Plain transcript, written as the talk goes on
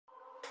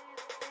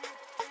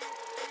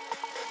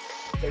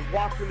They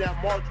walked in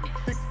that march with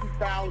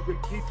 60,000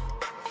 people.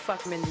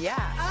 Fuck him in the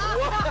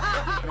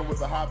ass. And with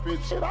the high pitch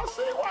shit, I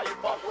see why you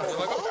fuck with him.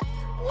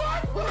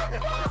 What?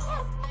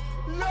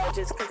 No.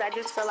 Just because I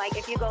just feel like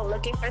if you go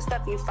looking for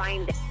stuff, you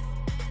find it.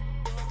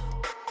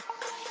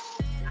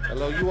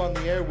 Hello, you on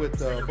the air with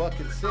Buck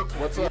and Six.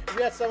 What's up? You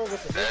got someone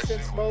with some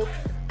incense smoke?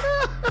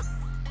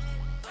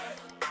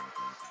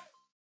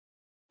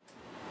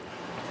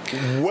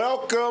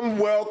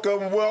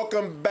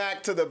 Welcome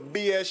back to the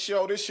BS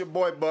Show. This your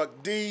boy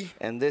Buck D.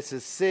 And this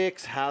is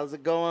Six. How's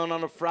it going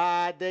on a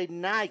Friday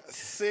night?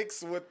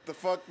 Six with the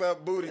fucked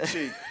up booty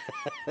cheek.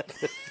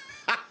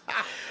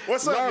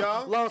 What's up,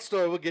 y'all? Long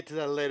story. We'll get to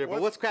that later.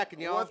 But what's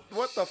cracking, y'all?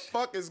 What the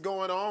fuck is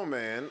going on,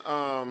 man?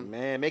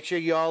 Man, make sure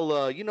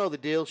y'all, you know the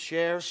deal.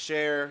 Share,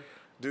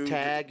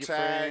 tag your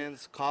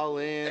friends, call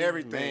in,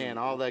 everything, man,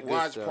 all that good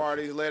Watch stuff.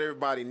 parties, let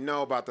everybody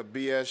know about the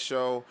BS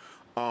Show.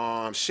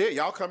 Shit,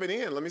 y'all coming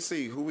in. Let me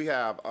see who we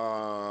have.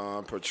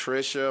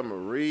 Patricia,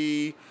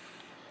 Marie,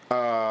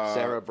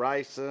 Sarah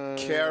Bryson,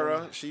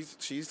 Kara.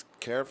 She's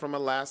Kara from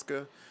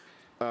Alaska.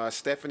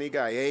 Stephanie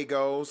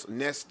Gallegos,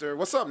 Nestor.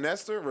 What's up,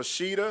 Nestor?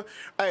 Rashida.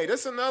 Hey,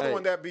 this is another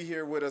one that be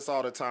here with us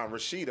all the time.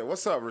 Rashida.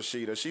 What's up,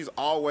 Rashida? She's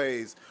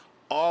always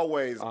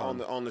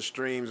on the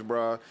streams,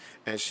 bruh,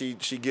 and she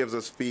gives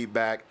us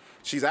feedback.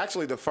 She's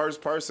actually the first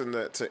person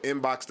to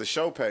inbox the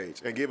show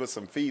page and give us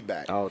some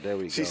feedback. Oh, there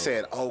we go. She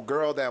said, "Oh,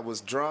 girl that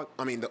was drunk.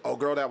 I mean, the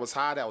girl that was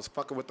high, that was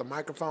fucking with the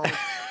microphone.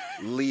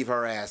 Leave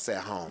her ass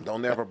at home.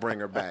 Don't ever bring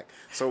her back."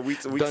 So we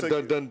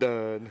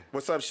done.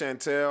 What's up,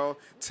 Chantel,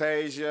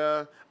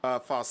 Tasia,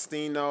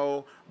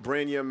 Faustino,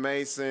 Brenya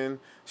Mason?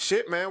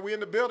 Shit, man, we in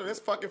the building. It's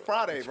fucking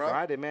Friday, bro.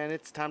 Friday, man.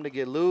 It's time to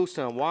get loose,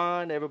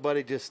 unwind.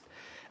 Everybody just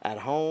at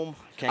home.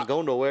 Can't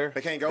go nowhere. They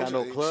can't go. Got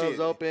no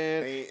clubs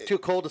open. Too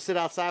cold to sit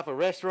outside for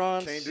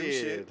restaurants. Can't do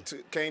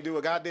shit. Can't do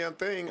a goddamn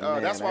thing.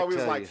 That's why we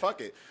was like,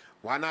 fuck it.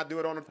 Why not do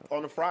it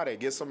on a Friday?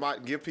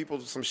 Give people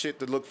some shit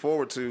to look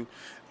forward to.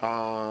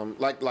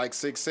 Like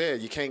Six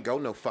said, you can't go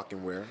no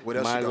fucking where. What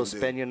else Might you as well gonna do?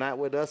 spend your night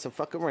with us and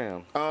fuck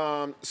around.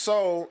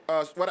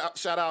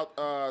 Shout out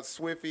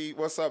Swiffy.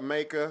 What's up,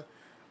 Maker?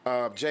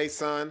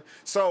 Jason.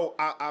 So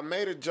I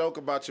made a joke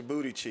about your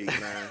booty cheek,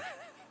 man.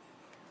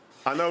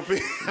 I know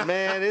people.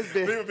 Man, it's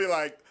been people be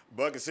like,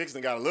 Buck and Six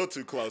done got a little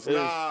too close.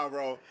 Nah,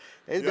 bro.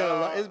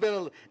 It's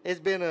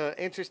been an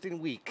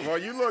interesting week. Bro,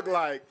 you look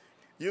like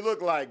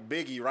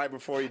Biggie right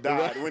before he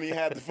died when he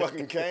had the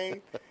fucking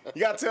cane.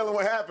 You gotta tell him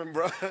what happened,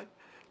 bro.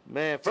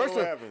 Man,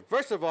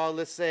 first of all,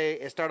 let's say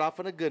it started off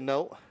on a good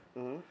note.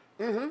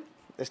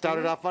 It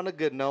started off on a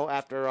good note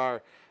after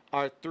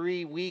our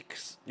 3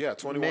 weeks. Yeah,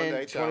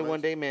 21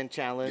 day man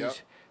challenge. Yep.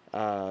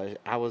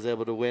 I was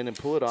able to win and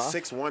pull it off.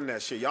 Six won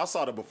that shit. Y'all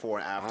saw the before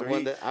and after.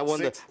 I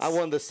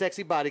won the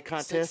sexy body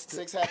contest.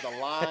 Six had the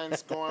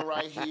lines going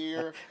right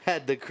here.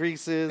 Had the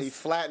creases. He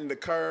flattened the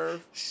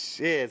curve.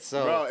 Shit,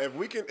 so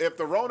bro, if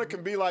the Rona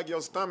can be like your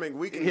stomach,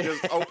 we can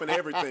just open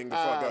everything the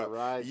fuck up.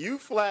 Right. You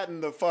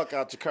flatten the fuck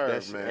out your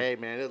curves, man. Hey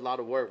man, it's a lot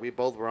of work. We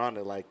both were on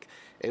it. Like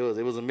it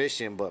was a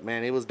mission, but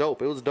man, it was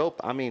dope. It was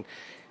dope. I mean,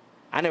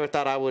 I never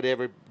thought I would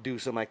ever do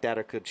something like that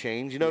or could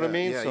change. You know what I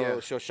mean?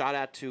 So shout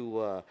out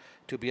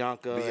to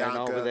Bianca and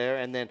over there.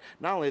 And then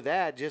not only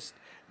that, just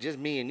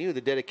me and you,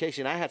 the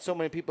dedication. I had so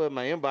many people in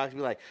my inbox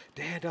be like,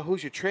 "Damn,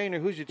 who's your trainer?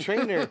 Who's your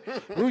trainer?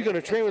 Who you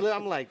gonna train with?"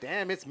 I'm like,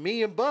 "Damn, it's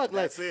me and Buck."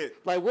 Like, that's it.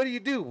 Like, what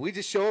do? We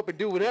just show up and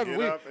do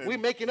whatever. We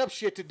making up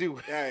shit to do.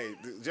 Hey,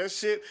 just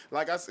shit.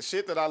 Like I said,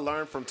 shit that I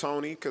learned from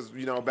Tony, because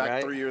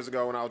back 3 years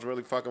ago when I was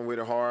really fucking with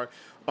it hard.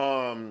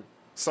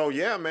 So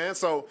yeah, man.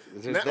 So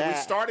now we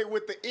started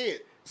with the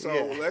it. So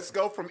let's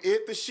go from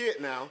it to shit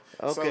now.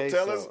 Okay, so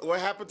tell us what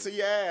happened to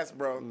your ass,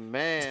 bro.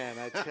 Man,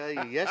 I tell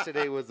you,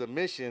 yesterday was a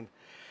mission.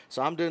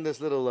 So I'm doing this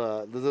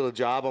little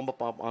job. I'm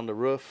up on the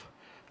roof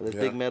of this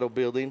big metal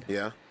building.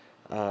 Yeah.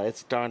 It's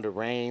starting to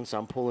rain, so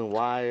I'm pulling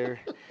wire,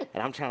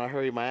 and I'm trying to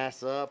hurry my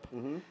ass up.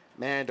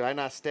 Man, do I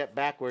not step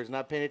backwards,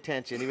 not paying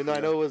attention, even though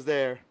I know it was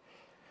there.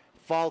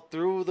 Fall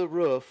through the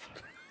roof.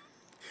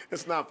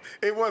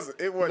 It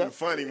wasn't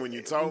funny when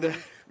you told me,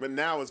 but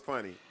now it's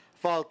funny.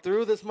 Fall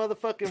through this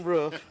motherfucking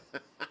roof.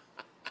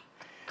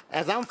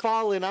 As I'm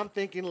falling, I'm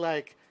thinking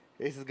like,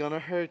 this is gonna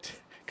hurt.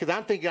 Cause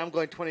I'm thinking I'm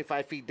going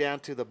 25 feet down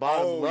to the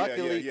bottom. Oh,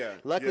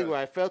 luckily, where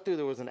I fell through,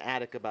 there was an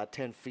attic about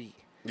 10 feet.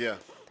 Yeah.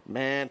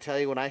 Man, tell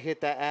you, when I hit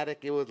that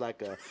attic, it was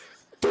like a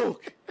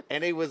book.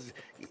 And it was,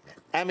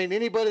 I mean,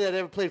 anybody that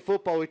ever played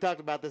football, we talked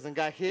about this, and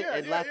got hit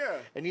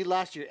and you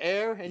lost your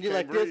air, and you're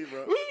like breathe,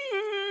 this.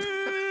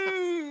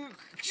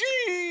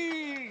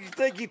 Gee,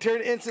 think you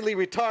turned instantly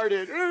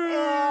retarded.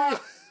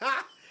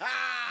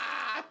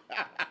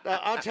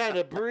 I'm trying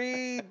to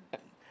breathe.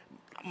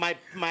 My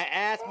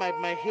ass,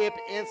 my hip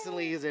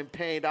instantly is in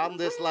pain. I'm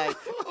just like,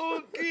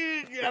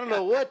 okay, I don't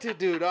know what to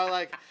do.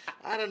 I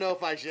don't know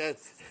if I should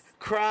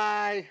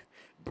cry,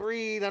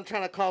 breathe. I'm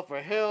trying to call for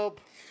help.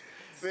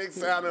 Six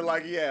sounded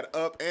like he had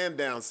up and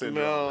down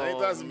syndrome. No, ain't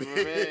that some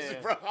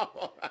bitch, bro?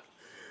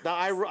 Now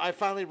I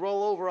finally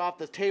roll over off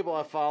the table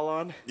I fall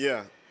on.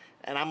 Yeah.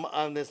 And I'm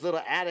on this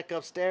little attic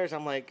upstairs.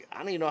 I'm like, I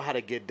don't even know how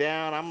to get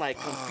down. I'm like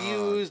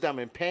confused. I'm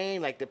in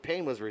pain. Like the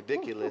pain was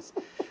ridiculous.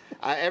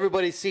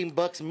 Everybody's seen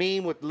Buck's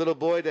meme with the little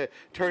boy that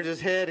turns his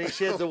head and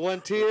sheds the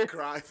one tear.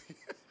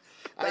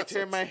 I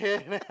turned my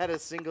head and I had a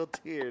single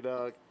tear,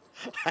 dog.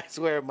 I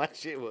swear my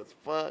shit was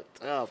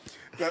fucked up.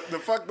 The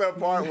fucked up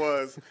part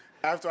was,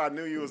 after I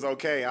knew you was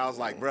okay, I was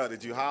like, bro,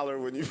 did you holler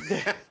when you...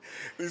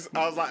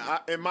 I was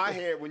like, in my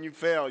head, when you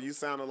fell, you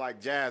sounded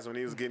like Jazz when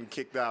he was getting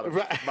kicked out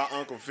by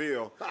Uncle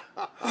Phil.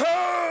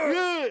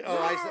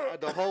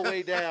 The whole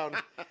way down.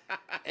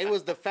 It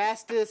was the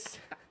fastest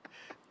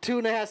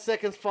 2.5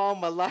 seconds fall of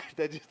my life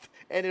that just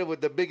ended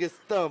with the biggest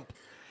thump.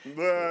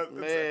 But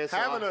man,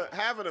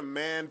 having a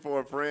man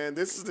for a friend,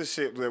 this is the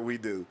shit that we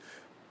do.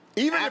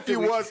 Even if you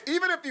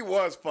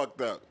was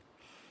fucked up,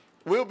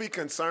 we'll be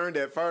concerned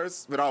at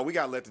first, but we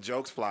gotta let the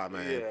jokes fly,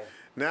 man. Yeah.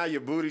 Now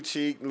your booty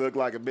cheek look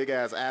like a big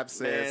ass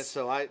abscess. Man,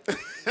 so I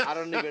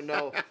don't even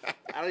know.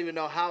 I don't even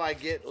know how I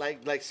get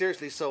like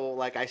seriously. So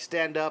like I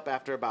stand up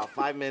after about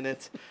 5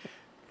 minutes,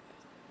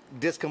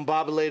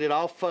 discombobulated,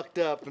 all fucked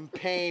up, in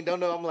pain. Don't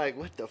know. I'm like,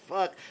 what the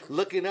fuck?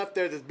 Looking up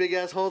there, this big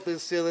ass hole through the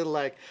ceiling.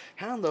 Like,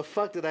 how in the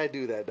fuck did I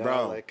do that, dog?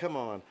 Bro, like, come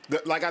on.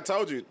 Like I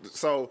told you,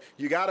 so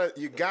you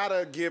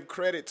gotta give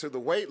credit to the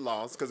weight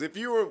loss, because if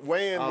you were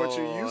weighing what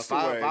you used to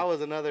weigh, if I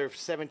was another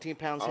 17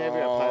 pounds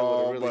heavier, I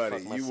probably would have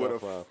really fucked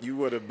myself up. You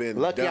would have been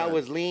lucky. done. I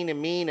was lean and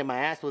mean, and my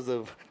ass was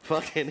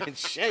fucking in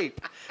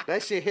shape.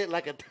 That shit hit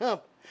like a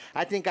thump.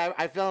 I think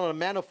I fell on a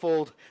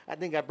manifold. I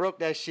think I broke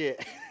that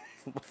shit.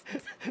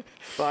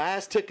 My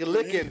ass took a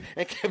licking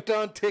and kept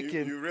on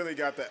ticking. You really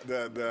got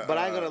the but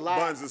I ain't gonna lie,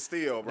 buns of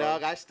steel, bro.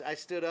 Dog, I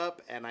stood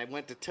up and I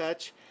went to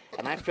touch,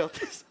 and I felt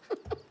this.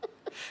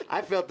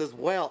 I felt this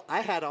welt.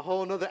 I had a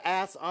whole nother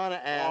ass on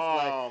an ass.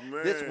 Oh, like,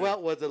 man. This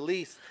welt was at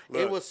least.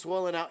 Look, it was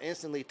swollen out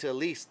instantly to at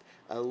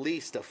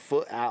least a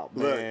foot out,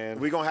 man.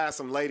 Look, we gonna have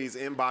some ladies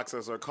inbox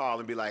us or call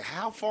and be like,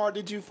 "How far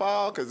did you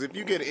fall?" Because if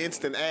you get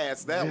instant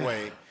ass that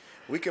way,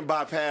 we can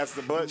bypass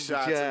the butt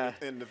shots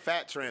and the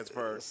fat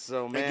transfer,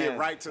 and get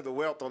right to the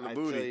welt on the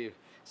booty. Tell you.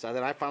 So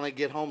then I finally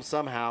get home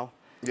somehow.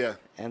 Yeah.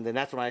 And then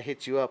that's when I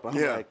hit you up. I'm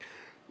like,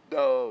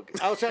 dog.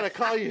 I was trying to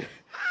call you.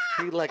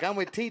 He's like, I'm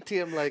with TT.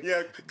 I'm like,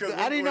 yeah, because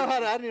I didn't know how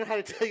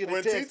to tell you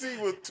the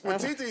text. When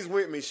TT's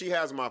with me, she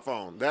has my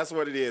phone. That's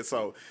what it is.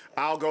 So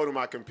I'll go to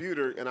my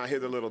computer and I hear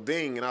the little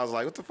ding, and I was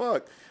like, what the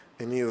fuck?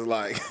 And he was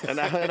like, and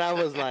I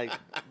was like,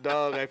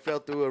 dog, I fell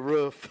through a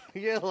roof.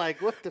 You're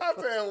like, what the fuck?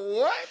 I said,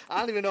 what? I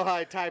don't even know how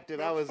I typed it.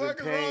 I was in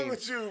pain. What is wrong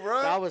with you, bro?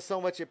 I was so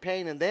much in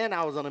pain. And then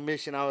I was on a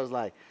mission. I was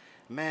like,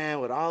 man,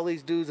 with all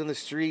these dudes in the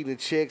street and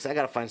chicks, I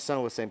got to find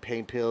someone with some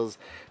pain pills.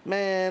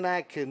 Man,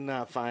 I could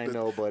not find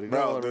nobody.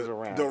 No one was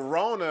around. The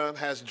Rona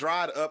has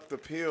dried up the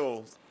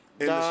pills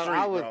in the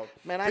street, bro.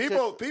 Man,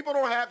 people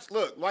don't have,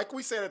 look, like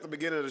we said at the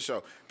beginning of the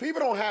show, people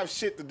don't have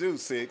shit to do,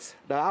 Six.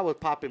 No, I was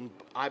popping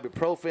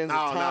ibuprofen.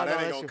 No,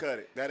 that ain't gonna cut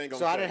it. That ain't gonna cut it.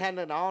 So I didn't have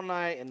nothing all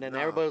night, and then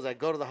everybody was like,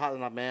 go to the hospital.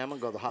 I'm like, man, I'm gonna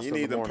go to the hospital.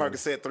 You need them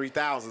Percocet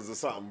 3000s or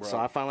something, bro. So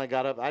I finally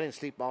got up. I didn't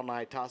sleep all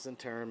night, toss and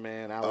turn,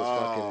 man. I was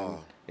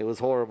fucking, it was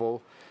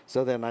horrible.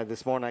 So then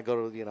this morning I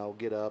go to,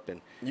 get up,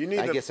 and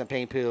I get some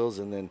pain pills,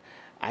 and then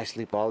I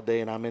sleep all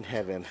day, and I'm in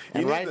heaven.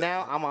 And right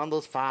now, I'm on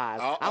those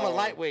 5. I'm a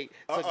lightweight.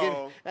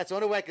 So that's the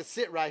only way I can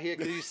sit right here,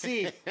 because you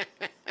see,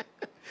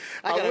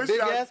 I got a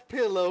big-ass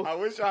pillow. I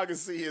wish y'all could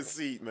see his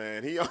seat,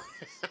 man. He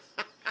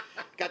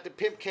got the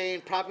pimp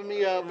cane propping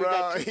me up.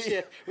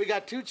 We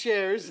got 2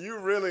 chairs. You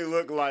really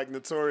look like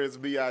Notorious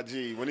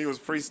B.I.G. when he was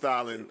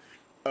freestyling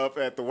up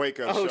at the Wake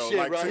Up show,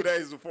 shit, 2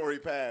 days before he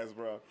passed,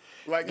 bro.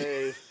 Like,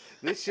 hey,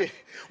 this shit.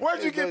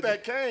 Where'd you get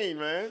that cane,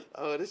 man?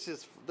 Oh, this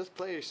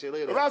player shit.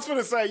 Later. I was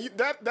gonna say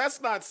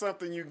that's not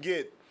something you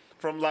get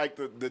from like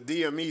the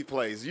DME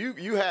place.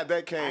 You had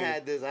that cane. I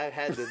had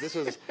this.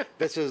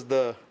 This was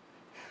the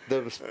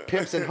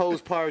Pimps and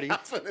Hoes party. I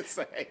was gonna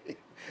say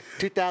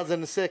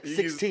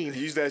 2016. You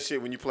use that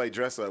shit when you play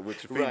dress up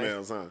with your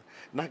females, huh?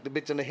 Knock the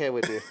bitch in the head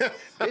with it.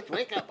 Bitch,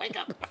 wake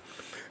up.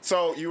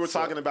 So you were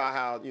talking about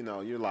how,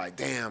 you're like,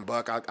 damn,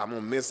 Buck, I'm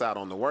gonna miss out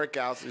on the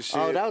workouts and shit.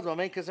 Oh, that was my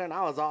main concern.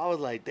 I was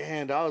like,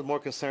 damn, I was more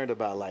concerned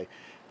about like,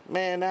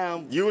 man,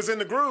 now you was in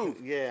the groove.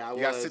 Yeah, I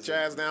was. You gotta sit your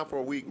ass down for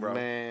a week, bro.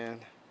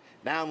 Man,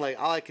 now I'm like,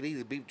 all I can eat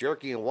is beef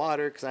jerky and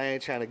water, because I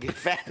ain't trying to get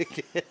fat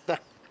again.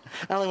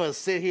 I only want to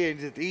sit here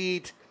and just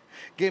eat.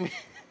 Give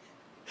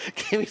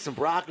me some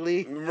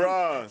broccoli,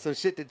 bruh. Some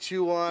shit to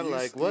chew on.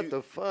 What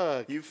the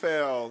fuck? You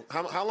fell.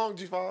 How long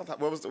did you fall?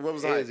 What was the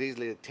height? It was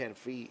easily 10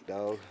 feet,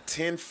 dog.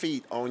 10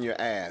 feet on your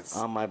ass.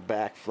 On my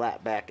back,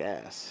 flat back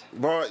ass.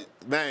 Bro,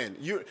 man,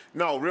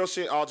 real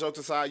shit. All jokes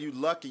aside, you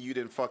lucky you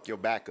didn't fuck your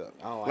back up.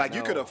 Oh, like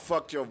you could have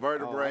fucked your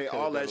vertebrae,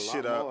 all that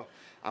shit up. More.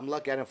 I'm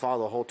lucky I didn't fall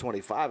the whole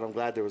 25. I'm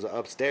glad there was an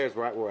upstairs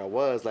right where I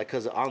was,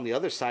 because on the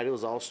other side it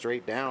was all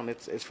straight down.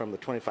 It's from the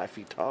 25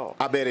 feet tall.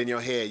 I bet in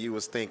your head you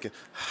was thinking,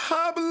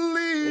 I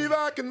believe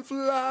I can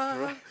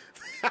fly.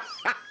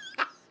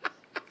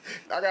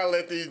 I gotta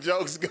let these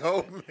jokes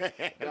go, man.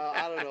 No,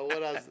 I don't know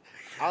what else.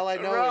 All I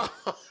know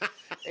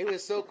is It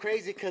was so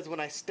crazy because when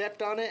I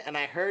stepped on it and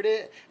I heard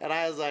it and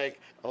I was like,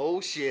 oh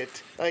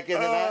shit. Like,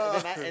 and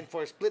then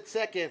for a split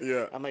second,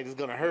 I'm like, it's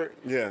going to hurt.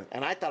 Yeah.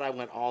 And I thought I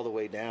went all the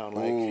way down.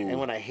 Like, and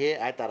when I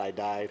hit, I thought I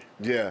died.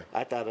 Yeah.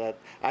 I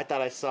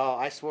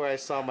swear I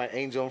saw my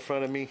angel in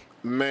front of me.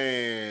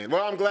 Man.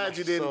 Well, I'm glad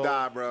you didn't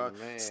die, bro.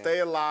 Man. Stay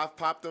alive,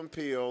 pop them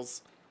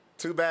pills.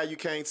 Too bad you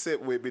can't sit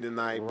with me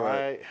tonight,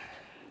 right?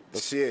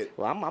 But shit.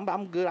 Well,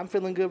 I'm good. I'm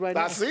feeling good right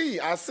now. I see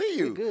you.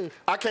 You're good.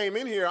 I came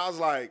in here. I was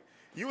like,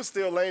 you were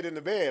still laid in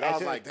the bed. I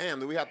was like,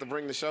 damn, do we have to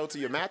bring the show to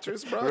your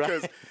mattress, bro?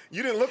 Because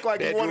you didn't look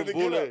like you wanted to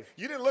get up.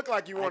 You didn't look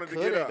like you wanted to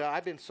get up.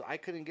 I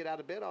couldn't get out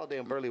of bed all day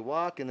and barely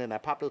walk, and then I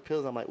popped those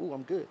pills. I'm like, ooh,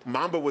 I'm good.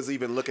 Mamba was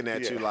even looking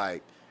at you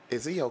like,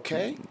 is he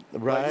okay?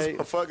 Right. Like, this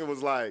motherfucker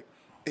was like,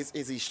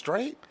 is he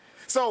straight?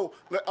 So,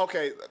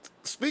 okay,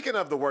 speaking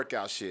of the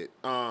workout shit,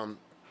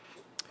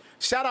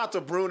 shout out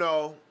to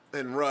Bruno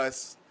and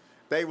Russ.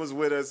 They was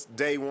with us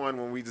day one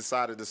when we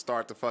decided to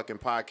start the fucking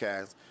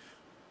podcast.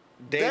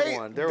 Day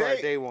one. There are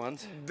day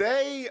ones.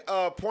 They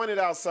pointed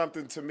out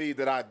something to me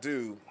that I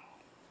do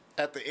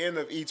at the end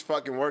of each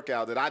fucking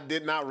workout that I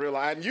did not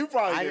realize, and you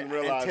probably didn't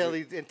realize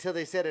until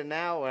they said it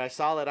now. When I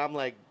saw it, I'm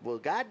like, well,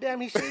 goddamn,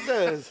 he sure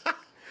does.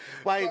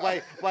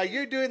 While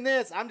you're doing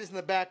this, I'm just in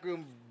the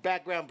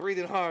background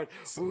breathing hard.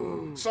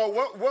 So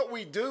what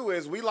we do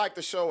is we like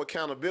to show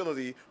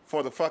accountability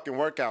for the fucking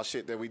workout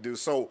shit that we do.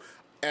 So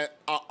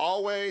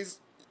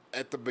always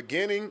at the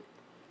beginning,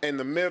 in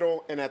the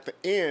middle, and at the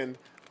end,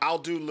 I'll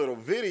do little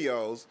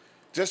videos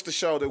just to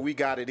show that we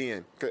got it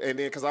in. And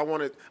then because I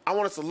want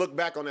us to look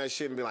back on that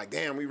shit and be like,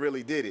 damn, we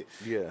really did it.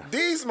 Yeah.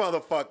 These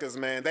motherfuckers,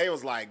 man, they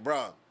was like,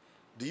 bruh,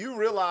 do you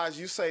realize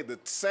you say the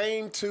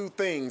same two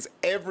things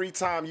every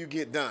time you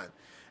get done?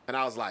 And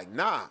I was like,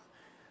 nah.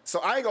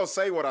 So I ain't gonna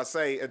say what I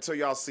say until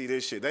y'all see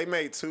this shit. They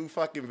made 2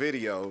 fucking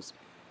videos.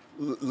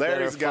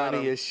 Larry's got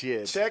funny as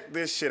shit. Check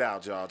this shit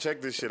out, y'all. Check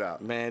this shit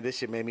out. Man, this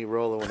shit made me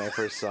roll when I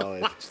first saw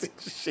it. Watch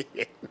this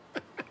shit.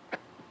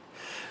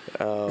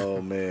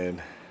 Oh,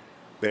 man.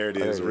 There it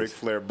is, Ric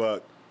Flair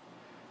Buck.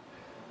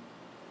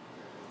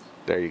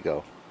 There you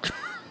go.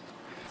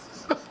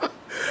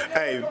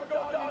 Hey.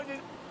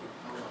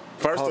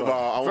 First of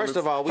all, I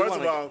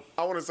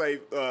want to say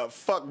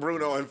fuck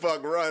Bruno and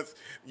fuck Russ.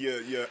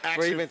 Your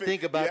action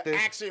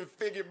action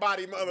figure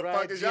body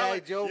motherfuckers.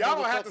 Right, y'all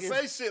don't have to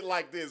say shit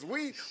like this.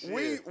 We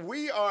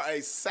are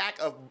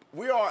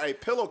a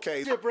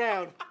pillowcase. Chip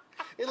Brown.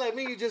 It's like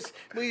me, you just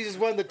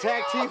won the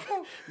tag team.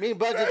 Me and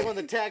Bud just won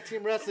the tag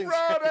team wrestling.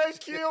 Bro, they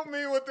killed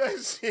me with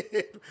that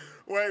shit.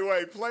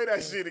 Wait, play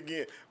that shit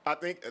again. I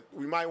think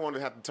we might want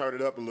to have to turn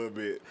it up a little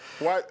bit.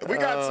 What? We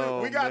got two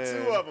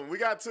of them. We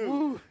got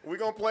 2. We're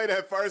going to play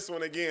that first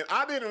one again.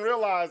 I didn't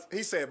realize,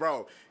 he said,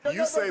 bro,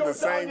 you say the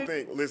same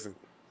thing. Listen,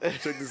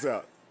 check this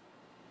out.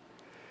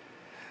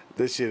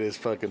 This shit is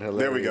fucking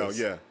hilarious. There we go,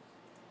 yeah.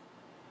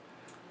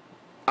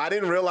 I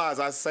didn't realize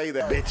I say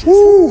that.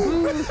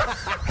 Bitches.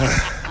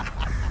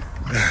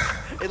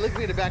 Hey, look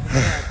me in the back of the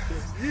head.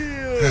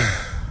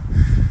 Yeah.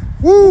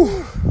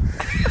 Woo.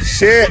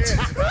 Shit.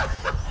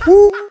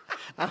 Woo.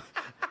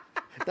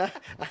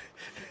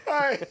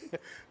 Hey,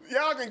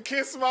 y'all can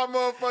kiss my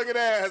motherfucking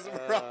ass,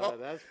 bro.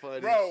 That's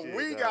funny. Bro, shit,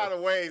 we got a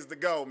ways to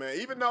go, man.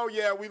 Even though,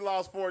 we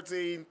lost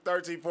 14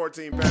 pounds.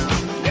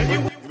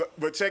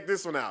 But check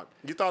this one out.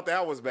 You thought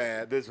that was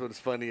bad. This one's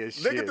funny as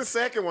shit. Look at the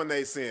second one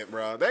they sent,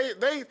 bro.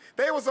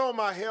 They was on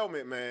my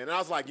helmet, man. And I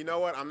was like, you know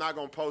what? I'm not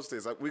going to post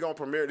this. We're going to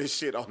premiere this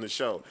shit on the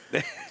show.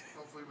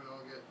 Hopefully we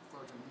don't get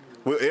fucking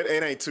muted. Well,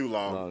 it ain't too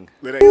long.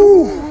 It ain't.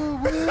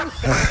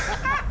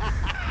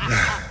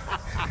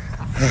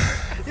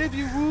 If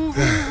you woo,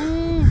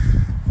 woo,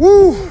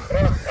 woo. Woo.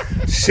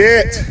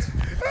 Shit.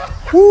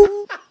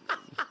 Woo.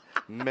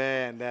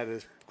 Man, that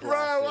is classic.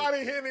 Bro, why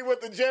did he hit me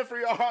with the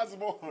Jeffrey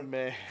Osborne?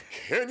 Man.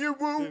 Can you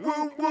woo,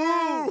 woo,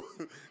 woo?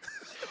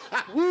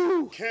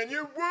 Woo. Can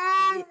you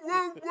woo,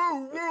 woo,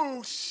 woo,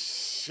 woo?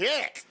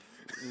 Shit.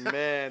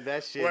 Man,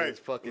 that shit is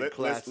fucking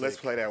classic. Let's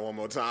play that one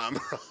more time,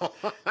 bro.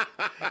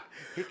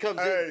 He comes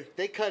in.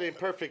 They cut in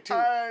perfect, too.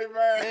 Hey,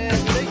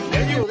 man.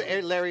 They deal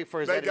with Larry for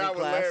his editing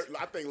class. Larry,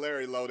 I think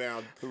Larry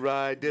Lowdown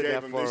did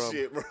that for him.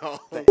 Shit, bro.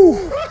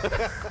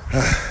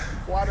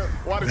 Why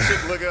the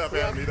chick look up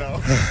at me, though?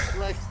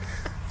 Like,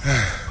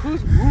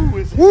 whose woo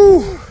is it?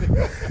 Woo.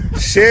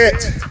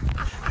 Shit.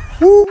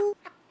 Woo.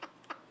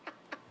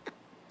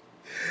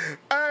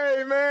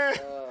 Hey, man.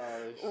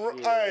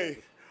 Hey.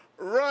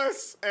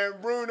 Russ and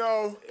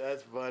Bruno,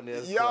 that's funny.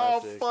 That's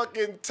y'all classic.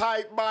 Fucking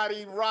tight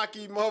body,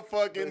 rocky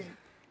motherfucking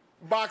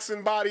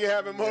boxing body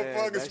having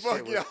motherfuckers.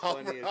 Fuck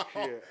y'all, bro.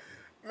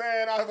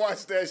 Man, I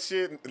watched that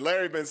shit.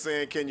 Larry been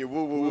saying, "Can you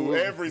woo woo woo?"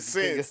 ever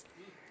since.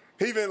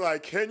 He been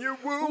like, "Can you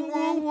woo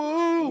woo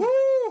woo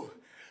woo?"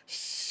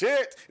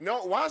 Shit. No,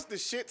 why's the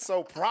shit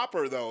so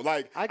proper though?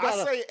 Like I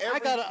got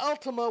an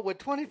Ultima with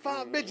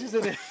 25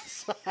 bitches in it.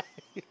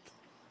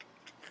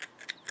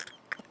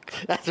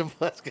 That's what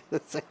I was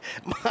gonna say.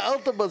 My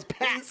Ultima's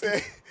packed.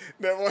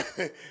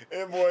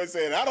 That boy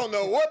said, "I don't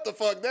know what the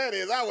fuck that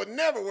is. I would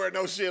never wear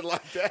no shit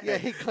like that." Yeah,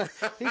 he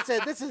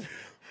said, "This is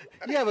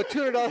You have a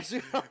 $200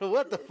 suit on.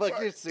 What the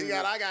fuck you suit?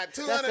 I got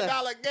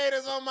 $200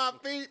 gators on my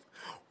feet.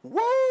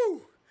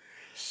 Woo!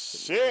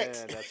 Shit.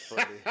 Man, that's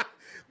funny.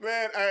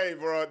 Man, hey,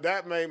 bro,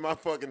 that made my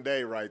fucking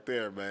day right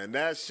there, man.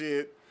 That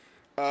shit.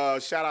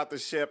 Shout out to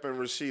Shep and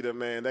Rashida,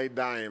 man. They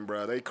dying,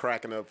 bro. They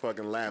cracking up,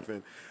 fucking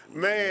laughing,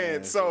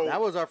 man. So that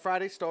was our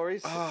Friday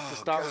stories to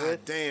start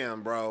with.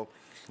 Damn, bro,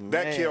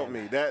 that killed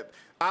me. That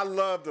I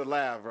love to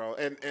laugh, bro.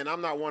 And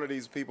I'm not one of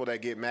these people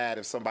that get mad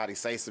if somebody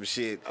say some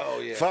shit. Oh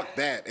yeah. Fuck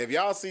that. If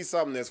y'all see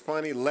something that's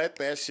funny, let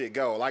that shit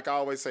go. Like I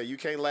always say, you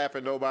can't laugh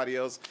at nobody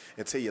else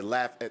until you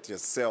laugh at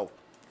yourself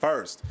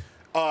first.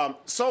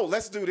 So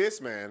let's do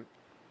this, man.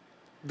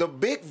 The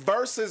big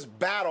versus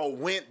battle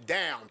went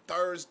down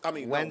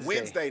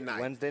Wednesday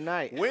night.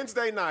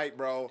 Wednesday night,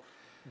 bro.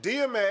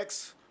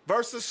 DMX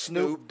versus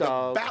Snoop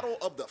Dogg. The battle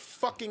of the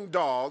fucking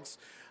dogs.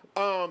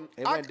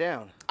 It went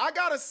down. I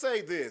gotta say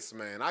this,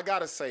 man. I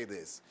gotta say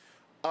this.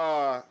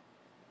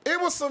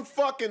 It was some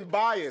fucking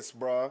bias,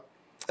 bro.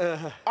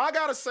 I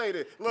gotta say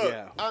that. Look,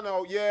 I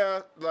know,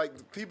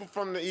 like people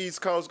from the East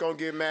Coast gonna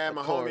get mad.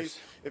 My homies,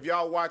 if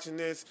y'all watching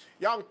this,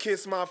 y'all can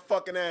kiss my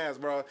fucking ass,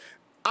 bro.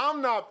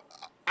 I'm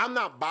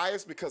not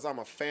biased because I'm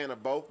a fan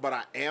of both, but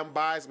I am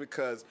biased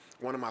because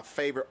one of my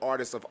favorite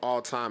artists of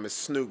all time is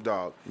Snoop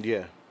Dogg.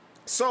 Yeah.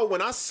 So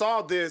when I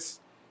saw this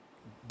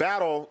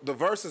battle, the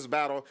versus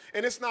battle,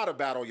 and it's not a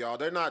battle, y'all.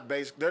 They're not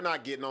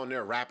getting on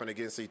there rapping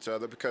against each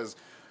other because,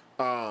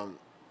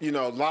 you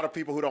know, a lot of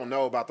people who don't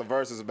know about the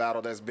versus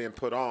battle that's been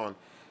put on,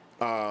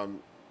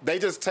 they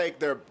just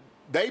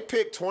they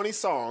pick 20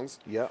 songs.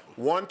 Yep.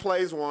 One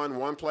plays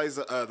one plays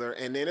the other,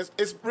 and then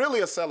it's really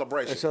a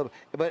celebration.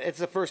 But it's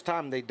the first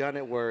time they've done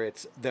it where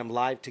it's them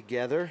live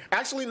together.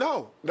 Actually,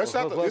 no. That's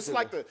not this is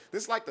like the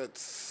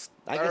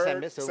I guess I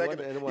missed it.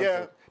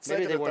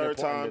 Second or third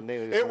time.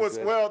 It was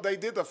they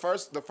did the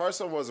first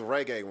one was a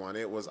reggae one.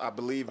 It was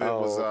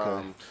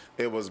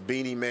it was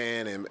Beanie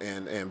Man and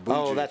Buju.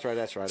 Oh, that's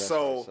right.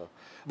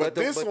 But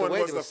this one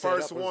was the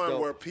first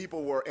one where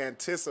people were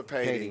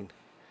anticipating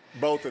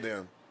both of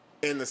them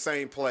in the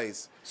same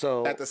place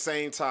at the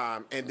same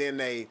time, and then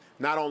they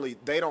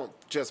don't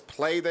just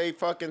play they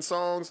fucking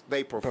songs,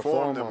 they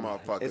perform them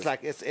motherfuckers. It's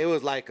like it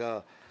was like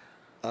a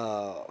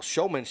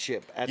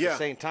showmanship at the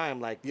same time,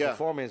 like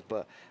performance.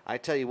 But I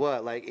tell you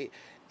what, like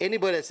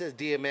anybody that says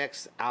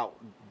DMX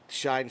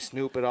outshine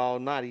Snoop at all,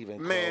 not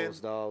even close,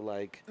 dog.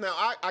 Like now,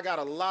 I got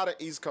a lot of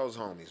East Coast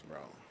homies, bro.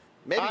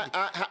 Maybe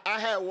I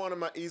had one of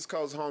my East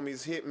Coast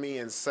homies hit me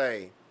and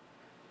say.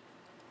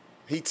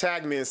 He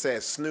tagged me and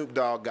said Snoop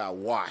Dogg got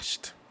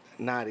washed.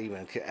 Not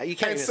even. You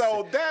can't. And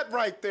so that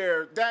right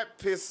there, that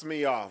pissed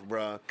me off,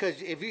 bro. Because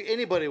if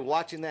anybody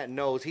watching that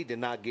knows he did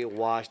not get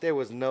washed. There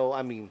was no.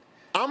 I mean,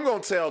 I'm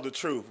gonna tell the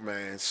truth,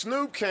 man.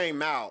 Snoop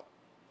came out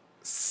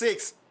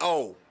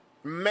 6-0,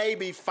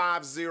 maybe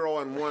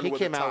 5-0 and one. He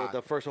came out with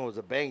the first one was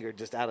a banger,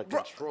 just out of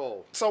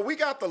control. So we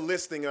got the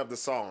listing of the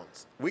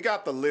songs. We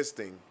got the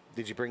listing.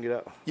 Did you bring it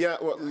up? Yeah.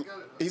 Well,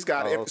 he's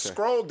got it. If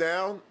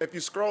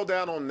you scroll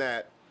down, on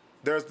that.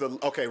 There's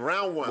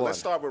round one. Let's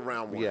start with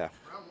round one. Yeah.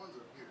 Round one's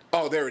up here.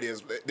 Oh, there it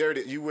is. There it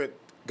is. You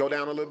go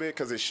down a little bit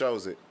because it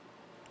shows it.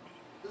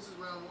 This is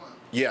round one.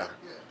 Yeah.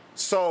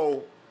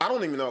 So I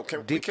don't even know.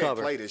 We can't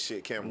cover. play this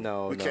shit, can we?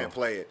 No, we can't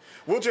play it.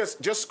 We'll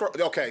just scroll.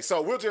 Okay,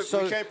 so we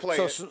can't play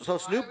it. So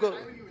Snoop goes. I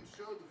haven't even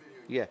showed the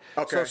video.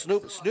 Yeah. Okay.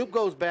 So Snoop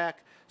goes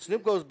back.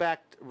 Snoop goes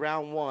back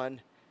round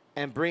one.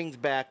 And brings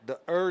back the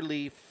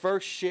early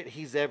first shit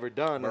he's ever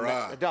done.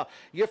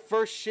 Your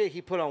first shit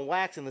he put on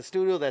wax in the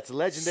studio, that's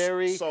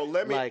legendary. So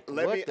let me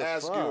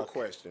ask you a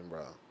question,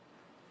 bro.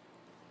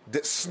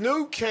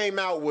 Snoop came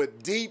out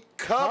with deep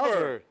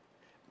cover.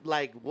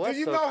 Like what? Do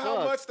you know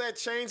how much that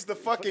changed the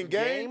fucking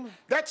game?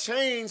 That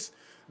changed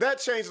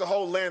the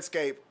whole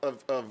landscape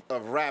of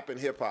rap and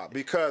hip hop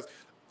because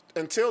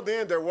until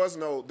then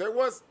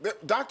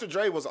Dr.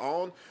 Dre was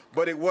on,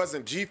 but it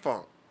wasn't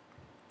G-Funk.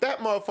 That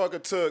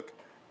motherfucker took.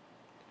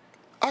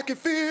 I can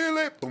feel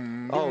it.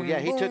 Boom, boom, yeah,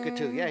 he took boom, it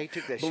too. Yeah, he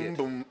took that boom, shit.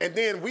 Boom. And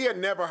then we had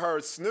never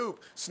heard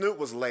Snoop. Snoop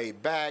was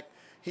laid back.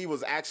 He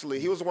was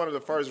one of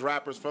the first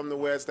rappers from the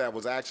West that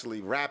was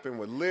actually rapping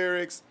with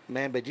lyrics.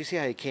 Man, but you see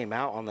how he came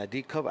out on that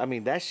deep cover? I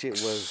mean, that shit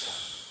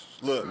was.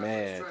 Look,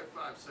 man. Let's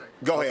try 5 seconds.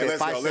 Go ahead.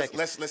 Let's go.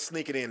 Seconds. Let's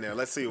sneak it in there.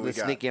 Let's see what we got.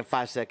 Let's sneak in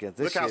 5 seconds.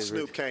 Look how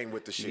Snoop came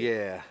with the shit.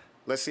 Yeah.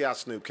 Let's see how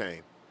Snoop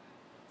came.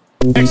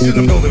 Exes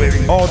in the building,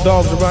 baby. All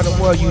dogs around the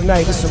world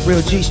unite. It's some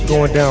real G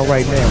going down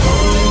right now.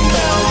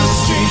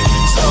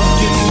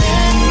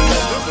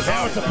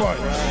 Now it's a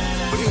party.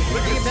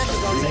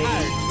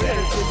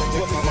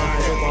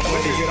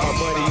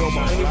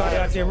 Anybody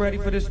out there ready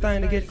for this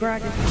thing to get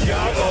cracking?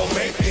 Y'all gon'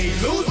 make me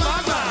lose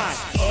my mind.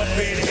 Up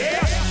in here,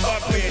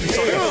 up in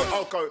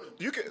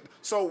here.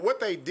 So what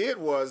they did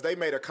was they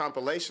made a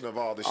compilation of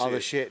all the shit. All the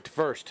shit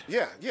first.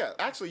 Yeah.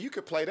 Actually, you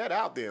could play that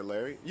out then,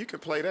 Larry. You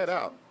could play that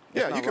out.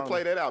 Yeah, you can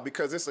play that out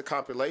because it's a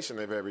compilation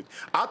of everything.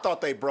 I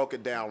thought they broke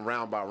it down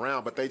round by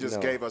round, but they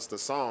just gave us the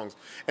songs.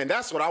 And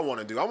that's what I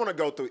want to do. I want to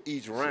go through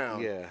each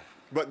round. Yeah.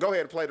 But go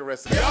ahead and play the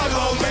rest of it. Y'all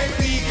gon' make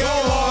me go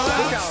all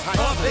out.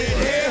 Up in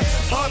here,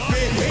 up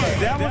in here.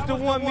 That was the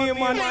one me and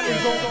my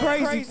niggas go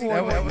crazy for.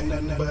 Come on,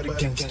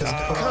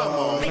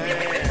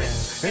 man.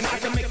 And I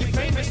can make you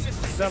famous.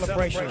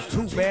 Celebration of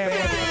two bad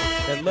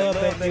brothers that love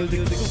that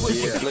music.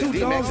 Two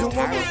dogs and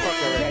one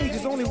cage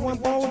is only one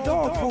bowl of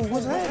dog food.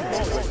 What's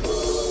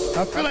happening?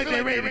 I feel like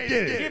they're ready to get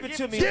it. Give it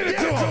to me. Give it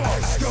to them.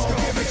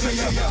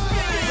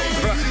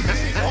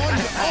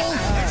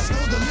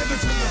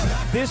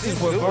 This is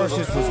what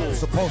Versus was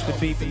supposed to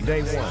be from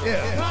day one.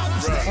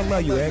 Yeah. I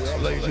love you, X. I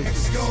love you too.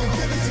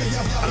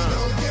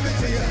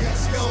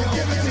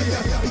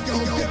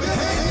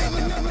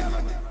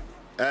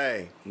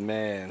 Hey,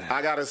 Man.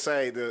 I gotta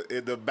say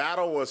the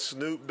battle was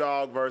Snoop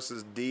Dogg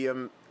versus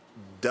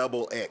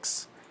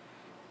DMX.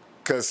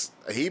 Cause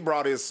he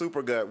brought his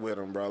super gut with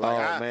him, bro. Like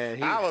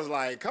I was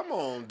like, come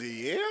on,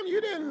 DM, you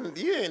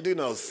didn't do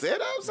no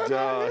sit-ups.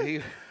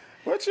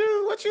 What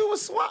you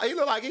was swallow? He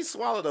looked like he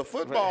swallowed a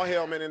football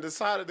helmet and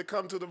decided to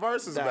come to the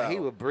versus battle. He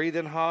was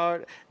breathing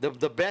hard.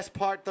 The best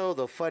part though,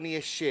 the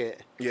funniest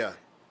shit. Yeah.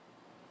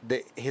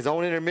 His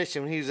own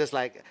intermission, he was just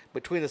like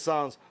between the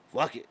songs,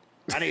 fuck it.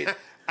 I need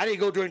to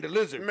go drink the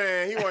lizard.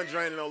 Man, he wasn't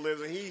draining no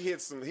lizard. He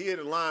hit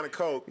a line of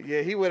coke.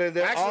 Yeah, he went in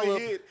there.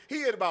 Actually,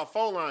 he hit about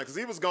 4 lines because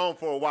he was gone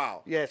for a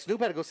while. Yeah, Snoop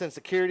had to go send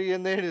security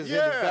in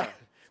there.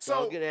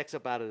 So get X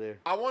up out of there.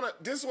 I want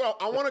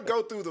to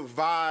go through the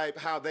vibe,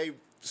 how they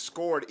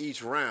scored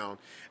each round,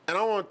 and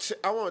I want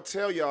to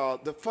tell y'all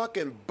the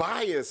fucking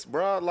bias,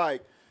 bro.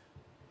 Like,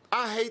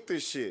 I hate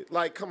this shit.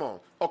 Like, come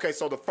on. Okay,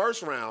 so the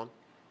first round,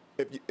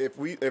 if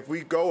we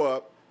go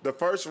up, the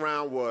first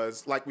round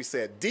was, like we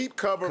said, deep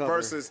cover.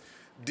 Versus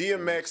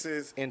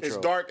DMX's intro. It's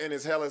Dark and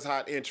It's Hell is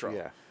Hot intro.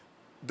 Yeah.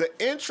 The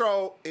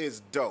intro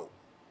is dope.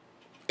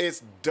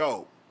 It's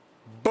dope.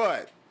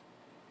 But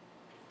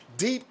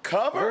deep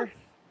cover?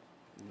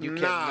 You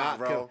cannot,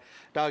 bro.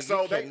 Dog,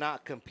 so you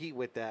cannot compete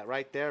with that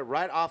right there,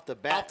 right off the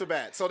bat. Off the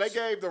bat. So they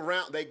gave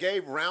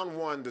round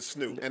 1 to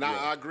Snoop, and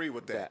I agree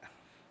with that.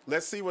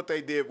 Let's see what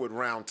they did with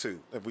round 2.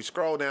 If we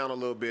scroll down a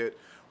little bit,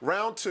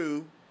 round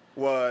 2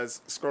 was,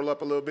 scroll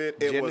up a little bit,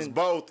 it was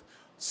both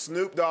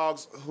Snoop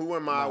Dogg's Who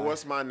Am I,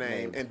 What's My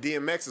Name, and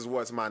DMX's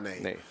What's My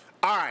Name.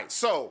 All right,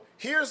 so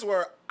here's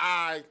where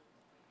a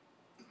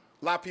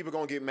lot of people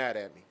gonna get mad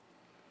at me.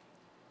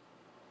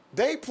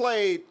 They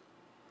played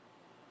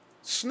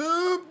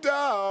Snoop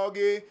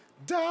Doggy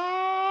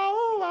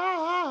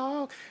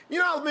Dogg. You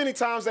know how many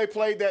times they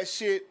played that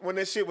shit when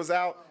that shit was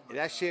out?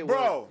 That shit,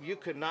 bro, you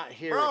could not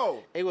hear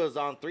it. It was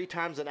on 3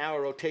 times an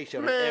hour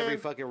rotation on every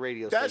fucking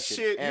radio station. That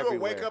shit, you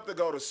would wake up to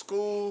go to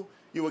school,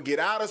 you would get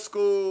out of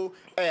school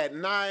at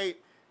night,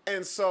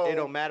 and so it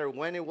don't matter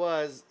when it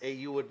was.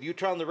 You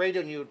turn on the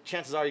radio, and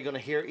chances are you're gonna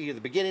hear either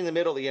the beginning, the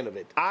middle, or the end of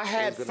it. I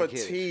had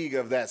fatigue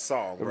of that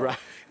song, bro. Right.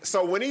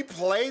 So when he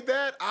played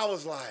that, I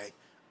was like,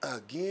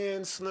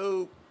 again,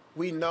 Snoop,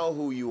 we know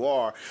who you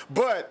are,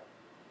 but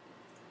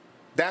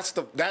that's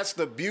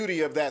the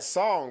beauty of that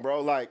song,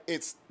 bro. Like,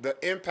 it's the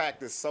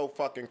impact is so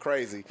fucking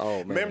crazy.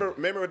 Oh man!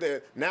 Remember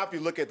that. Now, if you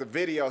look at the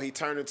video, he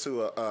turned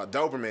into a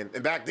Doberman,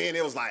 and back then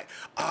it was like,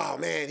 oh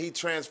man, he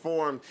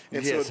transformed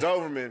into a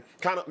Doberman.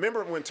 Kind of.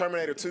 Remember when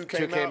Terminator 2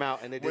 came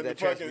out and they did that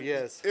transfer?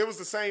 Yes. It was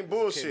the same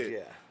bullshit. Yeah.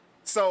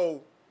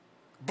 So,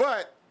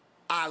 but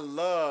I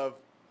love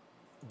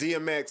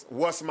DMX,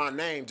 What's My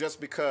Name, just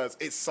because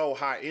it's so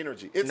high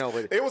energy. It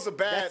was a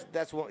bad.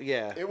 That's what.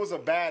 Yeah. It was a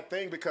bad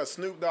thing because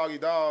Snoop Doggy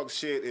Dogg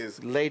shit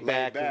is laid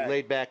back,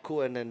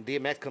 cool, and then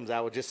DMX comes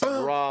out with just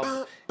some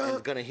raw and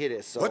is gonna hit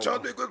it. So what y'all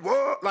niggas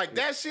want? Like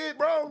that shit,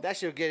 bro. That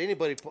should get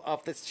anybody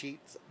off this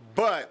cheats.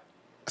 But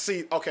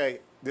see, okay,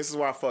 this is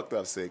where I fucked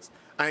up, Six.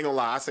 I ain't gonna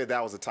lie, I said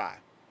that was a tie.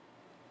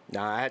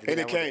 Nah, I had to. And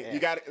it came.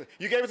 You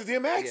gave it to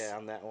DMX? Yeah,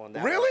 on that one.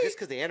 Really? Just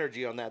because the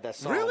energy on that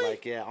song. Really?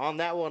 Like, yeah, on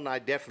that one I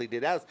definitely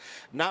did. That was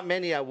not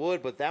many I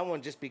would, but that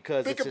one just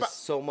because it's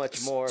just so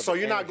much more. So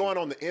you're not going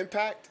on the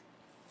impact?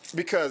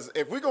 Because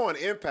if we go on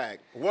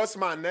impact, What's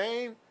My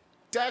Name?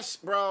 That's,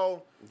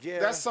 bro. Yeah.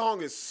 That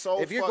song is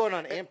so. If you're going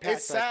on impact,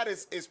 it's sad.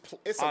 It's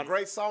a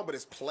great song, but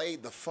it's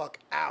played the fuck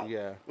out.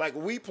 Yeah. Like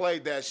we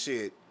played that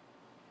shit,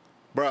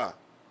 bruh.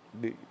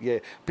 Yeah.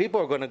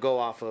 People are gonna go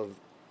off of.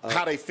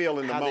 How they feel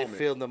in the moment. How they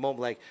feel in the moment.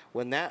 Like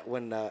when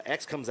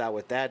X comes out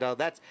with that, dog,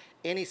 that's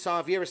any song.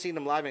 If you ever seen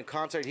him live in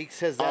concert, he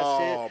says that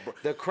shit. Bro.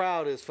 The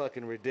crowd is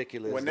fucking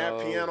ridiculous. When that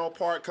piano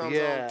part comes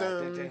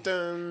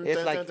on,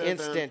 it's like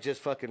instant,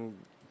 just fucking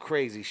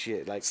crazy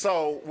shit. Like,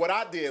 so what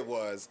I did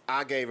was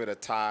I gave it a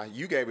tie.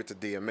 You gave it to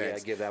DMX. Yeah, I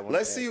give that one.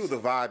 Let's see who the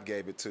Vibe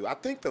gave it to. I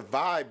think the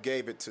Vibe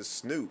gave it to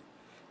Snoop,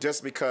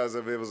 just because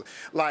of it was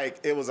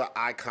an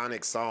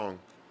iconic song.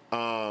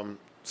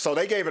 So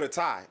they gave it a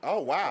tie. Oh,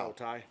 wow. Oh,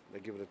 tie.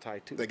 They give it a tie,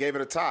 too. They gave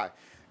it a tie.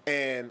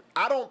 And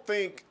I don't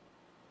think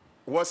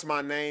What's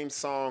My Name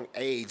song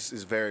aged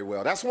is very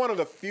well. That's one of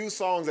the few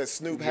songs that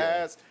Snoop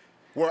has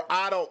where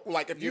I don't,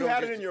 like, if you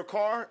had it in your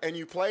car and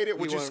you played it,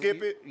 would you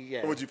skip it?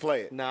 Yeah. Or would you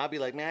play it? Nah, I'd be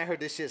like, man, I heard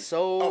this shit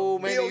so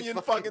many million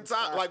fucking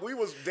times. Like, we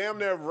was damn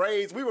near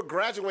raised. We were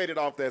graduated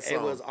off that song.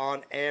 It was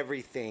on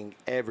everything.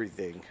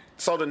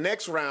 So the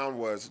next round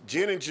was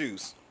Gin and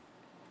Juice.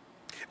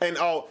 And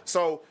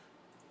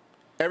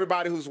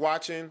Everybody who's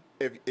watching,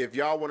 if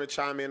y'all want to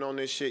chime in on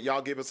this shit,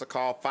 y'all give us a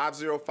call,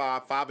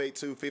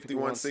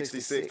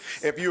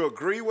 505-582-5166. If you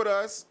agree with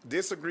us,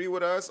 disagree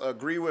with us,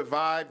 agree with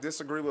Vibe,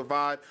 disagree with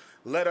Vibe,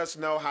 let us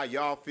know how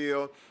y'all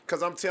feel.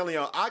 Because I'm telling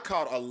y'all, I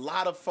caught a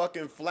lot of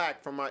fucking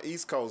flack from my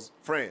East Coast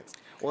friends.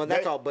 Well, and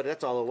that's all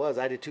it was.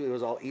 I did too. It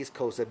was all East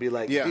Coast. That'd be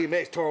like,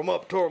 DMX tore him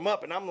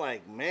up. And I'm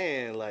like,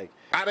 man, like.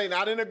 I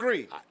didn't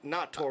agree.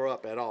 Not tore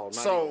up at all.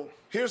 So,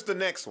 here's the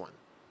next one.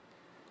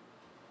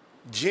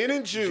 Gin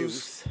and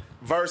Juice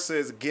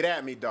versus Get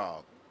At Me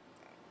Dog.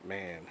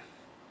 Man.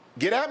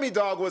 Get At Me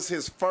Dog was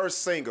his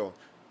first single.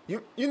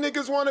 You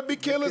niggas want to be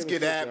killers?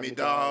 Get at me,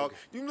 dog.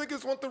 You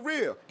niggas want the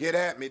real? Get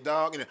at me,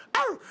 dog. And then,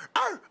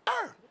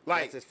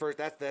 like that's his first.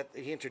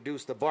 He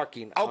introduced the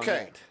barking.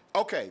 Okay,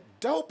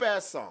 dope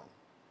ass song.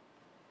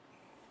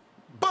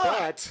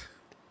 But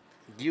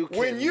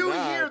when you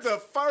hear the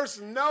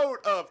first note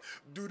of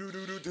do do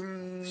do do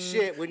do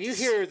shit, when you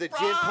hear the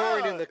gin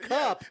pouring in the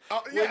cup,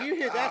 when you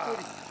hear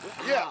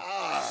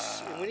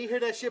that's what when you hear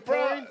that shit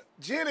pouring,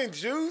 gin and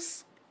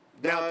juice.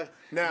 Now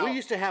we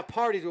used to have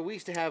parties where we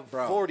used to have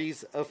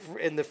 40s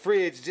in the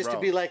fridge just to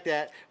be like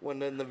that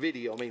when in the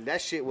video. I mean,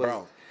 that shit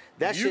was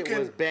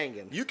was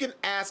banging. You can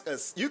ask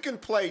us. You can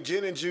play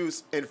Gin and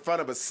Juice in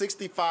front of a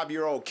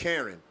 65-year-old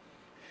Karen,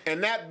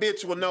 and that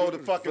bitch will know the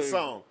fucking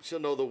song. She'll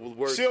know the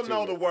words. She'll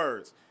know the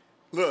words.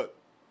 Look,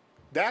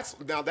 that's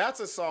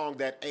a song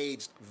that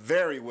aged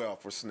very well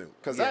for Snoop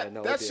because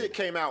that shit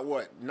came out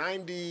what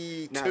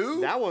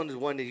 92. That one is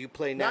one that you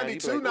play now.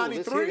 92, like, 93.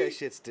 Let's hear that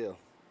shit still.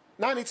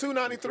 92,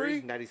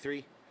 93?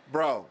 93.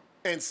 Bro.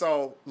 And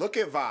so, look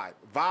at Vibe.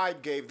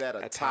 Vibe gave that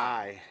a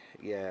tie.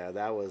 Yeah,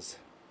 that was...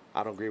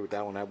 I don't agree with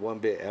that one one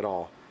bit at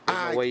all.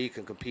 There's no way you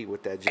can compete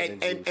with that gin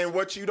and juice. And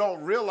what you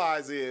don't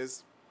realize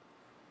is,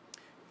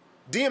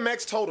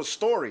 DMX told a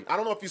story. I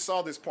don't know if you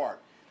saw this part.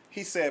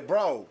 He said,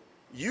 bro,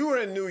 you were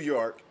in New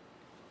York.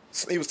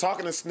 He was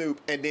talking to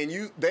Snoop, and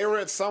then they were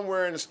at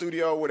somewhere in the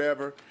studio or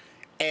whatever,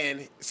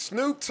 and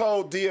Snoop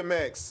told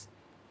DMX...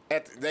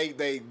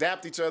 They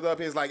dapped each other up.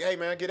 He was like, hey,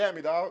 man, get at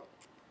me, dog.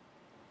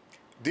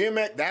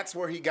 DMX, that's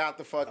where he got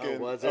the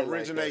fucking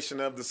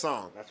origination of the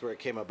song. That's where it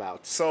came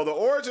about. So the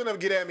origin of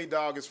Get At Me,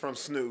 Dog is from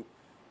Snoop.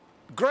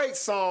 Great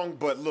song,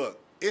 but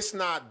look, it's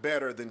not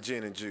better than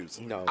Gin and Juice.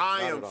 No,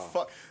 not at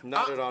all.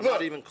 Look,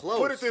 not even close.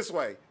 Put it this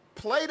way.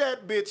 Play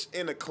that bitch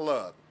in a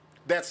club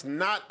that's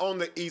not on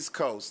the East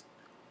Coast.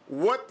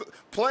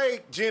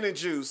 Play Gin and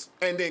Juice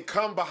and then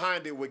come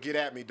behind it with Get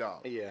At Me,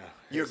 Dog. Yeah.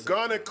 You're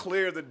going to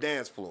clear the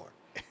dance floor.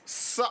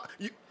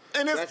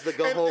 That's the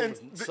go home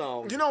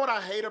song. You know what I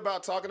hate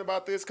about talking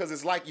about this? Because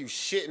it's like you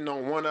shitting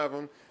on one of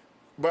them.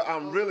 But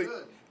I'm really...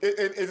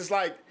 It's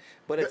like...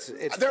 But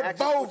they're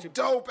both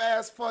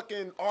dope-ass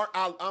fucking art.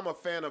 I'm a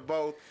fan of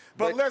both.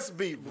 But let's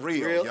be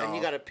real, y'all. And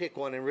you got to pick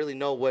one and really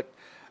know what...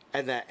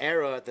 And that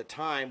era at the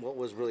time, what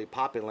was really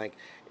popping. Like,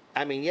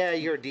 I mean, yeah,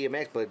 you're a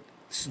DMX, but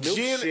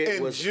Snoop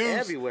shit was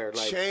everywhere.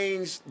 Like,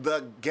 changed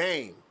the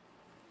game.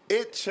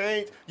 It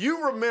changed...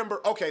 You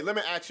remember... Okay, let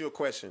me ask you a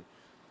question.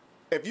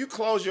 If you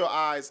close your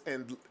eyes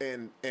and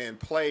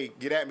play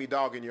Get At Me,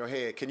 Dog in your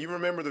head, can you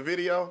remember the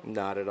video?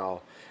 Not at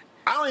all.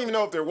 I don't even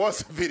know if there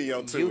was a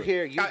video to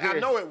it. I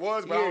know it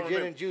was, but I don't remember.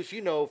 Gin and Juice,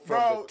 you know,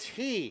 from the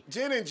T.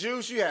 Gin and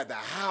Juice, you had the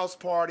house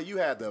party, you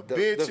had the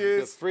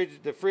bitches.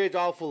 The fridge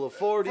all full of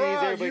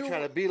 40s, everybody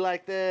trying to be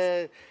like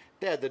that.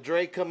 They had the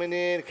Drake coming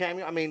in,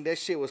 cameo. I mean, that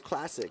shit was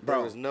classic. Bro.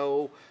 There was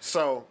no...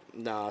 So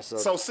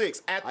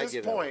 6. At this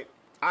point,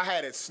 I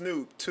had it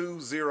Snoop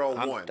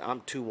 2-0-1.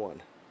 I'm 2-1.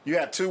 You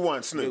had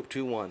 2-1 Snoop.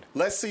 2-1.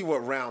 Let's see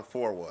what round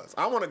 4 was.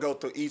 I want to go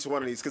through each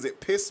one of these because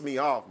it pissed me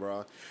off,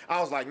 bro. I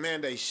was like,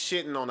 man, they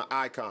shitting on the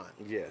icon.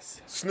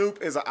 Yes.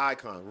 Snoop is an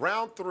icon.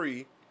 Round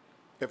 3,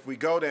 if we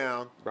go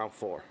down. Round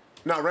 4.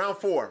 No, round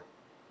 4.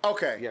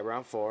 Okay. Yeah,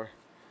 round 4.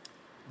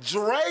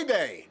 Dre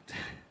Day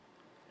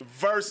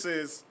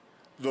versus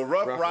the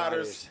Rough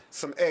Riders,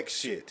 some X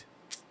shit.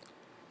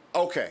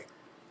 Okay.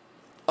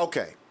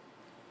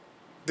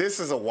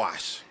 This is a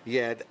wash.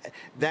 Yeah,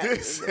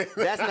 that's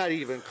not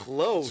even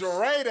close.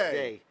 Dre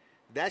Day.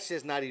 That's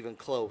just not even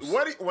close.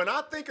 When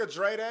I think of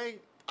Dre Day,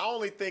 I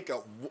only think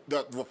of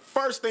the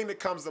first thing that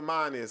comes to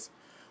mind is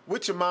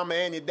with your mama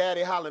and your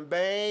daddy hollering,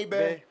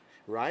 baby.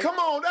 Right? Come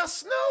on, that's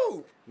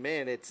Snoop.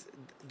 Man, it's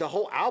the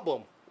whole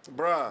album.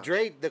 Bruh.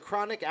 Dre, the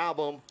Chronic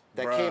album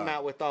that came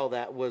out with all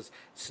that was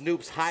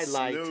Snoop's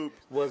highlight.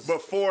 Was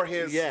before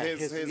his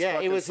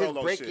it was his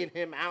breaking shit.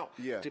 Him out.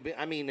 Yeah. To be,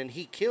 I mean, and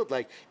he killed,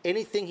 like,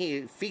 anything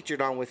he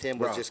featured on with him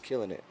was just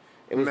killing it.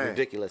 It was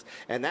ridiculous.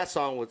 And that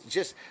song was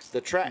just the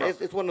track.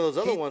 It's one of those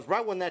other ones.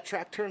 Right when that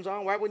track turns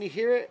on, right when you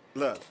hear it.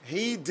 Look,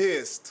 he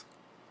dissed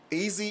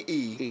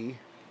Eazy-E,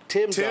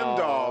 Tim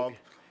Dog,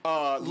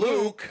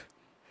 Luke,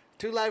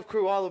 2 Live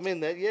Crew, all of them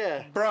in that,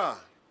 Bruh.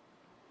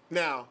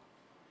 Now,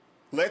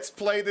 let's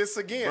play this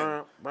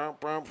again.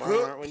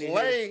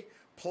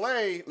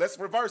 Play, let's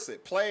reverse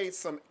it. Play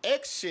some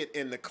X shit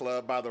in the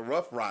club by the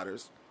Rough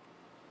Riders.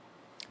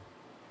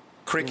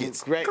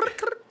 Crickets. Great.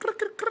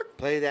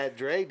 Play that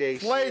Dre Day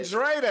shit. Play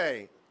Dre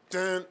Day.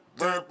 Dun,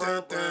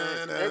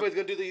 Everybody's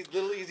gonna do these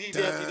little easy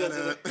dance he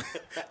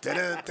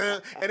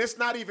does. And it's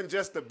not even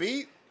just the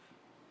beat.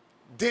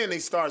 Then he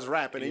starts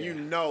rapping, and you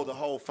know the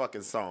whole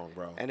fucking song,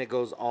 bro. And it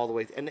goes all the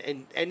way.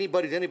 And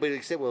anybody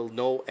except will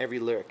know every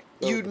lyric.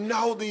 You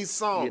know these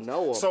songs. You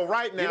know them. So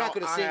right now, you're not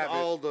gonna sing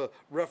all the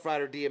Rough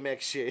Rider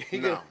DMX shit.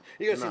 You're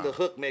gonna sing the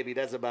hook, maybe.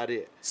 That's about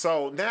it.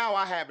 So now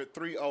I have it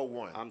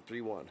 3-0-1. I'm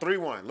 3-1.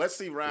 3-1. Let's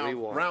see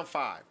round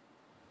 5.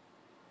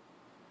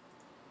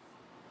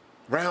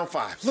 Round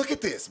 5. Look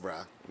at this, bro.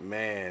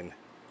 Man.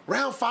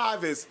 Round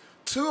 5 is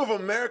two of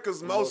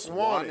America's most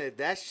wanted.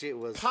 That shit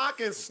was... Pac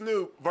and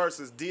Snoop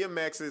versus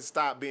DMX's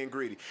Stop Being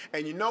Greedy.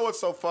 And you know what's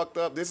so fucked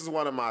up? This is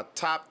one of my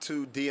top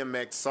 2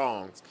 DMX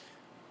songs.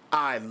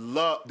 I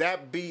love...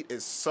 That beat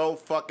is so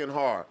fucking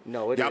hard.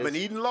 No, it Y'all is. been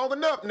eating long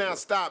enough now.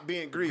 Stop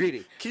being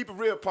greedy. Keep it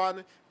real,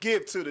 partner.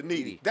 Give to the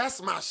needy.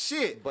 That's my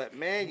shit. But,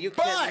 man, you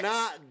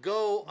cannot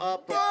go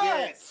up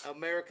against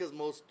America's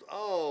most...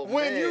 Oh,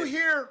 when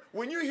man.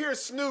 When you hear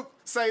Snoop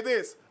say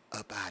this,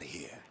 up out of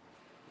here.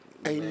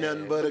 Ain't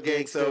nothing but a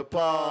gangster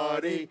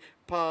party.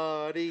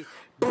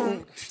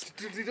 Boom.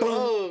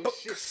 Oh,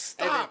 shit.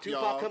 Stop,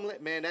 y'all.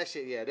 Man, that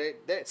shit, yeah.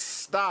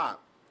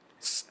 Stop.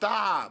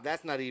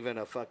 That's not even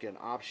a fucking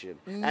option.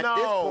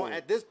 No.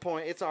 At this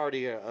point, it's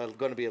already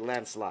going to be a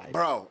landslide.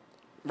 Bro,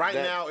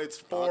 now it's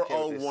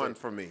 4-0-1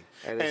 for me.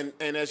 And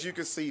as you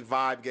can see,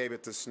 Vibe gave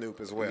it to Snoop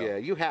as well. Yeah,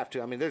 you have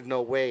to. I mean, there's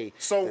no way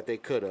that they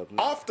could have.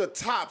 No. Off the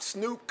top,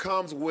 Snoop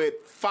comes with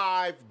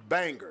 5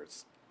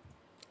 bangers.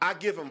 I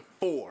give him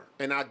 4,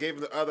 and I gave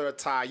the other a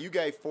tie. You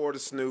gave 4 to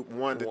Snoop,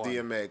 1 to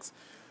DMX.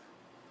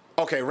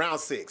 Okay, round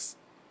 6.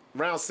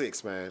 Round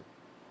 6, man.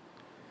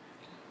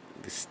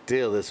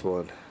 Still this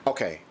one.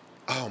 Okay.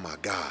 Oh, my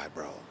God,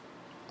 bro.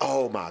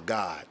 Oh, my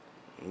God.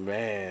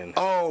 Man.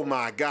 Oh,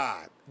 my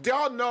God. Do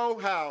y'all know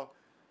how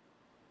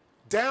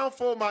down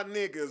for my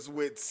niggas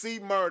with C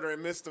Murder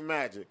and Mr.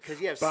 Magic? Because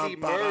you have C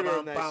Murder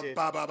on that shit.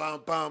 Come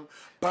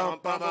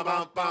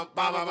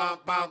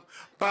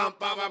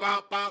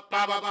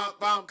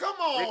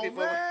on,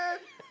 man.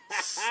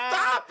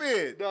 Stop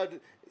it. No,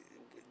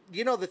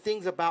 you know the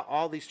things about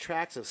all these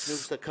tracks of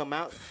Snoop's that come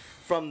out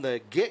from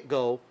the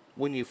get-go,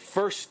 when you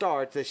first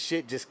start, the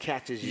shit just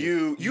catches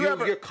you.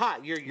 You're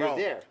caught. You're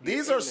there.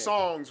 These are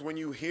songs, when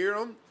you hear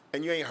them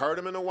and you ain't heard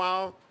them in a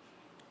while,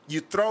 you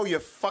throw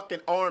your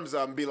fucking arms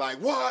up and be like,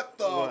 what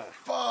the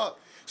fuck?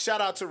 Shout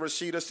out to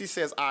Rashida. She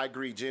says, I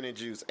agree, gin and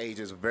juice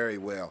ages very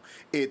well.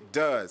 It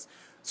does.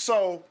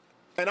 So,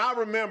 and I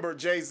remember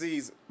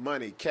Jay-Z's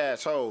money,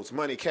 cash hoes,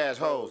 money, cash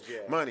hoes,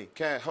 money,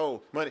 cash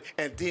hoes, money.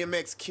 And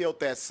DMX killed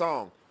that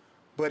song.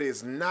 But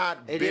it's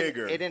not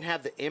bigger. It didn't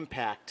have the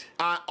impact.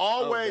 I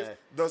always,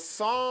 the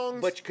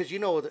songs. But because you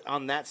know,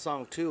 on that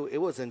song too, it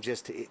wasn't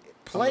just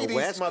play on the these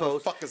West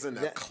motherfuckers Coast, in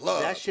the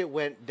club. That shit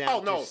went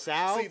down to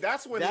South. See,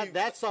 that's when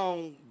that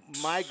song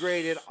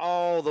migrated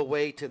all the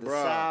way to the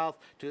South.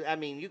 I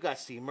mean, you got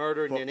C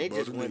Murder, and then they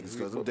just went.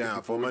 Because I'm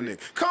down for my nigga.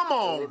 Come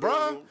on,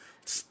 bro.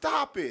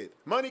 Stop it.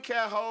 Money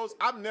Cat Hoes.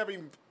 Have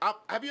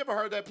you ever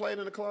heard that played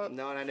in the club?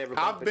 No, and I never.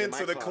 I've been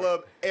to the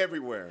club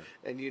everywhere.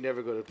 And you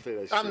never go to play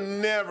that shit. I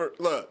never.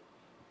 Look.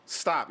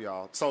 Stop,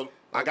 y'all. So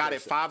I got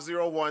it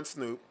 5-0-1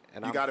 Snoop.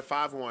 And you got it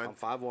 5-1. I'm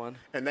 5-1.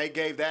 And they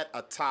gave that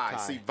a tie.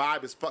 See,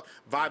 Vibe is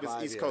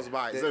East Coast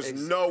vibes. There's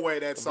no way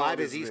that song Vibe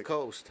is East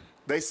Coast.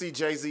 They see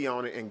Jay-Z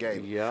on it and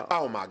gave it. Yeah.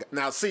 Oh, my God.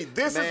 Now, see,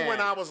 this is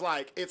when I was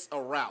like, it's a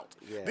route.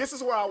 Yeah. This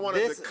is where I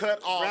wanted to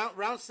cut off.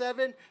 Round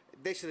 7,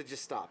 they should have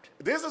just stopped.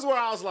 This is where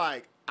I was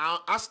like,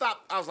 I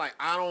stopped. I was like,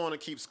 I don't want to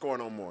keep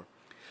scoring no more.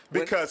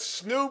 Because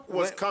Snoop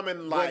was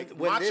coming like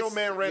Macho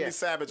Man Randy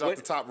Savage off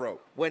the top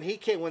rope. When it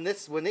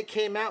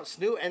came out,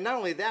 Snoop, and not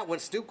only that, when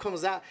Snoop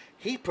comes out,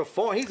 he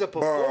performed. He's a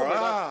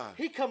performer.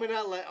 He coming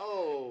out like,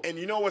 oh. And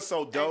you know what's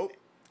so dope?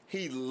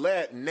 He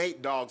let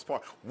Nate Dogg's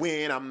part.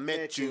 When I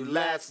met you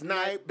last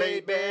night,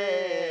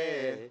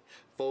 baby,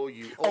 for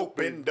you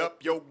opened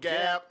up your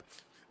gap.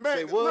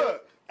 Man,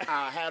 look,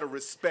 I had a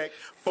respect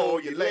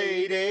for you,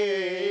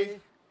 lady,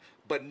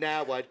 but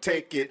now I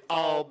take it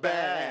all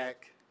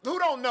back. Who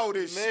don't know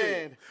this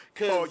shit?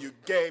 Oh, you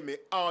gave me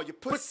all your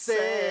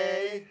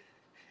pussy.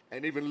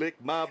 And even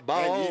lick my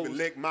balls.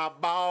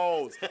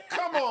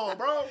 Come on,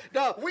 bro.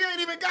 No, we ain't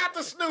even got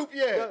the Snoop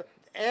yet. No,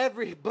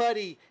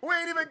 everybody. We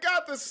ain't even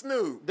got the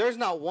Snoop. There's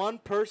not one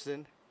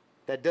person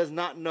that does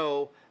not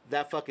know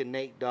that fucking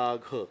Nate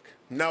Dogg hook.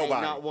 Nobody.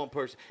 Ain't not one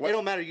person. It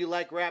don't matter. You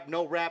like rap,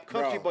 no rap,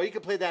 country bar. You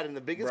can play that in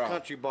the biggest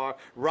country bar,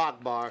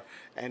 rock bar,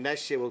 and that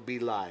shit will be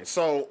live.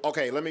 So,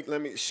 okay, let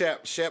me.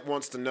 Shep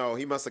wants to know.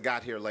 He must have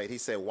got here late. He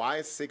said, "Why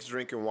is 6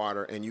 drinking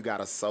water and you got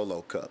a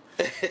solo cup?"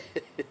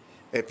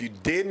 If you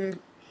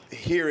didn't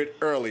hear it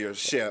earlier,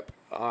 Shep.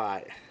 All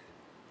right.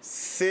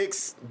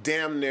 6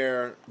 damn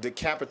near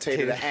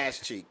decapitated an ass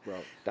cheek, bro.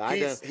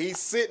 He's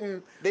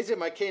sitting. They said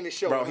my cane is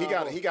showing. Bro,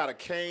 he got a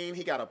cane.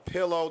 He got a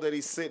pillow that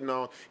he's sitting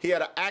on. He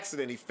had an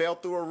accident. He fell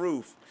through a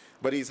roof,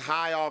 but he's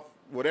high off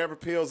whatever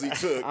pills he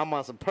took. I'm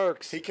on some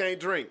perks. He can't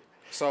drink.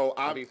 So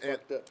I'll be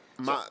fucked up.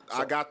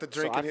 I got the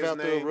drink in his I fell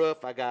through name. the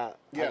roof. I got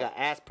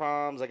ass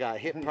problems. I got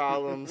hip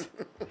problems.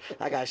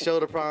 I got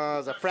shoulder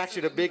problems. I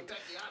fractured a big.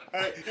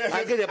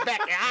 I get it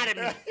back out of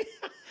me.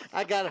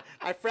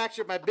 I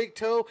fractured my big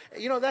toe.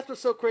 You know, that's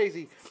what's so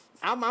crazy.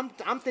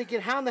 I'm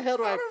thinking, how in the hell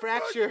do I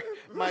fracture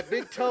my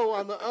big toe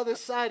on the other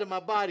side of my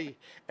body?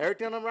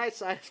 Everything on the right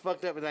side is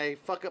fucked up, and I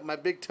fuck up my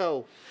big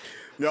toe.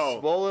 Yo,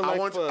 swollen I like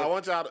want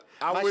y'all to.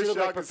 I wish wish y'all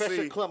y'all like could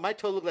Professor see. Clump. My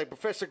toe looked like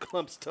Professor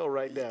Clump's toe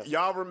right now.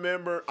 Y'all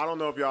remember? I don't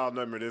know if y'all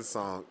remember this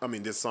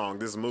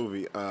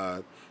movie.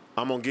 I'm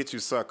gonna get you,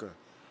 sucker.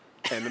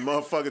 And the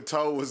motherfucking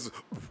toe was.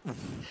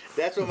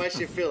 That's what my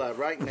shit feel like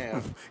right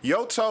now.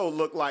 Your toe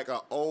looked like an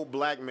old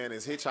black man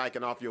is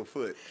hitchhiking off your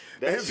foot.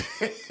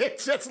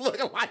 It's just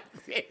looking like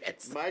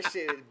this. My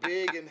shit is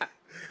big and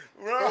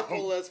Bro.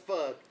 purple as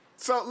fuck.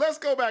 So let's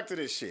go back to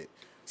this shit.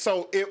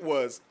 So it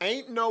was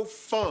Ain't No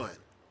Fun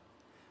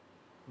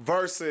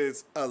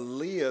versus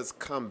Aaliyah's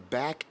Come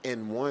Back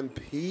in One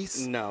Piece.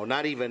 No,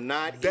 not even.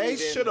 They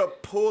should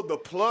have pulled the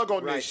plug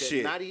on right, this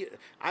shit. Not even.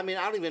 I mean,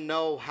 I don't even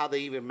know how they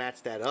even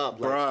matched that up.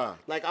 Like, Bruh.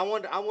 Like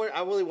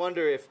I really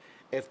wonder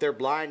if they're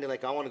blind and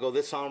like I want to go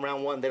this song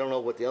round one. They don't know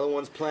what the other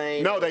one's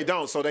playing. No, they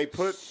don't. So they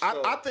put.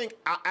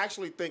 I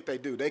actually think they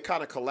do. They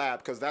kind of collab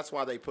because that's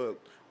why they put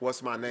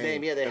What's My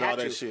Name, yeah, they and had all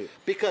that to. shit.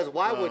 Because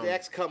why would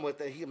X come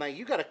with it? Like,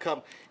 you got to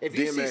come. If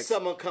you see DMX.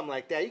 someone come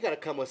like that, you got to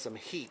come with some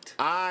heat.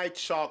 I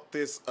chalked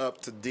this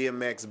up to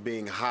DMX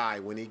being high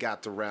when he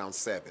got to round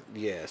 7.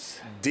 Yes.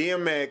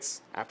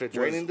 DMX After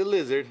draining the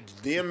lizard.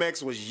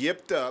 DMX was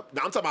yipped up.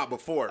 Now I'm talking about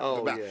before.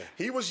 Oh, yeah.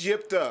 He was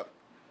yipped up,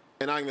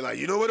 and I'm gonna be like,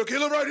 you know what'll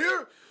kill him right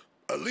here?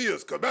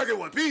 Aaliyah's Come Back in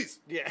One Piece.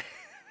 Yeah.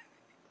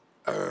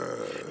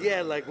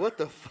 Yeah, like what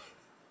the fuck?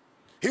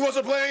 He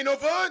wasn't playing no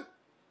fun.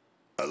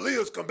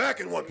 Aaliyah's Come Back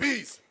in One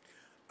Piece.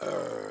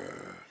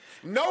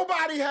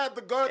 Nobody had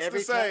the guts Every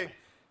to say, time-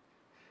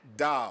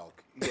 dog.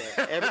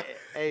 Yeah.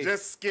 Hey,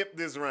 Just skip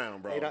this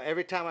round, bro. you know,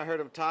 every time I heard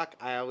him talk,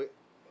 I always,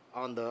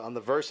 on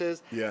the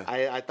verses, Yeah.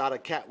 I thought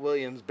of Cat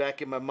Williams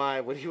back in my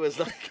mind when he was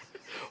like,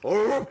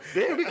 "Oh,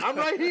 damn it, I'm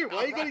right here.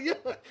 Why you gonna yell?"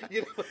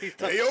 You know, he's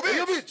talking, Hey, yo,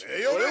 bitch.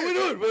 Hey, yo, What are we bitch.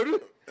 doing, brother?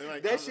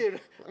 Like, That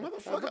shit.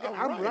 Motherfucker,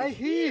 I'm right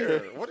here.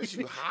 What is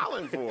you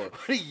howling for?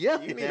 What are you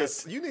yelling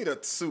at? You need a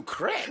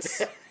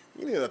Sucrets.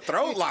 You need a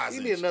throat lozenge.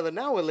 You need another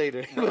now or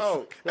later.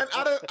 No, and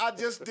I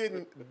just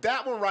didn't.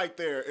 That one right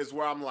there is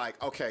where I'm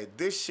like, okay,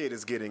 this shit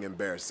is getting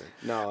embarrassing.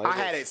 No, I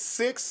had it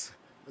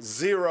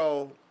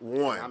 6-0-1.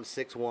 I'm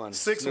 6'1".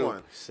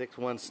 6'1".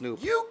 6'1"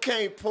 Snoop. You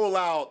can't pull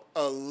out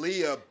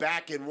Aaliyah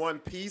back in one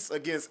piece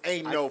against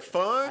Ain't No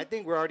Fun, I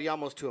think we're already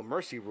almost to a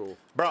mercy rule.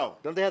 bro.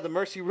 Don't they have the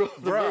mercy rule?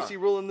 The Bruh. mercy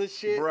rule in this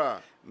shit,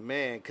 Bruh.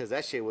 Man, because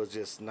that shit was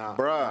just not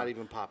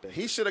even popping.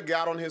 He should have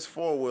got on his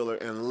 4-wheeler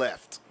and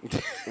left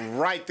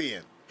right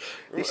then.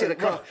 He should have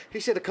called. He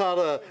should have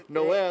called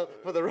Noel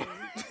for the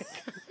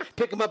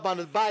pick him up on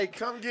his bike.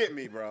 Come get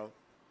me, bro.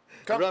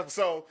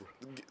 So,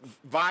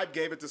 Vibe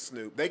gave it to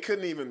Snoop. They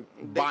couldn't even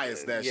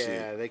bias that shit.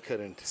 Yeah, they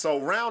couldn't. So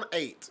round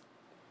 8,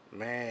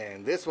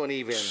 Man, this one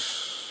even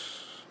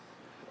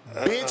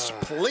bitch,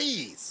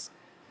 please.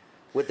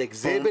 with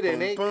Exhibit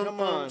and eight. Boom, Come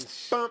boom, on,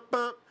 bum,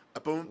 bum,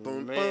 boom,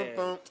 boom, Man.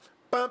 bum,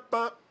 bum,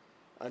 bum.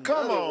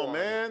 Come Another on, one.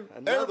 man.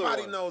 Another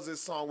Everybody one. knows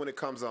this song when it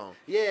comes on.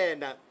 Yeah,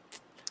 now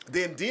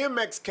Then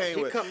DMX came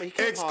He with, come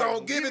X hard.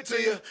 gon' give it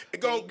to you,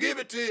 it gon' give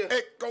it to you,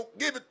 X gon'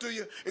 give it to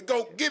you, it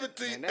gon' give it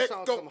to you, Man, that X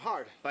song gon' come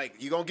hard.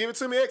 Like, you gon' give it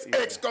to me, X?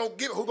 X gon'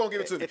 give it, who gon'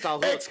 give it to me? It's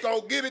all hook. X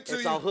gon' give it to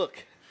it's you. all hook.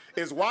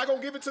 Is Y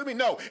gon' give it to me?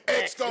 No.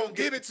 X gon'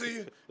 give it to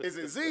you. Is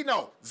it Z?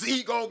 No.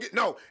 Z gon' get,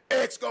 no.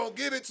 X gon'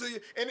 give it to you.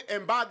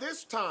 And by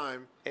this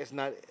time, It's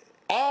not.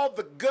 all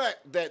the gut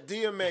that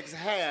DMX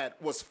had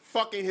was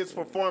fucking his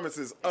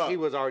performances up. He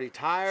was already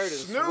tired and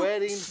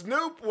sweating.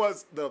 Snoop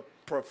was the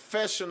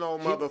professional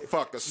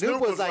motherfucker. Snoop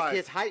was like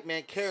his hype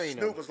man carrying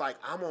Snoop him was like,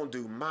 I'm gonna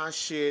do my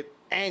shit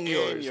And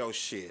yours. and your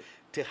shit.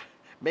 to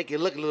make it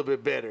look a little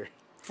bit better.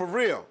 For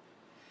real.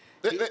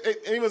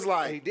 He was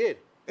like, He did.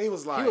 He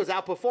was like, He was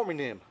outperforming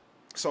him.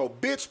 so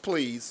bitch,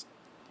 please.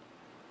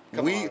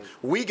 Come on.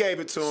 We gave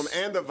it to him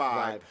and the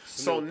vibe. Vibe.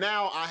 So Snoop.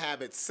 now I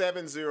have it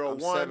 7-0-1.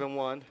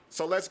 7-1.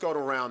 So let's go to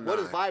round 9.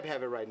 What does Vibe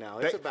have it right now?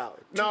 It's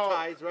about two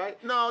ties, right?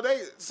 No,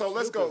 so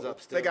let's Snoop is go. up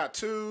still. They got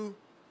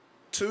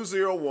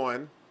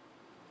 2-0-1.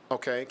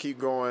 Okay, keep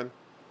going.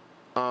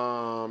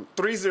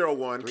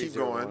 3-0-1, keep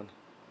going.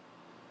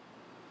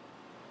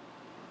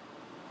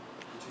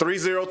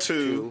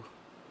 3-0-2,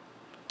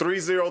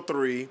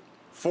 3-0-3,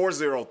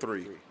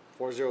 4-0-3. 4-0-3.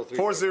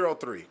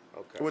 4-0-3.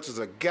 Okay. Which is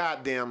a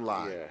goddamn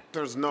lie. Yeah.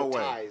 There's no the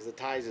way. Ties. The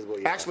ties is what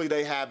you Actually,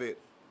 they have it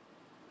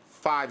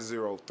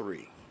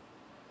 5-0-3.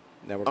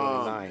 Now we're going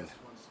to 9.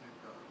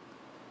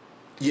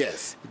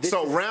 Yes. This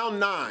So is- round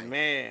 9.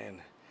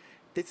 Man.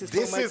 This is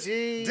This for my is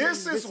G's.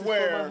 this is for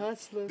where my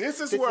hustlers. this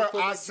is This where for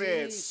I my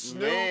said G's.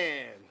 Snoop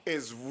Man.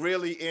 is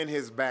really in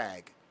his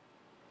bag.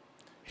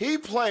 He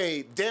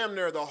played damn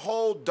near the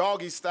whole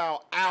Doggy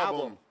Style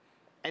album.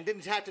 And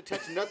didn't have to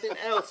touch nothing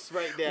else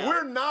right now.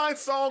 We're 9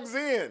 songs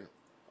in.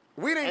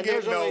 We didn't And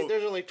get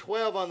there's only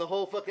 12 on the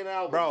whole fucking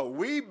album. Bro,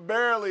 we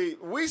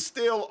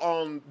still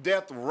on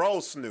death row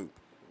Snoop.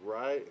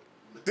 Right.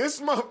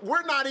 This month,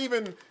 we're not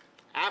even...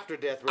 After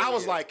death row. I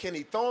was like, can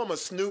he throw him a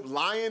Snoop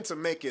Lion to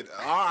make it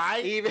all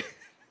right? Even...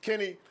 Can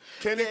he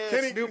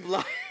Snoop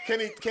Lion.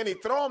 Can he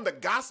throw him the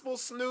gospel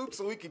Snoop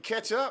so we can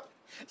catch up?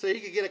 So he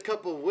could get a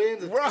couple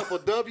wins and a couple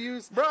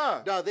W's?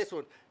 Bruh. No, this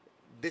one.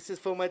 This is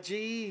for my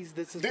G's.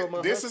 This is for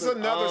my This is hustlers.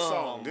 another Oh,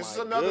 song. This is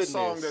my another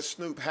song goodness. that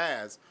Snoop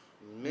has.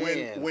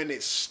 Man. When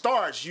it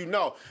starts, you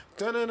know.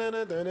 Ain't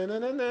nothing.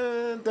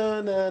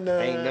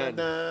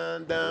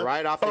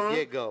 Right off the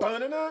get-go.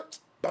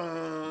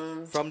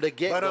 From the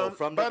get-go.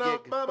 From the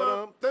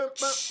get-go.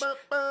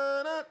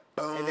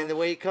 And then the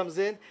way he comes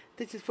in,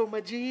 this is for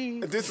my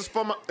G's. This is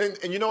for my...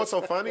 And you know what's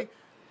so funny?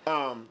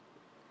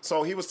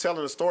 So he was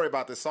telling a story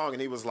about this song,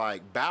 and he was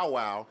like, Bow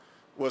Wow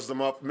was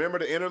the... Remember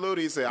the interlude?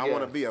 He said, I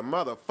want to be a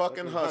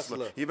motherfucking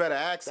hustler. You better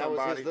ask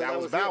somebody. That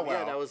was Bow Wow.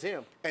 Yeah, that was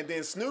him. And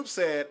then Snoop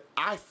said,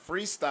 I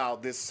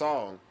freestyled this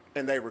song,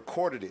 and they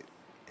recorded it.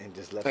 And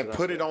just left and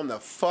put it on the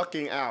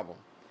fucking album.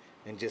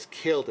 And just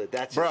killed it.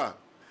 That's Bruh.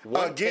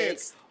 One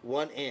against... take,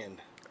 one end.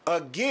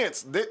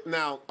 Against...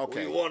 Now,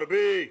 okay. Who you want to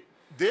be?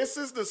 This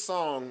is the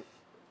song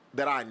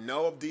that I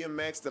know of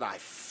DMX that I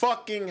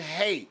fucking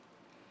hate.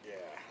 Yeah.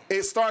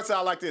 It starts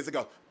out like this. It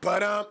goes,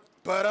 ba-dum,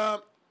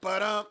 ba-dum,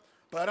 ba-dum,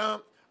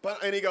 ba-dum, ba-dum.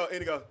 And he go,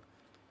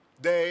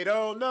 they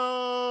don't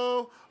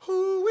know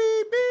who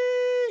we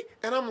be.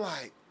 And I'm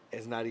like,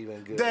 it's not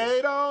even good. They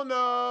don't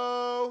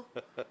know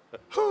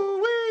who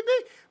we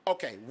be.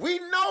 Okay, we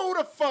know who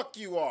the fuck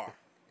you are.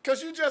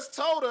 Because you just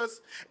told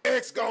us,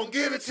 X gon'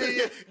 give it to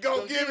you,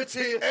 gon' give it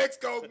to you, X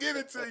gon' give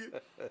it to you.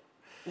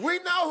 We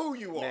know who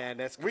you are.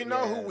 Man, we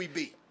know who we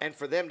be. And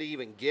for them to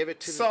even give it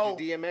to the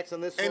DMX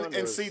on this one.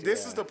 And see,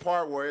 this is the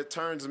part where it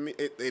turns me.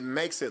 It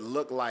makes it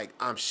look like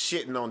I'm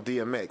shitting on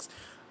DMX.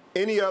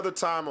 Any other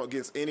time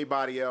against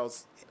anybody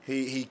else,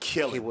 he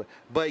kill it.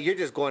 But you're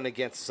just going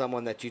against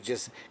someone that you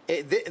just.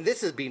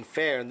 This is being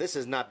fair, and this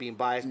is not being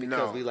biased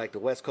because we like the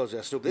West Coast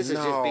of Snoop. This is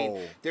just being.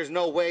 There's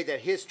no way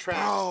that his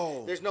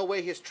tracks. There's no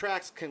way his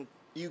tracks can.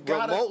 You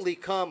remotely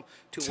come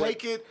to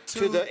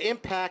to the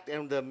impact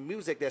and the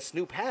music that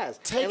Snoop has.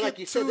 Take like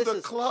it you to said,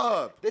 the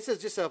club. This is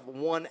just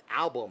one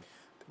album.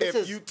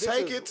 If you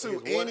take it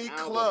to any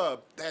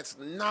club that's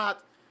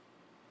not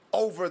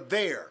over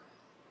there,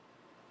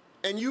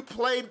 and you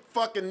play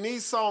fucking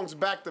these songs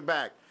back to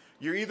back,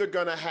 you're either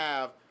gonna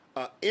have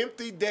an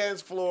empty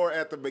dance floor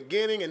at the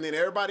beginning and then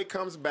everybody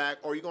comes back,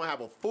 or you're gonna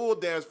have a full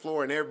dance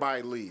floor and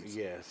everybody leaves.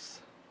 Yes.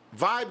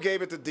 Vibe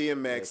gave it to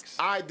DMX.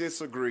 I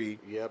disagree.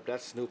 Yep,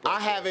 that's Snoop. I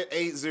have it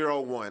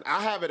 8-0-1.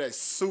 I have it as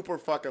super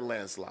fucking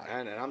landslide.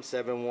 And I'm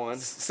 7-1.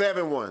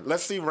 7-1.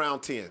 Let's see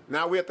round 10.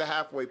 Now we're at the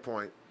halfway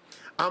point.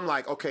 I'm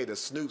like, okay, does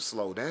Snoop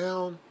slow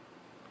down?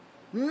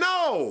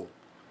 No!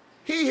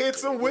 He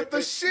hits him with the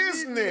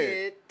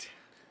shiznit.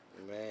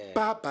 Man.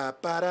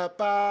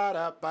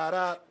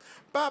 Ba-ba-ba-da-ba-da-ba-da.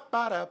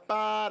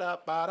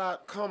 Ba-ba-da-ba-da-ba-da.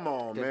 Come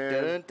on,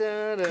 man.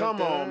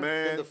 Come on,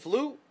 man. The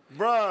flute?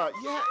 Bruh,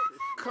 yeah.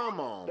 Come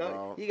on,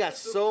 bro. You got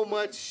so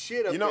much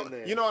shit up in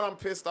there. You know what I'm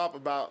pissed off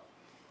about?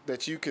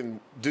 That you can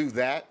do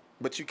that,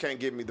 but you can't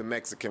give me the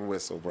Mexican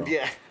whistle, bro.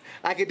 Yeah,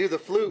 I can do the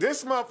flute.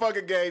 This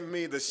motherfucker gave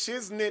me the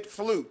shiznit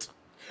flute.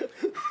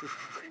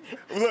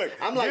 Look,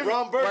 I'm like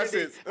Ron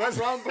Burgundy. Watch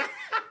this.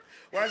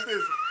 Watch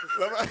this.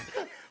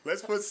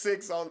 Let's put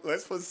 6 on.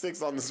 Let's put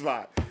 6 on the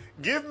spot.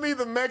 Give me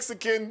the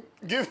Mexican.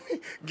 Give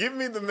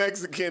me the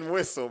Mexican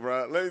whistle,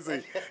 bro. Let me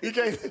see. You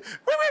can't.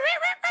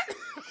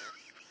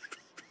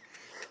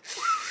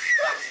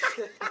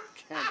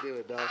 Can't do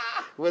it, dog.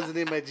 Wasn't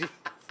in my jeans.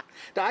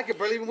 Dog, I can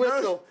barely even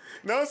whistle.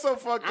 No, it's so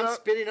fucked up. I'm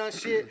spitting on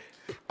shit.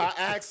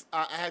 I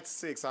asked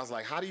 6. I was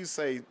like, how do you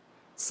say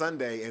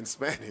Sunday in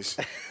Spanish?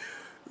 This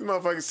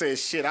motherfucker said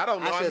shit. I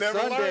don't know. I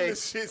never learned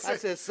this shit. I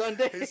said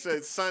Sunday. He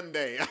said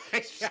Sunday.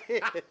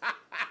 Shit.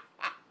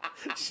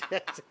 I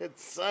said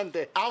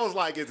Sunday. I was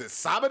like, is it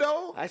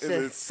Sábado? I said,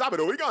 is it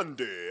Sábado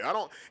Weekend? I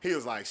don't. He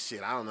was like,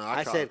 shit, I don't know.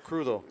 I said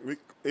crudo.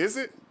 Is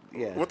it?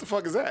 Yeah. What the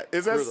fuck is that?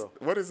 Is that crudo.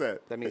 What is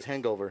that? That means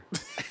hangover.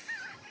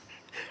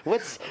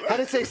 How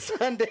to say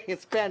Sunday in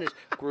Spanish?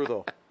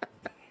 Crudo.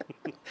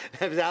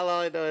 That's all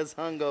I know is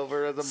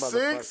hungover as a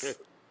motherfucker. 6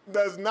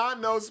 does not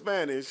know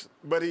Spanish,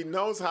 but he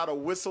knows how to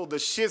whistle the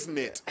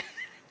shiznit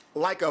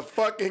like a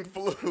fucking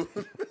flute.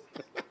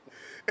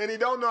 And he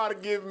don't know how to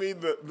give me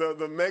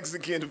the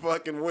Mexican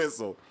fucking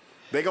whistle.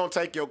 They gonna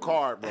take your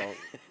card, bro.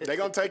 They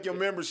gonna take your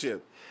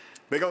membership.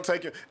 They gonna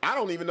take your... I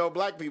don't even know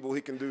black people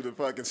who can do the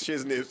fucking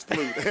shiznit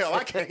flute. Hell,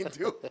 I can't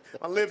do it.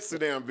 My lips too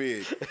damn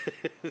big.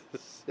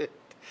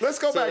 Let's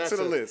go back to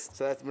the list.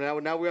 So that's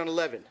now we're on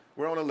 11.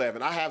 We're on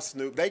 11. I have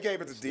Snoop. They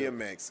gave it to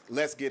DMX.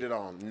 Let's get it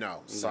on.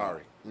 No,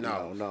 sorry.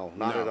 No,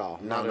 not at all.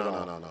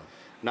 No.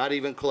 Not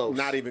even close.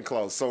 Not even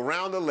close. So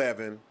round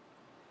 11.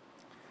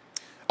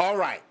 All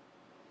right.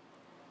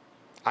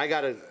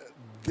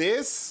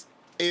 This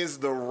is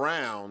the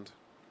round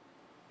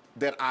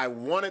that I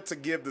wanted to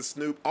give to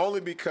Snoop only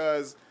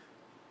because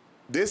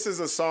this is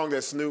a song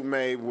that Snoop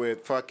made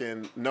with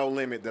fucking No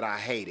Limit that I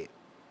hated.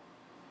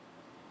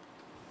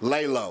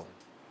 Lay Low.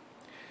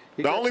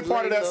 The only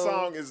part of that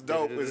song is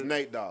dope is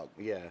Nate Dogg.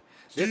 Yeah.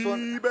 This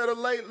one better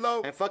lay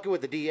low. And fucking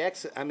with the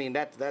DX, I mean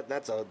that's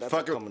a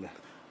coming.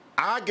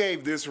 I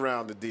gave this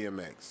round to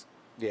DMX.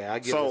 Yeah, I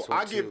give this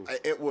one too.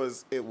 It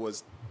was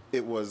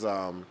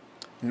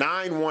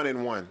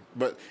 9-1-1,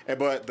 but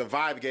the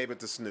Vibe gave it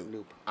to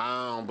Snoop.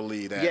 I don't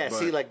believe that. Yeah,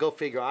 see, like go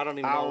figure. I don't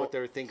even know what they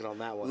were thinking on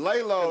that one.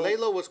 Lay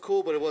Low was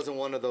cool, but it wasn't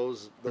one of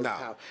those.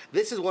 No.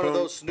 This is one of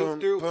those Snoop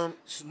threw.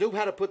 Snoop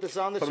had to put this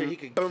on this so he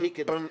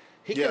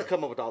could have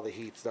come up with all the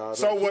heats, dog.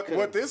 So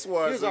what this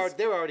was?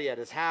 They were already at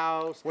his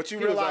house. What you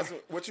realize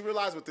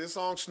with this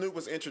song, Snoop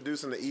was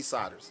introducing the East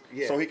Siders,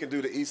 so he could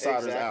do the East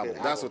Siders album.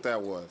 That's what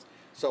that was.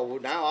 So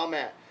now I'm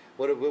at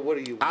what are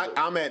you?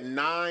 I'm at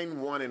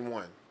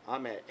 9-1-1.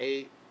 I'm at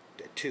 8-2.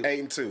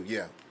 8-2,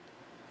 yeah.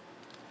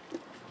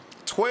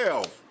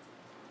 12.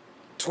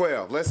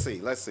 Let's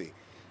see.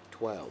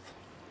 12.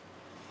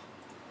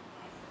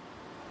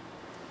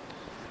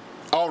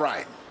 All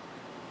right.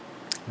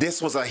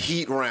 This was a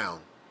heat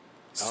round.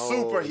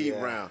 Super heat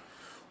round.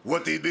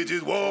 What these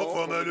bitches want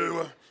from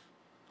a...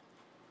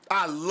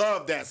 I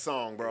love that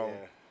song, bro.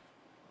 Yeah.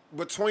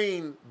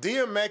 Between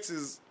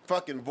DMX's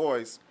fucking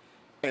voice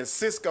and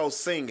Cisco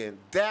singing,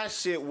 that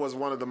shit was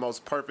one of the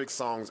most perfect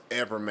songs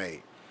ever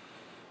made.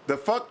 The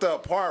fucked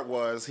up part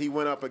was he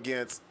went up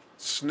against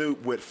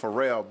Snoop with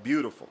Pharrell,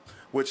 Beautiful,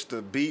 which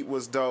the beat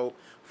was dope.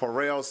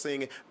 Pharrell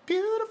singing,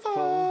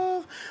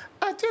 beautiful,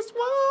 I just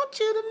want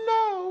you to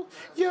know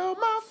you're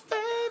my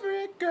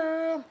favorite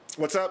girl.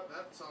 What's up?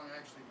 That song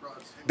actually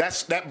brought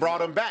that brought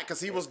him back because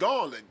he was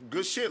gone.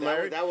 Good shit,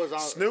 Larry. That was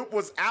Snoop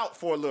was out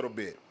for a little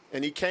bit,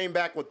 and he came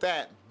back with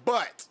that.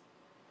 But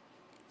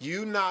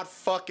you not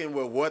fucking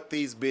with what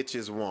these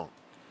bitches want.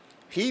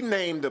 He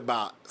named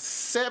about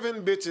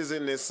 7 bitches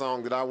in this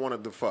song that I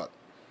wanted to fuck.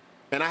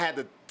 And I had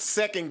to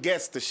second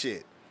guess the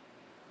shit.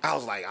 I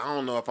was like, I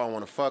don't know if I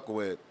want to fuck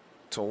with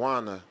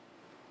Tawana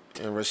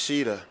and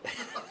Rashida.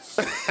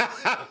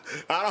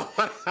 I don't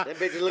want. That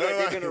bitches look like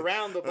they've been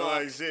around the block.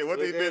 Like shit, what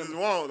these bitches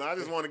want? I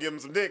just want to give them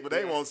some dick, but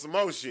they want some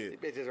more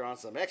shit. These bitches are on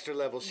some extra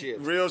level shit.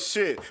 Real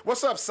shit.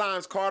 What's up,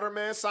 Science Carter,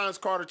 man? Science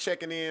Carter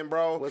checking in,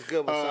 bro. What's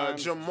good with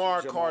Science?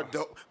 Jamar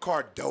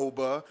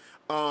Cordoba.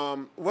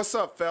 What's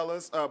up,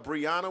 fellas?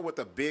 Brianna with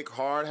a big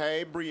heart.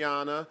 Hey,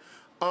 Brianna.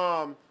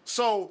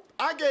 So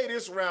I gave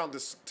this round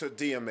to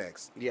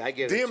DMX. Yeah, I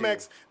get it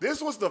DMX. too.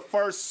 This was the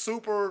first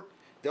super.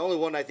 The only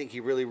one I think he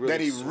really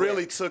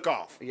really took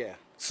off. Yeah.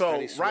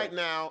 So right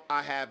now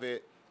I have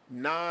it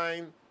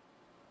 9.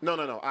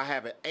 No. I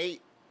have it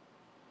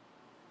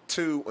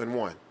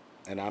 8-2-1.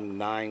 And I'm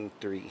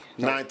 9-3.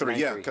 9-3.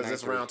 Yeah, because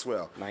it's round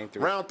 12. 9-3.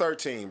 Round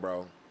 13,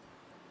 bro.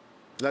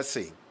 Let's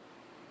see.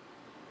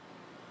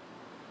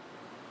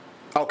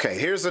 Okay,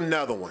 here's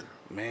another one.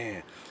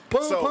 Man.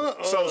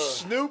 So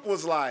Snoop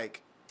was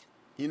like,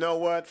 you know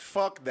what?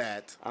 Fuck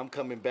that. I'm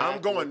coming back.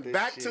 I'm going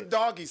back to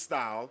Doggy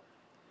Style.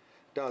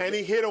 And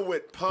he hit her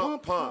with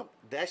pump.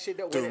 That shit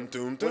that when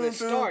it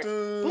starts.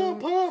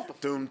 Pump.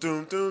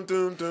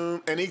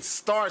 And he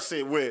starts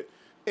it with,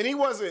 and he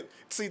wasn't,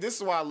 see, this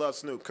is why I love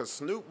Snoop, because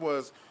Snoop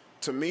was,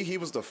 to me, he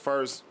was the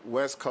first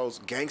West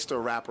Coast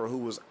gangster rapper who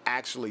was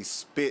actually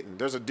spitting.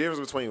 There's a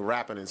difference between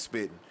rapping and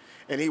spitting.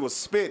 And he was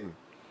spitting.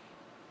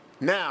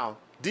 Now,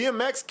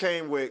 DMX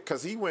came with,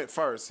 because he went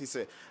first, he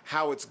said,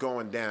 How It's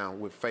Going Down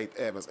with Faith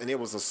Evans. And it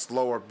was a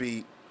slower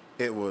beat.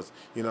 It was,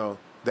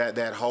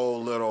 that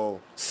whole little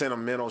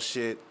sentimental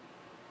shit.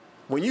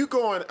 When you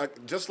go on,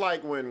 just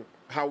like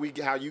how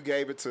you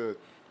gave it to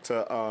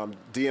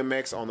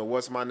DMX on the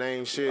What's My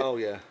Name shit. Oh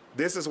yeah.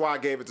 This is why I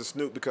gave it to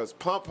Snoop, because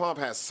Pump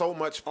has so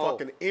much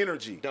fucking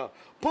energy.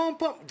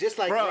 Pump, just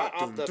like right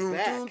off the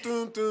bat.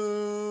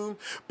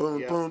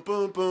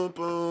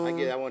 Boom. I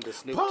gave that one to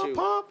Snoop too.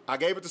 Pump. I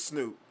gave it to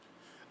Snoop.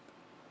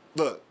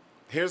 Look,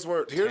 here's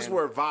where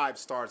Vibe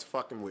starts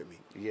fucking with me.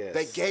 Yes.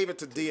 They gave it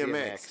to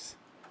DMX.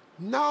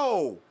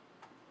 No.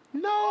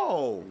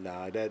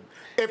 Nah, that.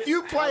 If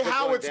you play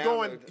how it's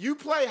going, you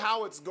play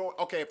how it's going.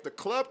 Okay, if the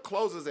club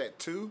closes at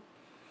 2,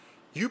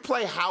 you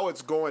play how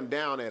it's going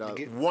down at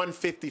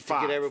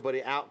 155. To get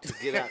everybody out,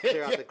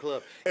 clear out the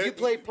club. You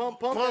play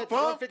pump at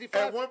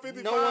 155. At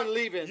 155, no one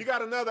leaving. You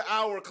got another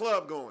hour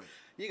club going.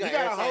 You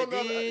got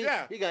SID.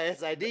 You got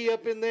SID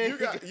up in there.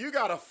 You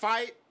got a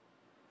fight.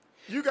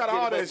 You got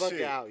all that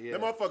shit. Out, yeah.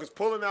 Them motherfuckers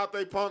pulling out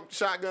they pump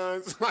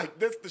shotguns. Like,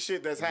 that's the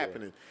shit that's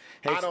happening.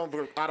 Hey, I don't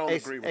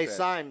agree with that. Hey,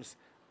 Symes,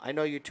 I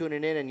know you're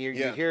tuning in and you're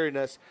hearing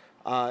us.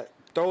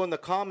 Throw in the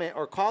comment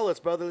or call us,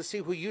 brother. Let's see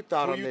who you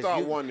thought on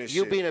this.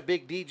 You being a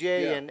big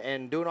DJ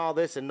and doing all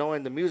this and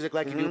knowing the music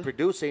like you do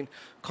producing.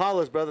 Call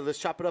us, brother. Let's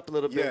chop it up a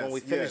little bit when we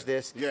finish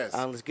this. Yes.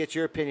 Let's get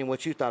your opinion,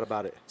 what you thought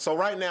about it. So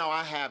right now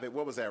I have it.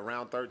 What was that,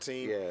 round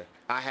 13? Yeah.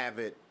 I have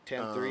it.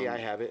 10-3, I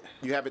have it.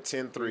 You have it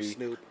 10-3.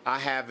 Snoop. I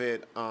have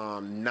it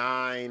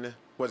 9.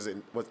 What is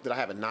it? Did I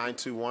have it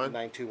 9-2-1?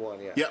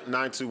 9-2-1, yeah. Yep,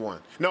 9-2-1.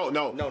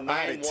 No. I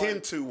had it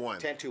 10-2-1.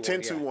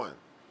 10-2-1.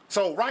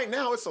 So right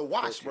now it's a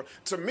wash, bro.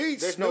 To me,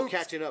 there's no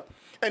catching up.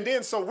 And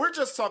then so we're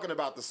just talking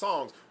about the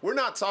songs. We're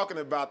not talking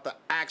about the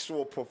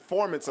actual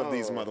performance of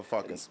these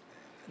motherfuckers.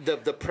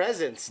 the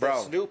presence Bro.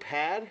 that Snoop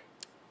had.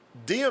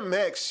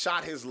 DMX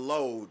shot his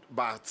load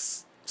by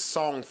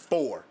song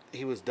 4.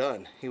 He was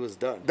done. He was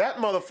done. That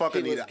motherfucker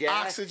He was needed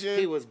gassed. oxygen.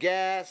 He was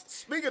gassed.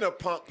 Speaking of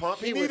pump,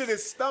 he He needed was-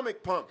 his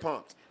stomach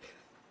pumped.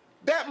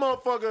 That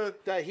motherfucker.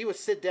 That he would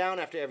sit down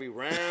after every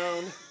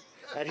round.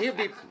 And he'd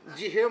be, did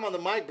you hear him on the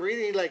mic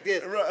breathing like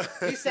this? Right.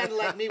 He sounded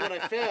like me when I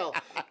fell.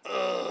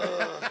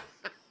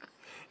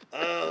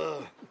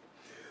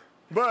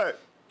 But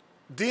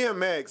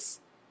DMX,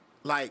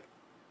 like,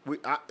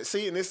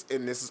 see, and this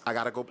is, I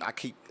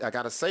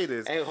gotta say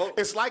this. Hey,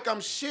 it's like I'm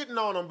shitting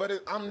on him, but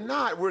I'm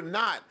not. We're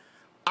not.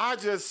 I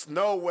just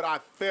know what I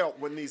felt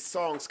when these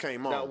songs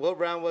came on. Now, what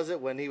round was it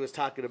when he was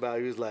talking about,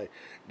 he was like,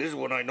 this is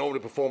when I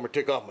normally perform or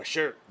take off my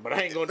shirt, but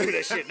I ain't gonna do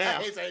that shit now.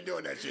 I ain't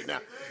doing that shit now.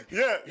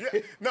 Yeah.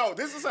 No,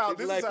 this is how.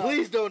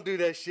 Please don't do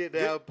that shit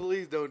now.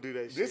 Please don't do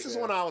that shit. This is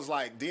now. when I was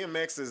like,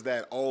 DMX is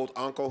that old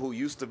uncle who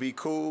used to be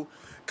cool.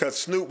 Cause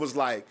Snoop was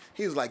like,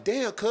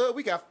 damn, cuz,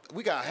 we got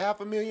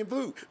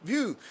 500,000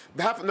 views.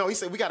 No, he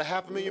said we got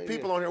 500,000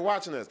 people on here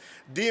watching us.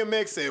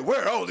 DMX said,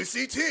 we're only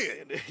see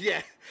 10.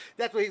 Yeah,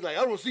 that's what he's like.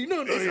 I don't see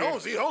none of I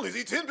it. only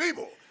see 10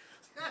 people.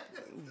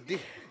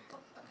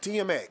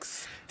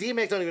 DMX.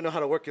 DMX don't even know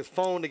how to work his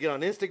phone to get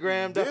on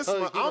Instagram.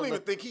 I don't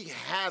even think he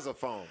has a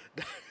phone.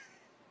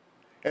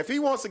 If he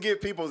wants to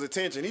get people's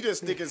attention, he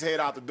just stick his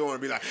head out the door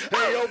and be like,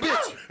 hey, yo,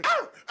 bitch.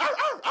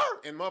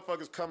 And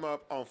motherfuckers come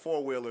up on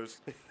 4-wheelers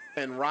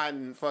and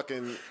riding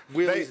fucking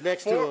wheelies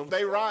next to him.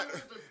 They ride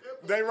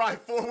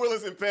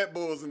 4-wheelers and pet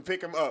bulls and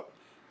pick him up.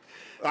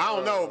 I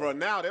don't know, bro.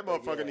 Now that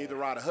motherfucker need to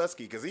ride a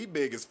husky because he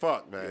big as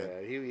fuck, man.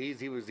 Yeah,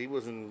 he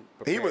wasn't.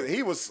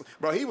 He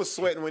was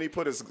sweating when he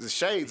put his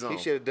shades on. He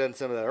should have done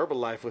some of that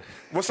Herbalife.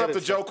 What's up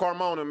to Joe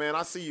Carmona, man?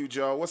 I see you,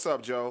 Joe. What's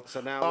up, Joe?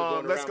 So now we're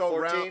going to let's go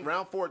 14?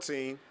 round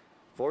 14.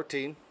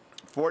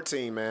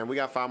 14, man. We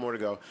got 5 more to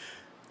go.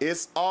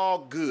 It's all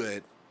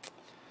good.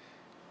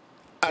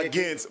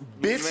 Against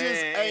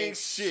bitches ain't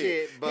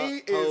shit. But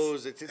he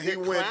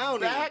went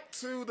clowning. back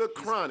to the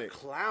chronic.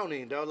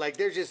 Clowning, though. Like,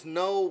 there's just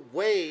no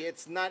way.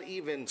 It's not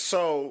even.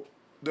 So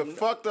the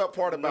fucked up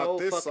part about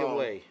this song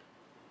way.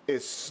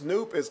 is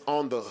Snoop is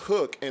on the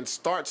hook and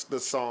starts the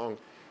song.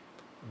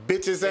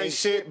 Bitches ain't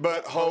shit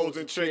but hoes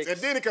and tricks. And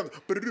then it comes.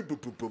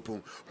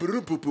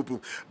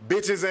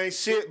 Bitches ain't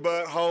shit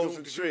but hoes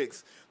and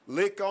tricks.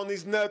 Lick on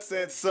these nuts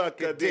and suck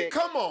a dick.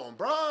 Come on,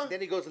 bro.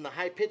 Then he goes in the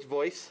high pitched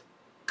voice.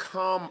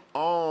 Come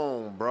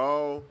on,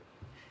 bro.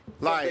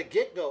 From the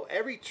get-go,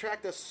 every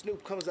track that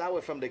Snoop comes out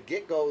with from the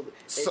get-go,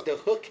 the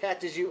hook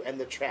catches you and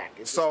the track.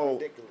 It's just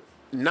ridiculous.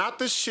 Not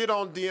the shit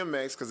on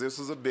DMX, because this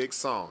was a big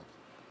song.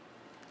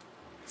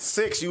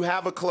 6, you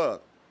have a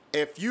club.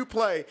 If you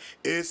play,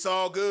 it's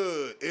all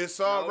good, it's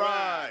all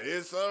right,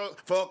 it's all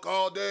fuck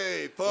all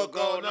day, fuck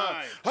all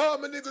night. How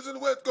many niggas in the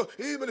West Coast?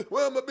 Even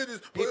where my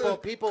business?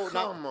 People,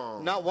 come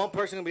on. Not one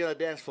person gonna be on the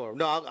dance floor.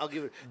 No, I'll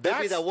give it.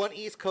 There'll be that one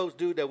East Coast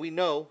dude that we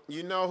know.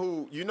 You know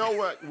who? You know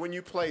what? When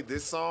you play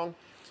this song,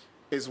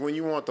 is when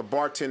you want the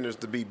bartenders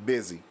to be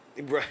busy.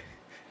 Right.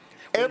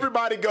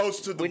 Everybody goes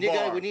to the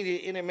bar. We need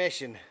an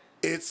intermission.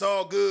 It's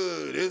all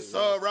good. It's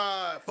all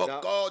right.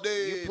 Fuck all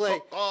day.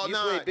 Fuck all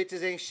night. Play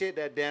bitches ain't shit.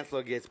 That dance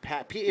floor gets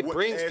packed. It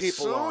brings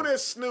people on.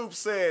 As soon as Snoop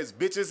says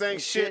bitches ain't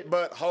shit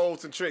but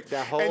hoes and tricks.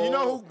 And you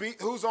know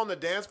who's on the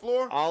dance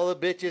floor? All the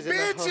bitches.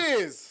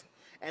 Bitches.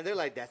 And they're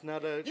like, that's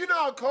not a. You know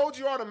how cold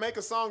you are to make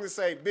a song that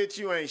say, bitch,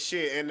 you ain't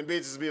shit. And the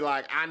bitches be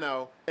like, I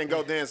know. And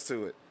go dance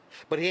to it.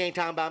 But he ain't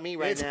talking about me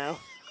right now.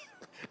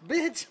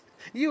 Bitch,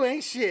 you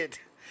ain't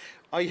shit.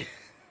 Are you.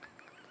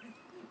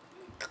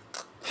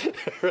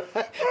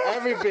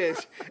 Every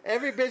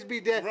bitch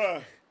be dead.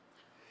 Bruh.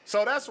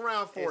 So that's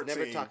round 14.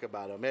 Never talk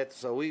about them.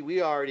 So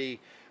we already.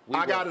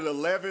 I got it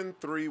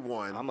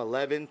 11-3-1. I'm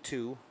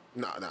 11-2.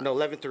 No,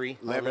 11-3.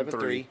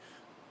 11-3.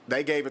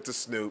 They gave it to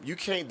Snoop. You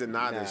can't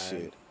deny this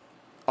shit.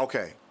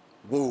 Okay.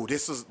 Woo,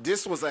 this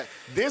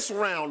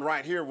round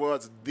right here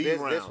was the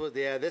round.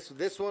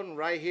 This one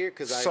right here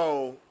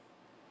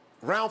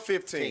round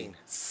 15,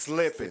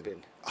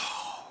 slipping.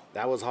 Oh,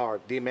 that was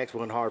hard. DMX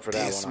went hard for that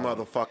one. This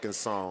motherfucking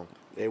song.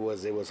 It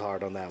was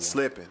hard on that one.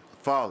 Slipping,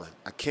 falling.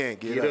 I can't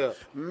get up.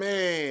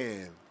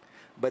 Man.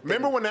 But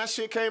remember when that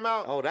shit came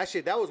out? Oh, that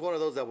was one of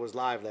those that was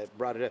live that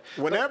brought it up.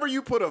 Whenever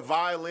you put a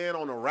violin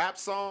on a rap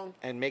song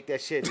and make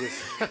that shit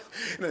just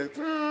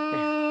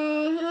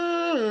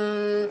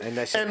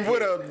and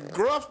with a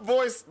gruff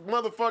voice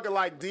motherfucker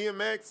like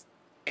DMX,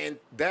 and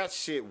that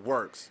shit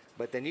works.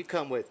 But then you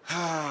come with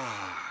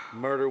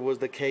murder was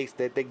the case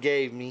that they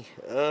gave me.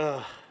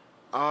 Ugh.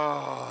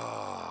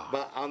 Oh.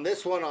 But on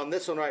this one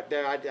right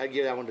there, I'd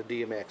give that one to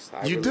DMX.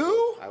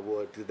 I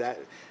would.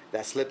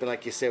 That slipping,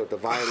 like you said, with the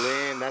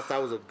violin. that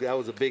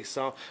was a big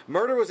song.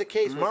 Murder was the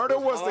case. Murder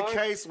was the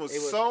case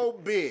was so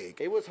big.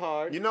 It was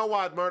hard. You know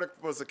why Murder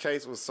was the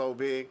case was so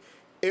big?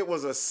 It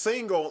was a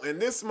single, and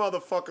this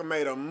motherfucker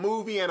made a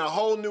movie and a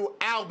whole new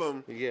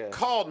album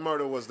called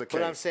Murder Was the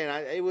Case. But I'm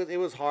saying it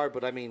was hard.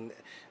 But I mean,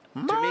 to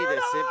me,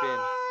 that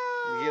simping.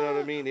 You know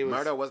what I mean?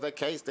 Murder was the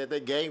case that they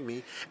gave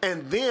me.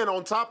 And then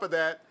on top of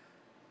that,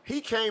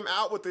 he came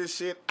out with this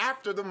shit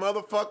after the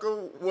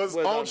motherfucker was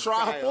on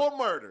trial for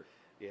murder.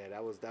 Yeah,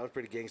 that was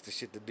pretty gangster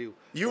shit to do.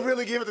 You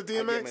really give it to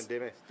DMX?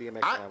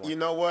 DMX. You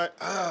know what?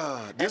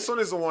 This one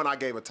is the one I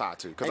gave a tie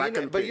to because I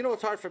couldn't. But you know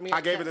what's hard for me?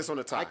 I gave it this one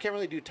a tie. I can't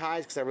really do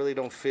ties because I really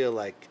don't feel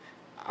like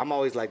I'm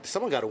always like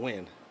someone got to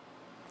win.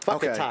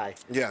 Fuck a tie.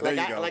 Yeah, there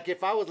you go. Like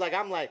if I was like,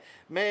 I'm like,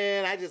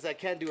 man, I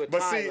can't do a tie.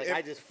 But see, like,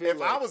 I just feel if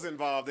like, I was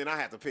involved, then I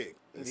have to pick.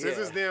 Since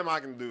it's them, I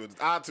can do it.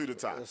 I'll do the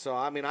tie. So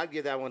I mean, I'd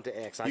give that one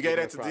to X. You gave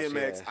that to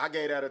DMX. Yeah. I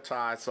gave that a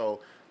tie.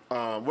 So,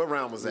 what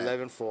round was that?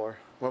 11-4.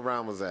 What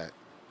round was that?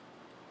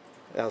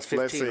 That was 15,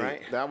 Let's see.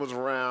 right? That was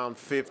round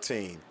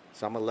 15.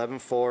 So I'm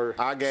 11-4.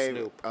 I gave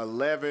Snoop.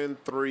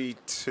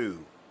 11-3-2.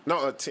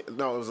 No, it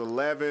was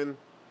 11.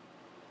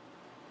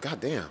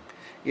 God damn.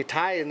 You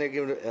tie and they're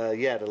giving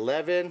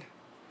 11.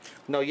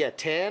 No,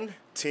 10.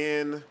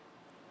 10-3-2.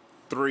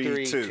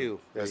 3-2.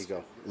 There you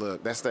go.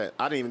 Look, that's that.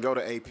 I didn't even go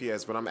to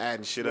APS, but I'm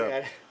adding shit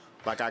up.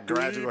 Like I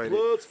graduated.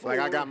 Like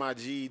I got my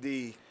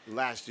GED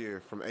last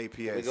year from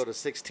APS. We go to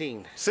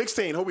 16.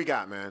 16. Who we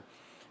got, man?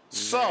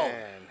 So,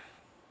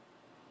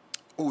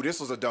 ooh, this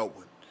was a dope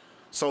one.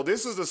 So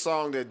this is the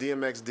song that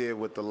DMX did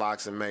with the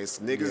Locks and Mace.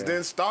 Niggas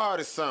then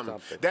started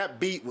something. That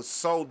beat was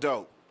so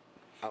dope.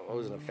 I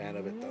wasn't a fan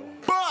of it though.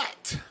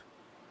 But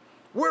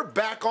we're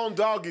back on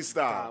Doggy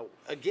Style.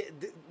 Again,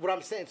 what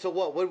I'm saying. So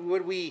what?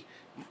 Would we?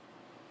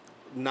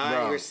 9.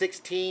 Bro. We're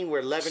 16. We're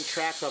 11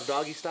 tracks off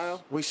Doggy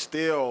Style. We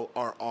still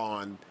are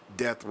on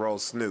Death Row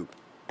Snoop.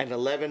 And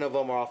 11 of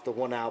them are off the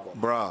one album.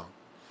 Bro.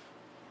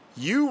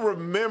 You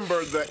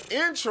remember the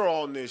intro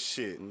on this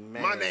shit.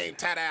 Man. My name,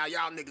 Tat-Al.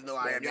 Y'all niggas know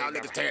I am. Y'all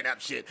niggas tearing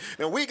up shit.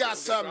 And we got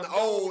something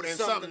old and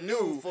something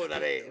new. For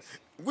that ass.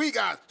 We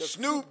got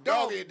Snoop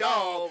Doggy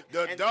Dogg,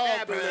 the Dog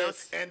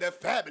Fabulous. Pound, and the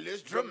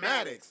Fabulous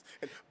Dramatics.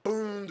 And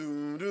boom,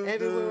 doom, doom,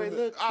 Everywhere I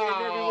look and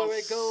everywhere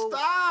I go.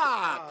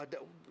 Stop.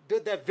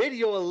 That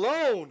video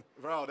alone.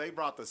 Bro, they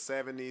brought the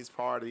 70s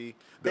party.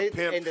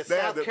 In the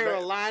South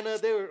Carolina,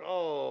 they were,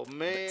 oh,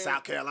 man.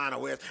 South Carolina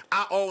West.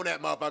 I own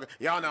that motherfucker.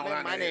 Y'all know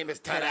Man, my name is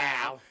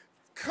Tat-Al.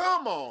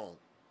 Come on.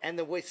 And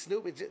the way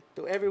Snoop is just,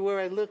 everywhere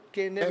I look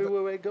and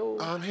everywhere I go.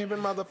 I'm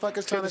hearing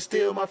motherfuckers trying to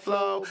steal my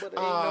flow. But ain't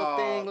no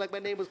thing like my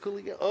name was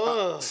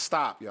Coolio.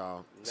 Stop,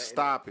 y'all.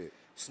 Stop it.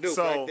 Snoop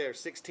right there.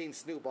 16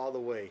 Snoop all the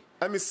way.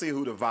 Let me see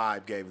who the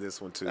Vibe gave this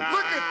one to. Look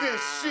at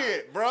this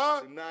shit,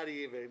 bro. Not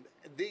even.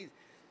 These.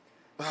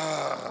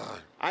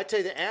 I tell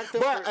you the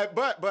anthem.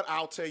 But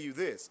I'll tell you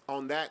this.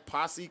 On that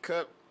posse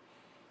cut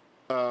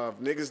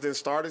of Niggas Done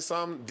Started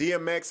Something,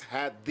 DMX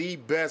had the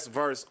best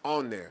verse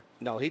on there.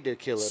 No, he did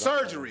kill it.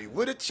 Surgery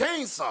with a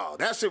chainsaw.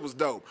 That shit was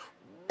dope.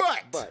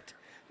 But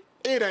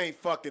it ain't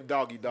fucking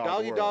Doggy Dog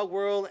World. Doggy Dog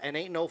World and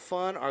Ain't No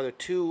Fun are the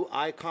two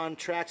icon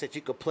tracks that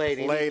you could play at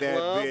any club.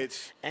 That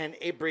bitch. And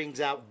it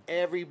brings out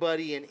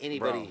everybody and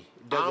anybody.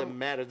 Doesn't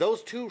matter.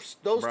 Those two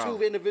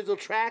individual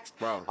tracks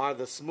are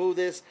the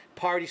smoothest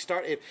party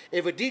start.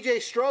 If a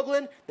DJ's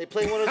struggling, they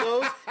play one of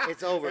those,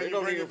 it's over. It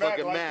don't even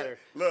fucking matter.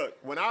 Look,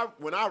 when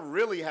I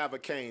really have a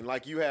cane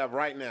like you have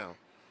right now,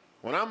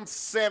 when I'm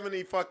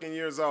 70 fucking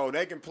years old,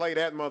 they can play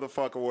that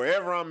motherfucker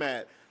wherever I'm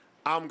at.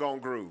 I'm gonna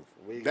groove.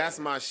 That's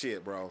my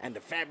shit, bro. And the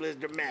Fabulous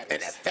Dramatics.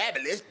 And the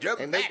Fabulous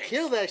Dramatics. And they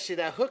kill that shit.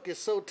 That hook is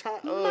so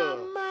tight. My.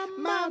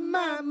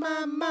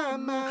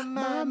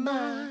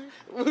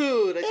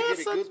 Ooh, that shit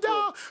give me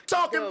goosebumps.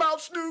 Talking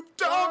about Snoop,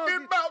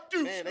 talking about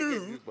you, Man,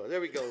 Snoop.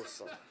 There we go.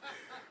 So.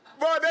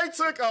 Bro, they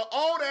took an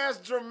old ass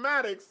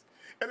Dramatics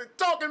and they're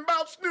talking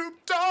about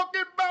Snoop,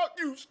 talking about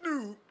you,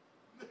 Snoop.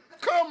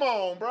 Come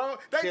on, bro.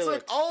 They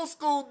took old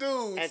school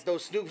dudes and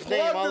those Snoop's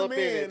name all up in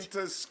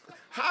it.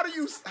 How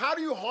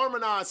do you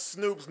harmonize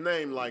Snoop's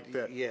name like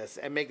that? Yes,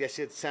 and make that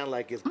shit sound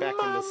like it's back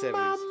from the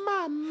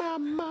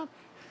 70s.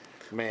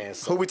 Man,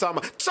 who we talking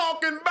about?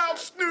 Talking about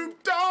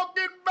Snoop,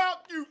 talking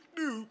about you,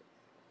 Snoop.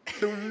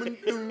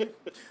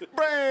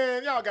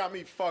 Man, y'all got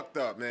me fucked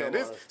up, man.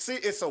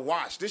 It's a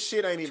wash. This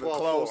shit ain't even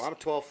close. I'm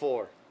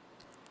 12-4.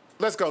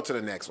 Let's go to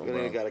the next one, we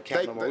bro. ain't got to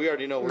count no more. We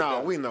already know what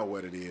No, we know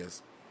what it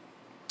is.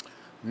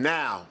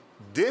 Now,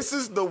 this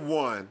is the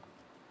one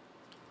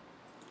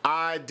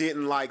I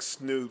didn't like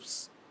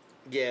Snoop's.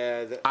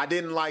 Yeah. I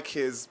didn't like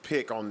his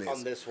pick on this.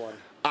 On this one.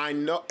 I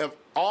know of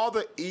all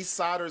the East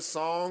Sider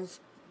songs.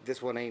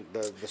 This one ain't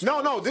the strongest.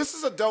 No, this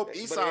is a dope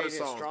East Sider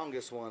song. The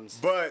strongest ones.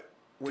 But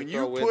when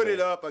you put it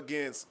up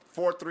against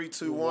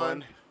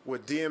 4321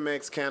 with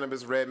DMX,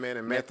 Cannabis, Redman,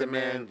 and Method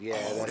Man,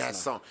 that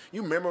song.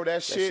 You remember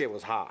that shit? That shit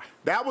was hot.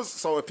 That was,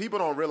 so if people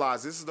don't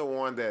realize, this is the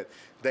one that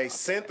they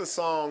sent the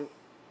song,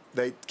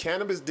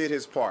 Cannabis did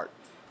his part,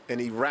 and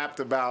he rapped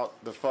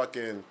about the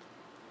fucking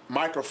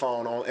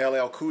microphone on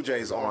LL Cool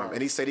J's arm,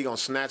 and he said he gonna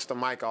snatch the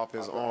mic off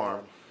his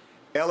arm.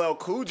 LL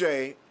Cool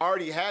J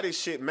already had his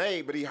shit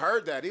made, but he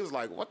heard that. He was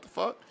like, what the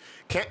fuck?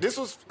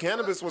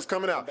 Cannabis was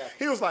coming out.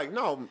 He was like,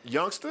 no,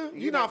 youngster,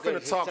 you're not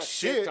finna talk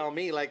shit on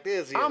me like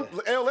this.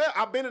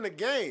 I've been in the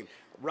game.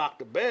 Rock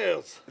the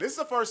bells. This is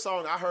the first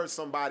song I heard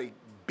somebody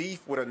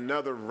beef with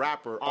another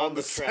rapper on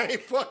the same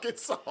fucking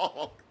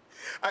song.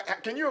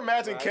 Can you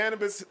imagine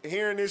Cannabis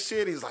hearing this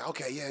shit? He's like,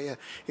 okay, yeah.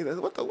 He's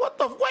like, what the,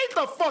 wait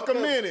the fuck a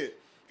minute.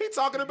 He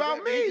talking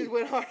about me. He just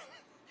went hard.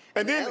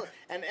 And then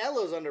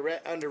LL's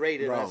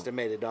underrated and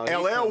estimated, dog.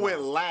 LL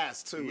went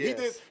last too.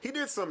 Yes. He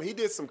did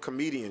some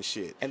comedian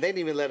shit. And they didn't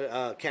even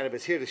let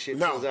Cannabis hear the shit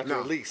until it was after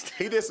released.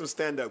 He did some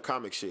stand-up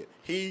comic shit.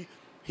 He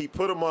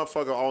put a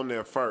motherfucker on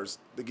there first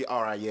to get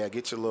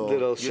get your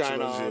little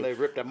shine on. They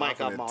ripped the mic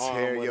off my arm.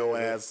 Tear your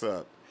ass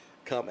up.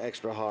 Come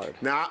extra hard.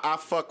 Now I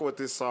fuck with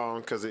this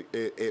song because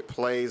it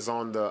plays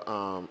on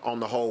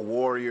the whole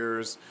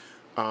Warriors.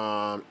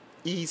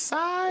 East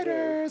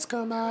Siders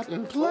come out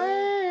and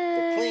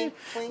play.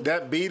 Clink.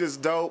 That beat is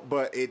dope,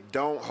 but it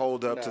don't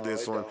hold up to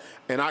this one. Don't.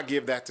 And I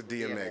give that to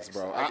DMX,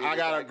 bro. I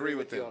gotta agree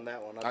with you on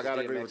that one. I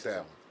gotta agree with that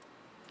one.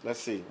 Let's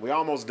see. We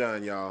almost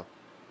done, y'all.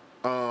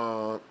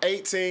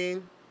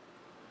 18.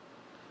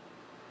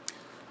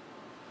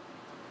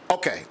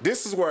 Okay,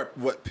 this is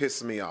what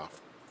pissed me off.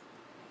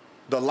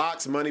 The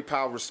Lox, Money,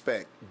 Power,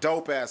 Respect.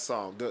 Dope ass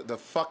song. The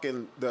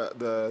fucking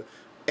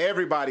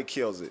everybody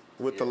kills it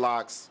with the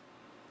Lox.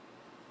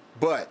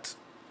 But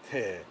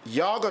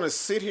y'all gonna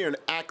sit here and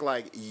act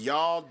like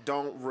y'all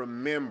don't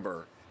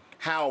remember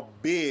how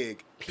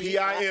big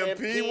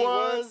PIMP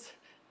was?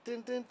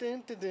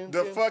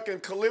 The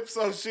fucking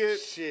Calypso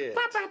shit.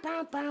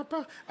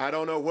 I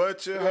don't know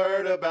what you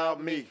heard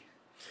about me.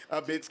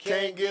 A bitch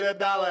can't get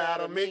 $1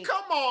 out of me.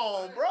 Come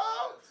on, bro.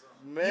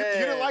 Man.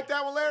 You didn't like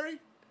that one, Larry?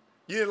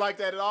 You didn't like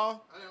that at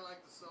all? I didn't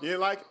like the song. You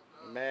didn't like it?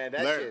 Man,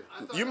 that Larry,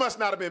 shit. you must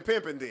not have been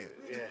pimping then.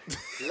 Yeah.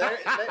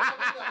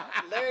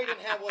 Larry didn't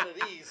have one of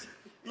these.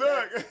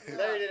 Look.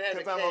 Larry didn't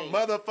have the I'm cane. a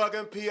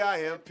motherfucking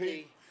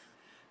PIMP.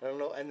 I don't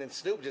know. And then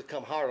Snoop just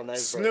come hard on that.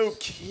 Snoop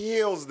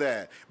kills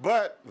that.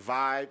 But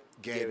Vibe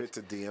gave it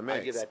to DMX. I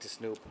give that to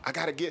Snoop. I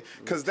got to get,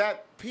 because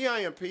that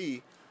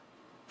PIMP,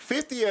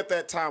 50 at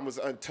that time was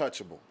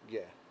untouchable.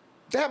 Yeah.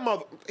 That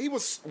he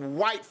was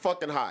white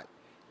fucking hot.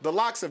 The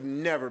Lox have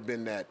never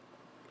been that.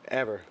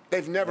 Ever.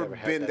 They've never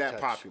been that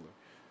popular.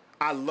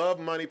 I love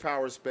Money,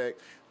 Power,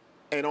 Respect.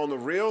 And on the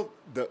real,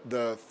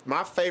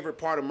 my favorite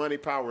part of Money,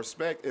 Power,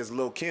 Respect is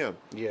Lil' Kim.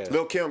 Yeah.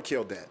 Lil' Kim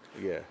killed that.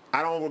 Yeah.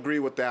 I don't agree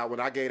with that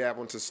one. I gave that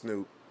one to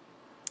Snoop.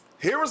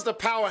 Here was the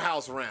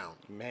powerhouse round.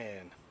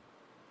 Man.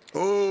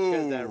 Ooh.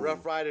 Because that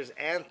Rough Riders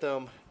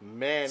anthem,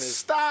 man, is...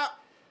 Stop.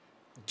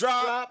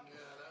 Drop.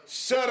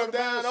 Shut them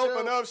down.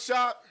 Open up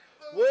shop.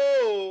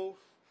 Whoa.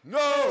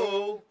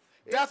 No.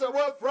 That's a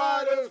Rough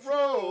Riders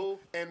roll.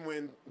 And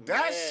when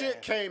that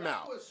shit came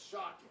out. That was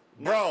shocking.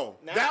 Bro,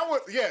 Now, that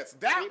was, yes,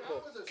 that,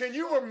 people. can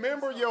you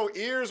remember your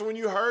ears when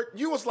you heard?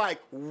 You was like,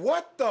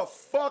 what the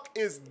fuck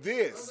is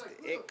this?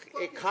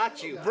 It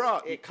caught you.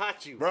 Bro, it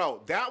caught you.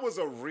 Bro, that was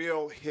a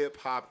real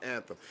hip-hop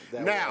anthem.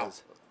 That now,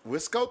 was.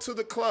 Let's go to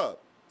the club.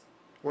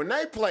 When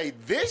they played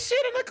this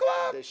shit in the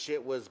club, This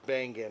shit was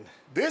banging.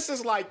 this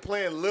is like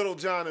playing Little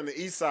John and the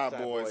East Side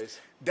Boys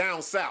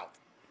down south.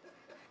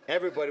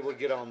 Everybody would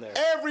get on there.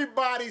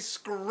 Everybody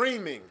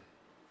screaming.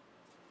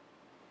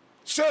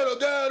 Shut up,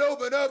 down,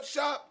 open up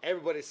shop.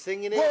 Everybody's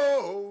singing it.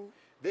 Whoa.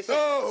 This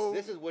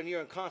is when you're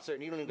in concert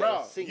and you don't even Bro,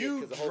 gotta sing it you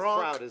because the whole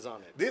drunk. crowd is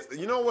on it. This,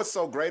 you know what's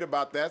so great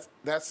about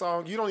that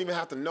song? You don't even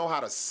have to know how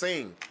to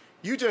sing.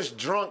 You just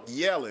drunk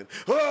yelling,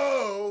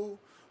 oh,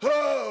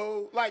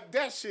 oh. Like,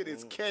 that shit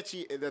is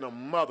catchy than a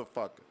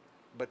motherfucker.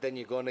 But then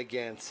you're going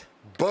against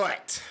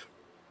But,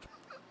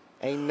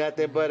 Ain't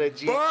Nothing But a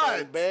G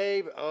thing,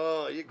 babe.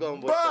 Oh, you're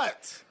going with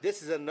but.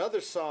 This is another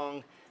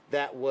song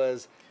that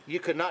was, you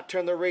could not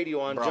turn the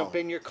radio on, Bro. jump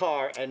in your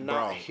car, and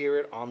not Bro. hear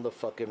it on the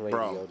fucking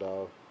radio, Bro.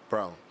 dog.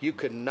 Bro, You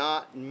could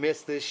not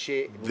miss this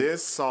shit.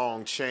 this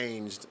song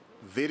changed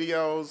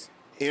videos,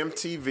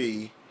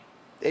 MTV,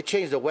 It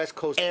changed the West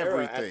Coast era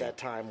Everything. at that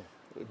time.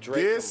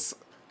 Drake this.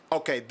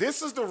 Okay,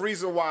 this is the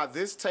reason why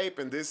this tape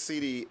and this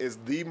CD is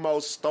the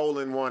most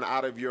stolen one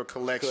out of your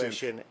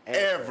collection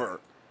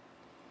ever.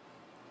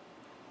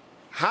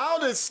 How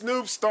did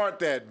Snoop start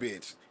that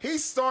bitch? He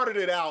started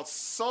it out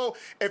so,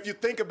 if you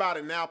think about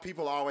it now,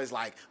 people are always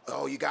like,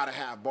 oh, you gotta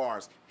have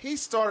bars. He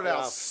started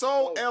out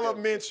so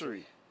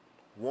elementary.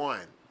 1,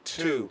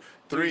 2,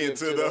 3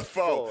 into the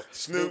 4.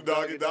 Snoop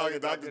Doggy Dogg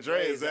and Dr.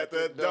 Dre is at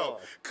the door.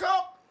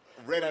 Come,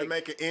 ready to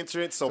make an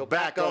entrance, so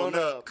back on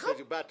up. Cause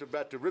you about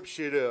to rip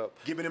shit up.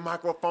 Give me the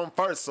microphone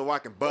first so I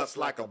can bust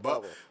like a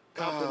bubble.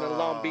 Compton and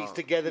Long Beach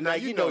together, now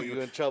you know you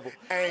in trouble.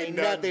 Ain't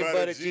nothing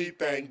but a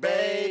G-thing,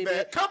 baby.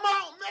 Come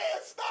on,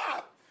 man,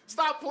 stop.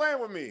 Stop playing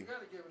with me. You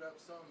gotta give it up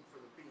some for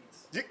the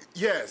beats.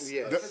 Yes,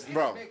 Yes. He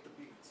bro. didn't make the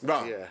beats.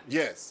 Bro, Yeah.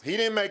 yes, he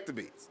didn't make the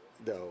beats.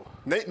 No.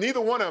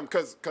 Neither one of them,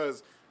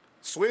 because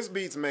Swiss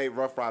Beats made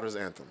Rough Riders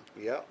Anthem.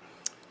 Yep.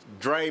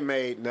 Dre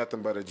made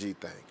Nothing But a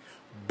G-thing.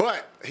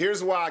 But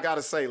here's why I got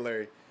to say,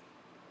 Larry.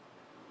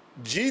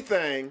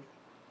 G-thing,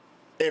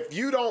 if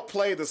you don't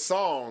play the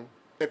song,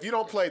 if you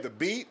don't play the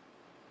beat,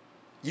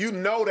 you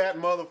know that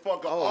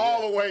motherfucker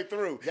all the way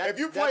through. If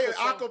you play it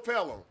a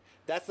cappella.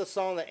 That's the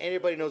song that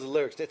anybody knows the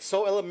lyrics. It's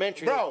so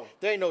elementary. Bro.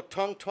 There ain't no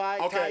tongue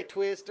tie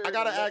twister. I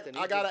gotta nothing.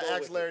 You ask just go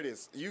with Larry it.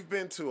 this. You've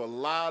been to a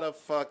lot of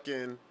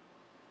fucking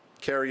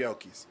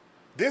karaoke's.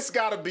 This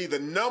got to be the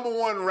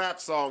 #1 rap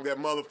song that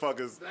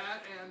motherfuckers.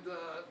 That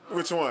and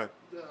Which one?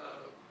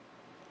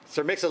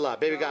 Sir Mix-a-Lot,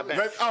 Baby Got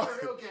Back.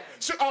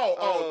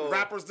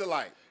 Rapper's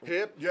Delight.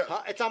 Hip. Yeah.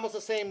 Hop. It's almost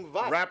the same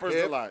vibe. Rapper's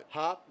hip, Delight.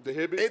 Hop. The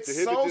hip. It's the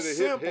hip so to the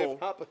simple. Hip,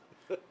 hop.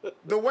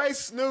 The way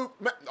Snoop.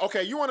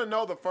 Okay, you want to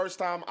know the first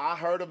time I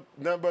heard of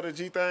Nothing But a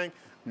G Thing?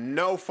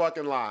 No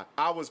fucking lie.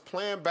 I was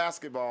playing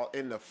basketball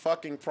in the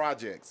fucking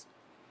projects.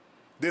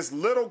 This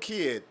little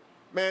kid,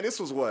 man, this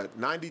was what,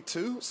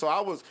 92?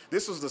 So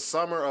this was the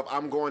summer of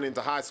I'm going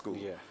into high school.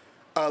 Yeah.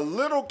 A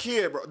little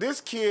kid, bro.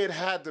 This kid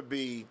had to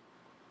be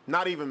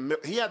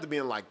he had to be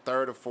in like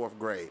 3rd or 4th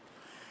grade.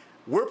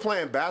 We're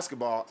playing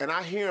basketball, and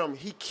I hear him,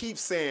 he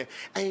keeps saying,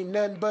 ain't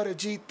nothing but a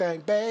G thing,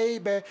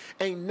 baby.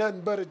 Ain't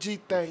nothing but a G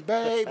thing,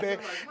 baby.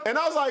 And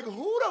I was like,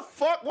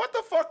 what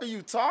the fuck are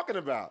you talking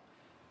about?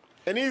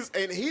 And he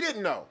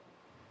didn't know.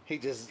 He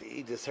just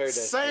heard that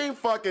Same shit.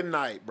 fucking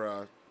night,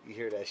 bro. You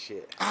hear that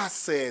shit. I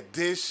said,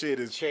 this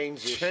shit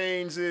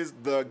changes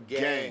the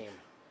game.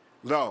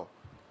 No,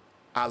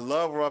 I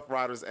love Rough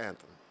Riders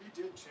Anthem. He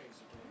did change the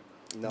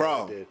game. No,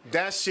 Bro, he did.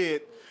 that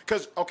shit,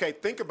 because, okay,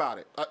 think about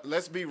it.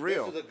 Let's be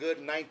real. This was a good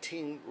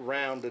 19th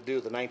round to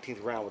do the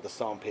 19th round with the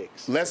song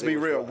picks. Let's be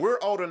real. rough. We're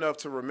old enough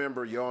to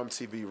remember Yo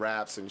MTV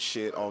Raps and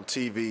shit on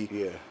TV.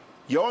 Yeah.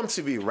 Yo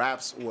MTV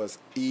Raps was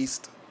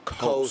East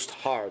Coast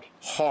Coast.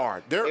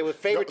 hard. It was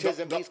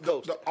favoritism East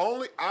Coast.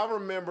 I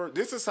remember,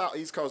 this is how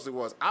East Coast it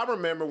was. I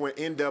remember when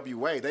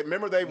NWA,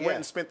 they went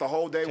and spent the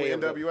whole day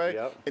with NWA,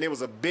 yep. and it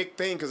was a big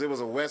thing because it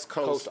was a West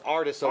Coast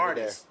artist over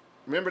there.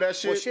 Remember that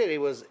shit? Well, shit, it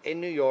was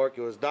in New York.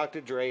 It was Dr.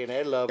 Dre and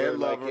Ed Lover.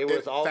 It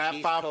was all Fat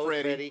East Five Coast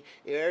Freddy. ready.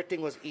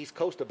 Everything was East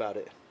Coast about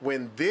it.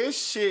 When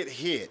this shit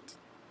hit,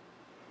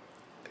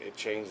 It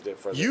changed it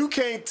for them. you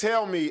can't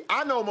tell me.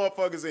 I know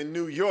motherfuckers in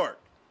New York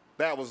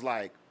that was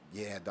like,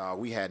 yeah, dog,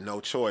 we had no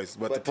choice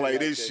but to play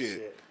this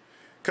shit.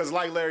 Because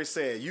like Larry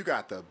said, you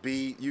got the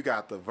beat, you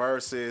got the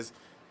verses.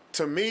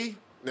 To me,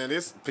 now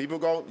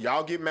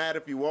y'all get mad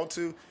if you want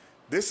to.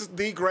 This is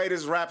the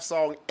greatest rap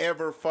song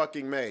ever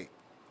fucking made.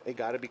 It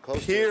got to be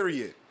close.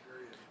 Period.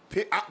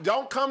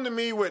 Don't come to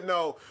me with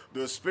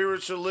the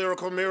spiritual,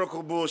 lyrical,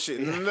 miracle bullshit.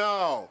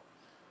 No.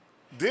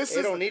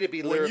 It don't need to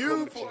be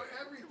lyrical.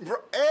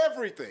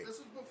 Everything. This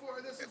was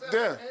before. This was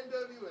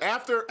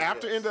after NWA.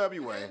 After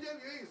NWA.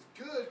 NWA is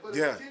good, but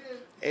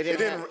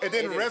it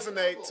didn't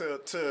resonate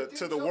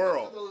to the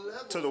world.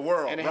 To the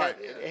world, And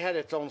it had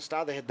its own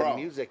style. They had the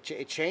music.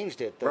 It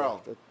changed it.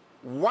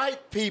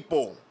 White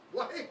people.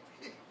 White people.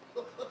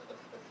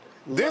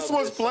 This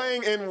was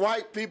playing in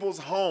white people's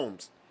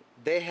homes.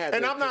 They had.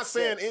 And I'm not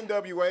saying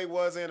NWA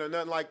wasn't or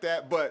nothing like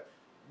that, but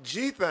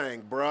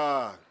G-Thing,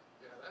 bruh.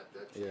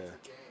 Yeah.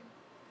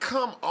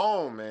 Come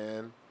on,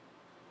 man.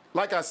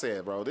 Like I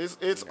said, bro,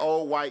 it's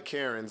old white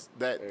Karens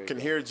that can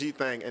hear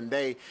G-Thing, and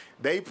they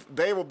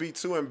will be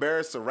too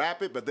embarrassed to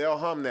rap it, but they'll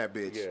hum that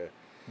bitch. Yeah.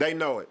 They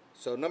know it.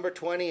 So number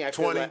 20, I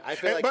feel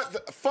like.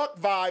 But fuck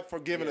Vibe for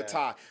giving a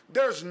tie.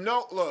 There's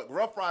look.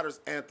 Rough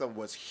Riders Anthem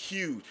was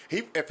huge.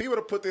 If he would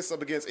have put this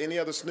up against any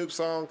other Snoop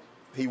song,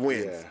 he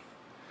wins. Yeah.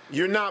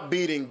 You're not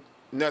beating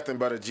Nothing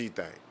But a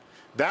G-Thing.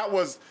 That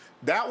was.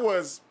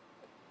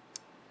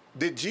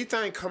 Did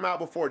G-Thing come out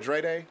before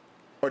Dre Day?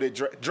 Or did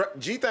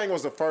G-Thing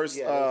was the first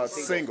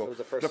single. It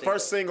was the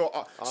first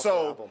single.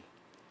 So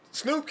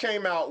Snoop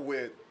came out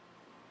with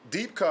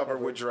Deep Cover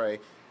with Dre.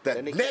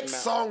 The next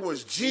song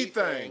was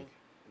G-Thing.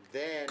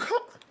 Then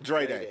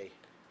Dre Day.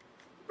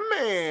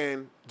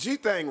 Man,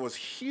 G-Thing was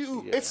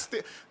huge. Yeah.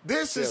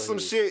 This is some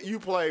shit you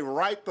play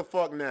right the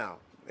fuck now.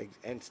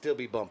 And still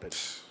be bumping.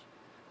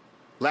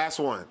 Last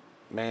one.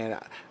 Man.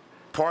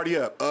 Party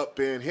up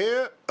in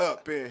here,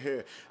 up in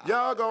here.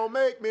 Y'all gonna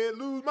make me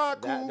lose my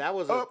cool. That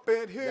was up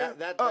in here,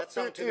 that up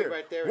song in to here. Me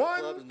right there.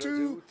 1,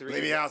 2, 3.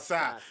 Meet me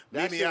outside.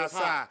 Meet me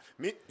outside.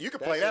 You can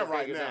play that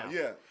right now.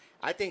 Yeah.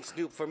 I think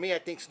Snoop. For me, I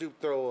think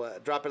Snoop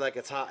drop it like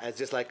it's hot as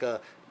just like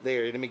a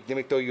there. Let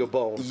me throw you a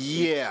bone.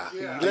 Yeah.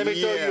 Let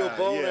me throw you a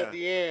bone at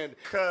the end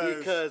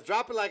because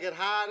drop it like it's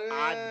hot.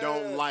 I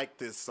don't like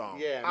this song.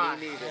 Yeah, I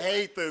me neither.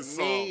 hate this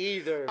song. Me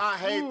either. I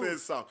hate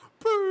this song.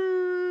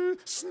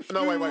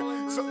 No, wait.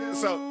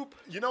 So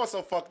you know what's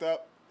so fucked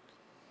up?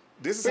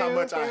 This is how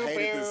much I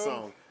hated this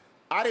song.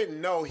 I didn't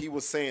know he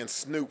was saying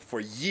Snoop for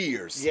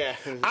years. Yeah.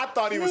 I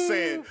thought he was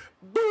saying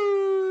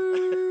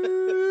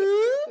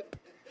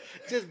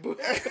just boo.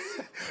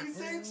 He's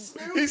saying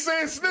Snoop. He's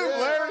saying Snoop,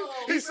 Larry.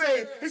 He's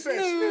saying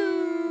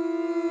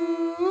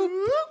Snoop.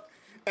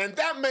 And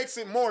that makes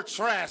it more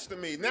trash to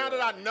me. Now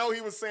that I know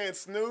he was saying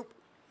Snoop,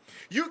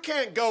 you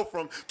can't go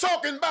from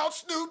talking about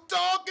Snoop to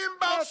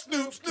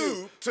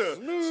Snoop.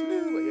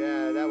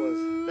 Yeah, that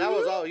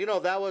was all. You know,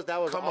 that was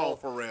Come all, on,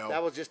 Pharrell.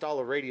 That was just all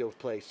a radio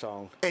play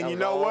song. And that you was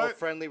know all what?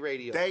 Friendly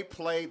radio. They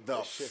played the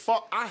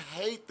fuck. I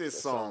hate this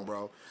song,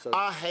 bro.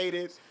 I hate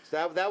it.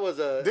 That was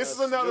a. This is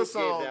another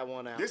Snoop song. gave that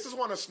one out. This is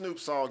one of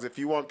Snoop's songs. If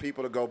you want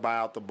people to go buy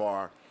out the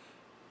bar,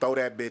 throw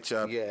that bitch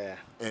up. Yeah.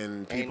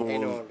 And people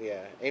ain't will.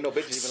 Ain't no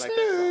bitches even like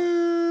that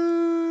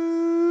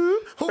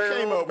song. Who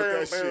came up with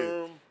that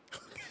shit?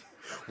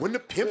 When the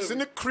pimp's in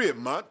the crib,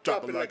 ma,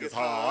 drop it like it's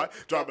hard.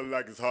 Drop it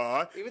like it's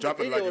hard. Drop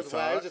it like it's It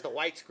hard. was just a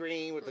white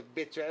screen with the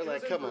bitch. I was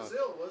like, come on.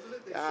 Brazil,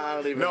 wasn't it? I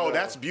don't even No, know.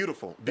 that's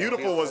Beautiful.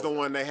 Beautiful was the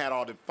one they had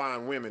all the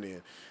fine women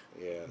in.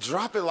 Yeah.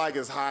 Drop it like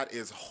it's hot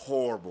is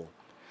horrible.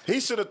 They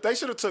should have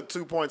took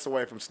 2 points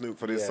away from Snoop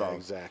for this song.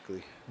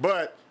 Exactly.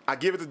 But I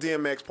give it to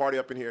DMX, Party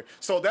Up in Here.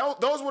 So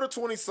those were the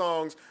 20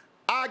 songs.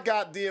 I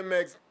got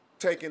DMX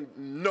taking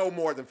no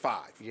more than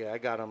 5. Yeah, I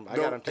got him.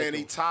 And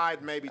he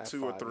tied maybe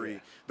 2 or 3. yeah.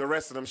 The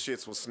rest of them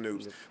shits was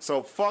Snoop's.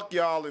 So fuck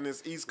y'all in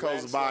this East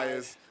Coast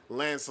bias.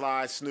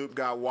 Landslide. Snoop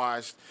got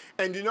washed.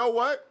 And you know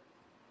what?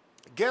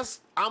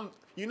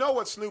 You know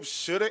what Snoop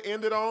should have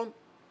ended on?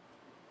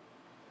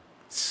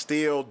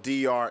 Still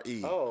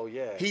DRE. Oh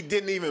yeah. He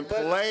didn't even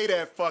play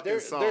that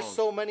fucking song. There's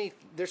so many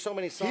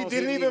songs. He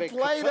didn't even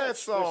play that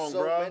song, there's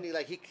so bro. Many,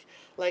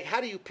 like how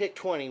do you pick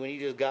 20 when you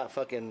just got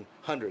fucking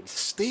hundreds?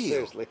 Still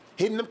Seriously.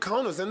 hitting them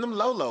corners and them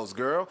lolos,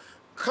 girl.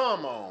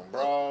 Come on,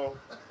 bro.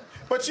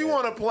 But you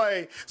want to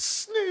play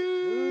Snoop?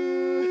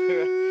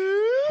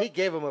 He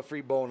gave him a free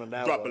bone on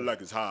that Drop one. it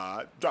like it's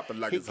hot. Drop it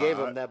like He it's hot. gave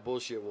him that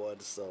bullshit one.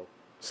 So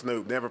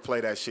Snoop, never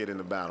play that shit in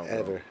the battle,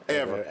 bro.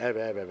 Ever.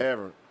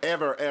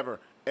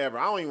 I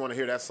don't even want to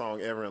hear that song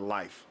ever in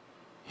life.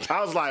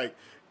 I was like,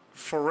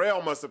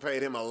 Pharrell must have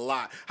paid him a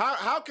lot.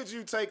 How could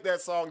you take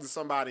that song to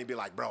somebody and be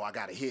like, bro, I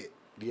got a hit?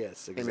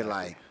 yes, exactly. And be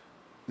like,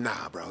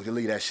 nah, bro, you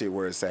leave that shit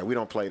where it's at. We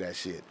don't play that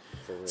shit.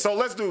 So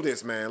let's do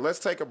this, man. Let's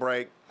take a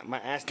break. My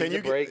ass Can needs you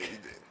a break.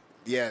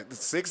 Yeah,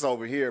 6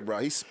 over here, bro.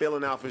 He's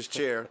spilling off his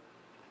chair.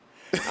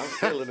 I'm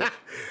feeling it.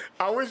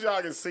 I wish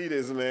y'all could see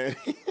this, man.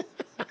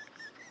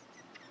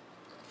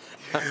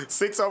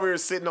 6 over here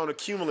sitting on a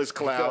cumulus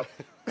cloud.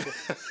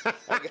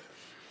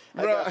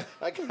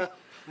 I got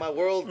my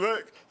world.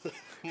 Look,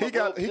 he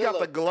got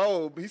the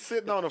globe. He's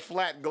sitting on a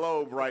flat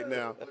globe right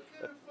now.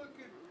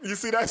 You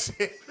see that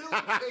shit?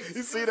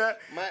 You see that?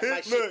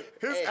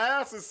 His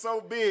ass is so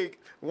big.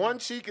 One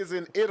cheek is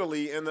in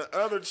Italy and the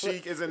other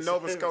cheek is in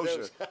Nova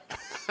Scotia.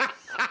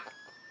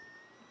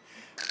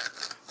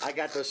 I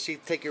got those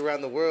sheets take you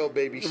around the world,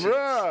 baby. Sheets.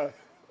 Bruh.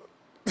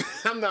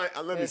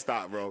 Let me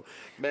stop, bro.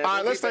 Man,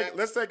 all right, we'll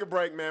let's take a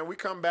break, man. We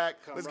come back.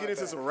 Let's get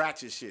into some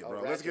ratchet shit,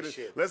 bro. Let's do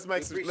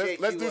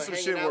some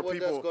shit where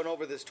people going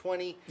over this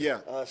 20. Yeah,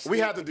 Snoop we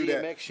have to do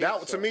DMX that.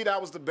 shit, To me, that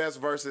was the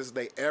best verses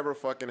they ever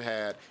fucking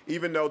had.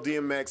 Even though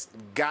DMX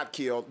got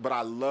killed, but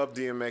I love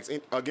DMX.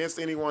 Against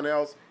anyone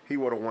else, he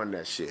would have won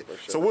that shit. Sure.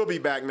 So we'll be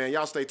back, man.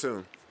 Y'all stay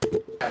tuned.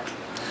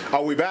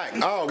 Oh, we back.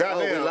 Oh,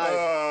 goddamn.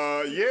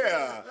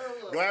 Yeah.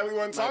 Glad we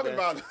wasn't talking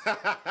about it.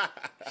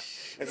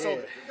 And so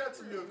We got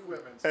some new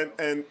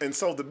equipment. and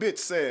so the bitch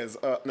says,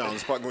 no, I'm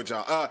just fucking with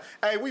y'all.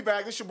 Hey, we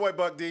back. This your boy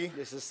Buck D.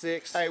 This is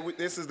 6. Hey,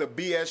 this is the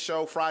BS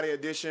Show Friday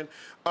edition.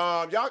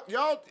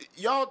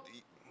 Y'all,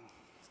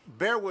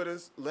 bear with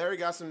us. Larry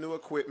got some new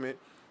equipment.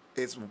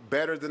 It's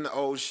better than the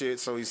old shit,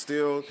 so he's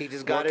still He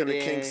just got working it the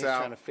in. kinks He's out.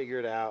 trying to figure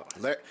it out.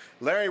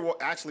 Larry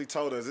actually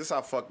told us this is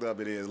how fucked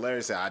up it is.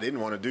 Larry said, I didn't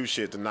want to do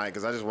shit tonight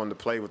because I just wanted to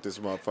play with this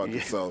motherfucker.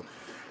 Yeah. So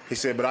he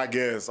said, but I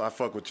guess I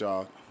fuck with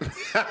y'all.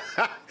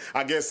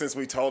 I guess since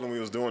we told him we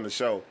was doing the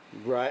show.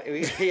 Right?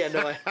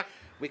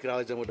 We could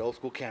always do it with the old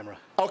school camera.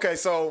 Okay,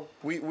 so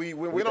we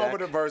went back. over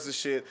the versus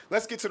shit.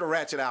 Let's get to the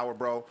ratchet hour,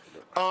 bro.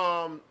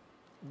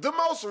 The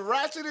most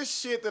ratchetest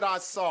shit that I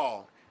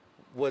saw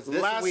Was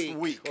this last week?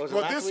 week. Was it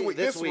Well, last this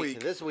week.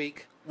 This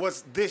week.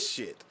 was this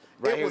shit.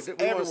 Right, it was we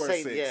wanna everywhere.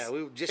 say- Sis. yeah,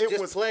 we just it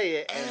was play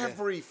it and-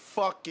 every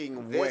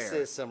fucking This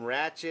where. is some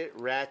ratchet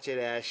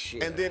ass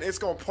shit. And then it's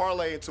gonna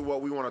parlay into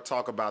what we want to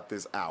talk about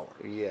this hour.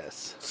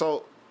 yes,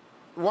 So,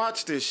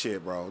 watch this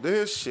shit, bro.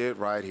 This shit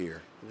right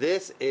here.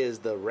 this is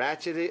the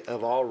ratchetty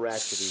of all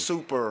ratchety.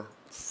 Super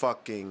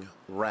fucking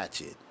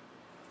ratchet.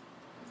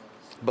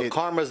 But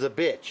karma's a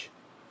bitch,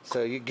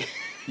 so you get.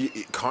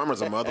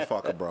 Karma's a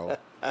motherfucker, bro.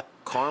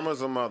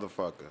 Karma's a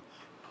motherfucker.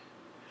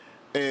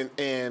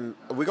 And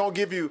we're gonna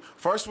give you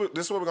first.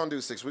 This is what we're gonna do,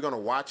 6. We're gonna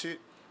watch it,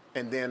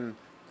 and then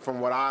from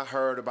what I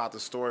heard about the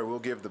story, we'll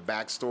give the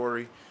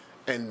backstory,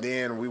 and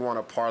then we want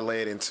to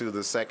parlay it into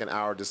the second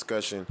hour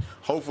discussion.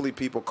 Hopefully,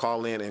 people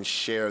call in and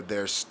share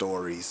their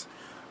stories.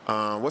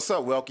 What's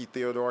up, Welky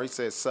Theodore? He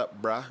says, "Sup,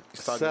 bruh."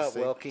 He's talking to Sup,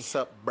 Sig. Welky?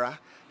 Sup, bruh.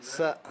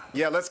 Sup?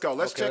 Yeah, let's go.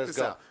 Let's Okay, check let's this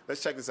go. out.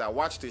 Let's check this out.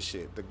 Watch this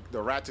shit. The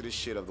ratchetest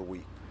shit of the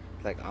week.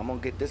 Like I'm gonna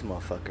get this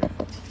motherfucker.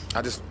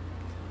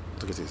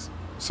 Look at this.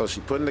 So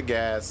she putting the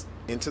gas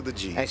into the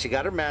Jeep. And she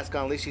got her mask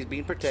on. At least she's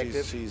being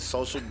protective. She's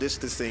social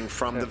distancing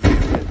from the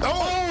vehicle.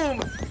 Oh!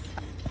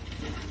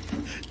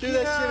 Do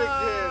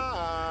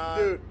that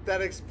shit again. Dude,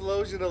 that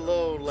explosion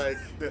alone, like,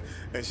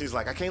 And she's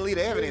like, I can't leave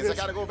the evidence. I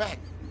gotta go back.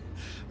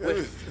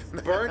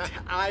 with burnt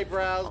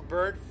eyebrows,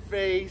 burnt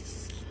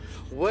face.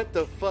 What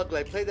the fuck?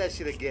 Like, play that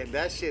shit again.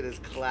 That shit is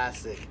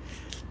classic.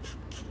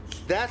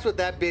 That's what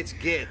that bitch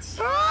gets.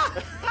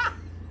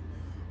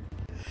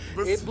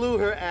 It blew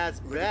her ass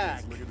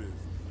back. Look at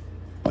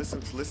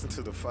this. Listen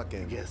to the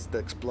fucking. Yes, the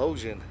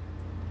explosion.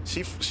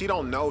 She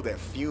don't know that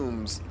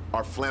fumes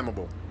are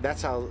flammable.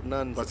 That's how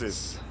nuns. What's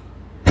this?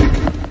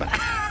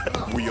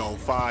 We on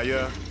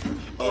fire.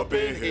 up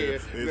in here.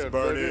 It's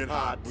burning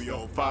hot. We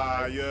on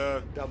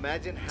fire.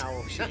 Imagine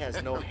how she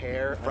has no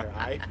hair on her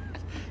eye.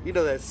 You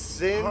know that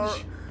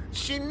singe?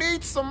 She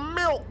needs some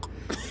milk.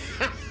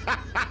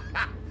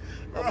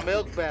 A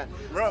milk bath.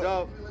 Bro.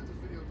 No,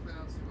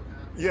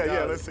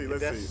 Yeah, let's see.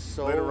 that's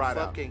so Let it ride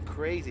fucking out.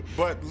 crazy.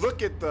 But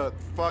look at the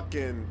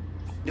fucking,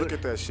 look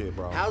at that shit,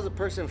 bro. How's a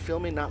person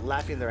filming not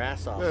laughing their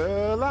ass off?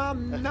 Well,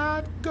 I'm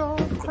not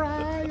gonna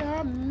cry.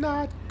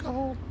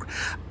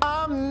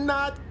 I'm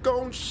not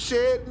gonna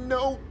shed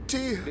no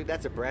tear. Dude,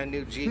 that's a brand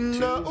new Jeep too.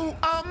 No,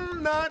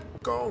 I'm not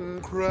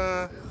gonna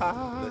cry.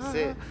 That's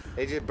it.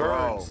 It just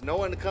burns. Bro. No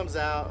one comes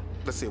out.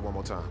 Let's see it one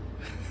more time.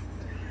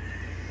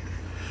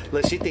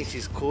 Look, she thinks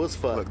she's cool as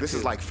fuck. Look, this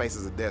is like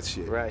Faces of Death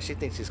shit. Right, she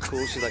thinks she's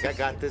cool. She's like, I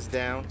got this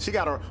down. She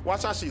got her.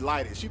 Watch how she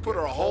light it. She put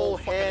her whole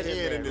head fucking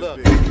head in this Look,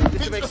 bitch.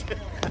 just to make sure.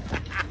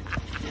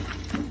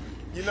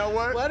 You know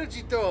what? Why did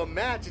you throw a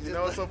match? You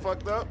know what's so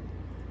fucked up?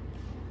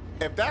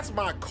 If that's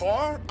my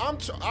car,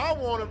 I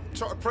want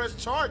to press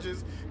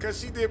charges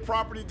because she did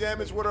property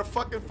damage with her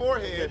fucking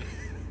forehead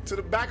to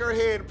the back of her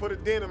head and put a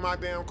dent in my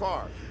damn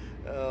car.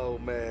 Oh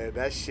man,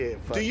 that shit.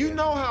 Do you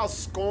know how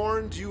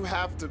scorned you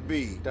have to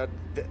be?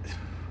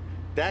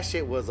 That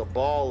shit was a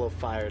ball of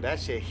fire. That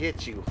shit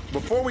hit you.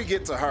 Before we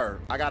get to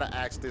her, I gotta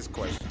ask this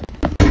question: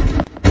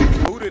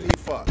 who did he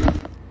fuck?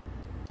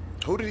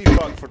 Who did he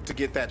fuck to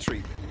get that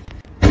treatment?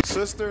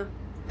 Sister?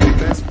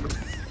 Best.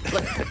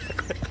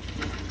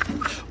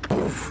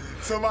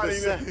 Somebody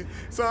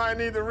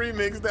need to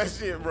remix that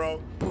shit,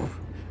 bro.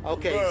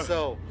 Okay, Bruh.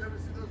 so. You ever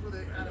see those where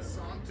they add a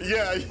song to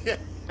Yeah.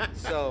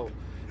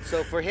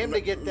 So for him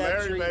to get that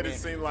Larry treatment, made it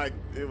seem like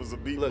it was a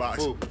look, beatbox.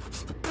 boo.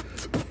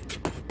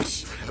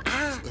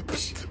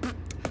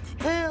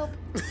 Help!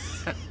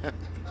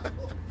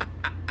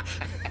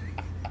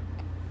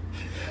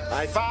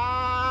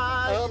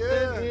 Fire! Up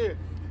in here.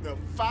 The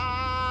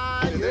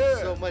fire! There's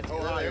so much.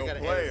 Ohio I gotta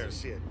edit players.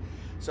 some shit.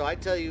 So I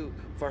tell you,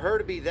 for her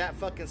to be that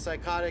fucking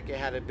psychotic, it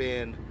had to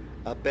been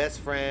a best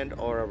friend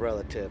or a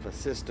relative, a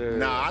sister.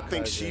 Nah, I a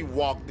think cousin. she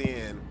walked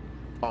in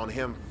on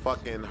him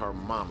fucking her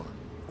mama.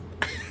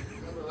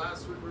 Remember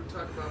last week we were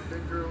talking about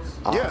big girls?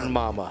 Yeah.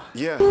 Mama.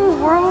 Yeah.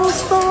 World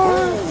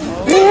star.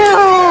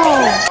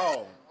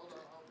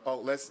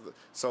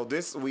 So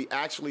this we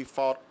actually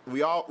fought.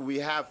 We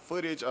have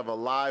footage of a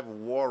live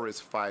walrus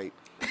fight.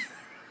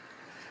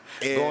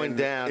 Going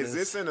down. Is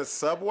this in a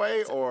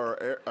subway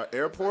or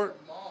airport?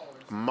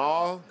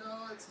 Mall? No,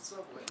 it's a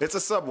subway. It's a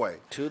subway.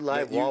 Two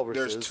live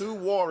walruses. There's two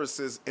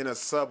walruses in a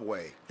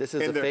subway. This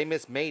is In the their-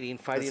 famous mating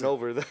fighting Listen.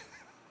 over the.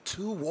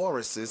 Two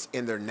walruses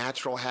in their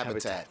natural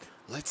habitat.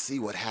 Let's see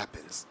what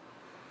happens.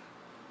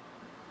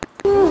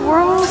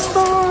 World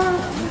star.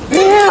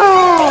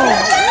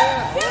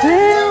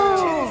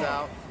 Titties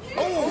out.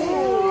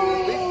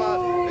 Oh, Big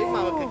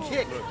Mama can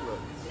kick.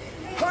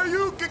 How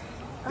you get?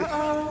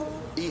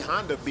 E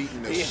Honda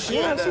beating the shit.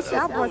 Yeah, she said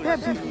I brought that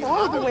beef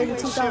all the way to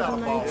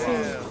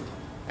 2019.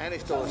 And they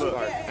stole a Look,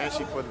 scarf. and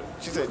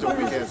she said, "Your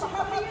weak ass." How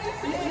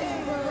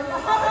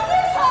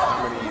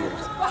many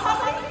years?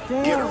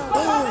 Get her.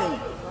 Boom.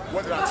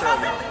 What did I tell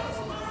you?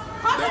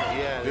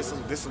 Yeah. This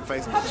some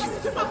Facebook shit.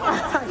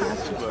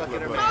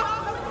 Look.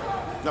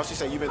 No, she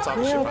said you've been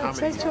talking shit Yeah, for how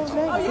many protect your years?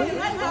 neck,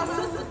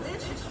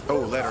 Oh,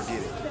 let her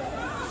get it.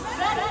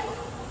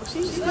 bitch.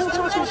 She's still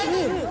talking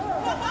shit.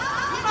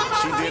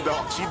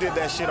 She did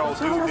that shit on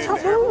dude in the Ooh,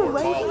 airport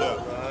wait. called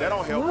up. That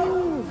don't help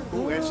you.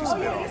 Ooh, and she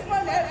spit on.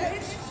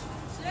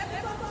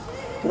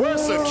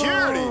 Where's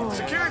security?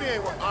 Security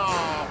ain't.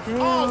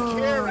 Oh,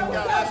 Karen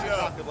got that shit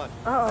up.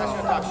 That's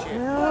your talk shit.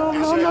 No.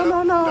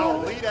 No,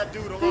 leave that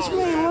dude alone. Bitch, we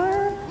ain't man.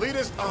 learn. Leave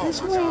this. Oh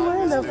Bitch, my we ain't God, learn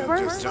this the dude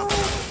first just jumped.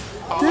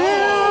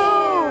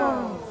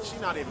 Damn.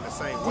 She's not even the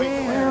same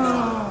weight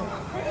class.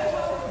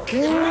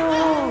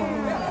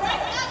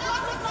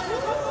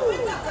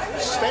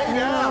 Stay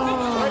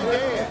down. Play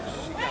dead.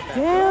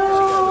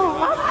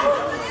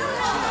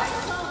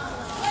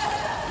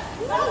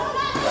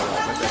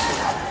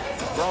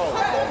 Bro,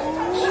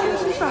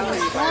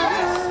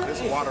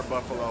 this water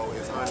buffalo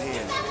is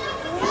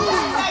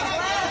unhinged.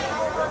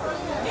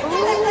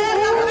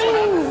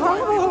 That's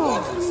what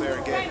happens to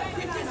Serengeti.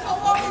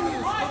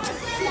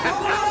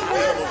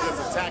 Animals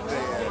just attack their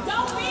ass.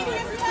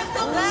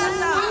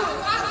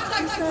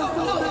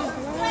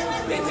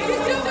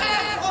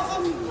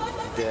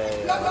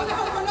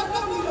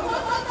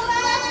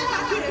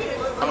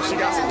 Oh, she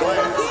got some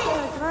glass.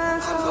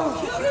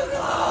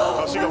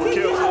 Oh, she gonna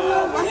kill her.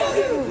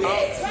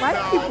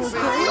 White people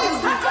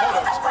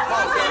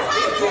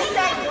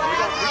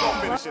We're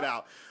gonna finish it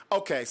out.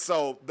 Okay,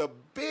 so the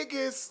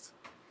biggest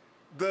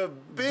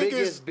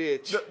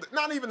bitch.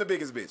 not even the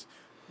biggest bitch.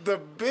 The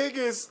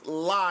biggest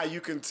lie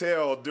you can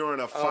tell during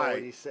a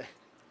fight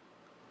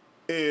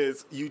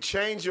is you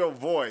change your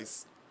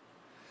voice.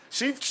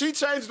 She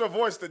changed her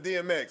voice to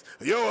DMX.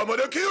 Yo, I'm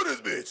gonna kill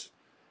this bitch.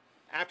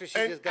 After she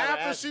just got her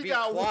ass beat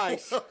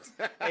twice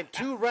in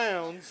 2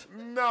 rounds.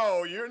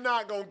 No, you're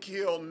not gonna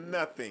kill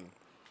nothing.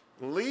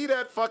 Leave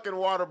that fucking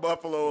water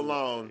buffalo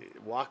alone.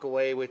 Walk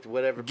away with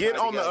whatever. Get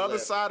pride you on the got other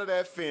left. side of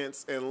that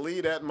fence and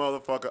leave that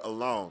motherfucker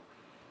alone.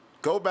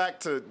 Go back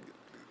to,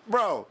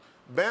 bro.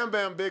 Bam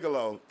Bam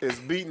Bigelow is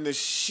beating the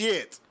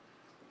shit.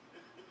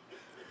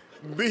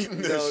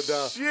 Beating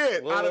the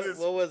shit out of this.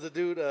 What was the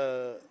dude?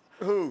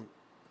 Who?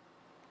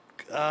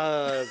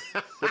 The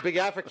big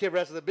African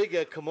wrestler, the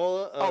big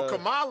Kamala.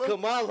 Kamala.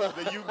 Kamala.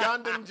 The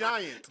Ugandan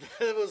giant.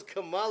 It was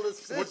Kamala's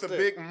sister. With the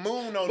big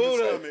moon on his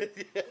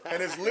stomach. Yeah.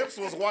 And his lips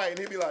was white, and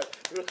he'd be like,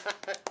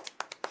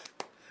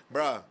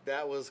 bruh.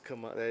 That was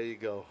Kamala. There you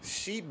go.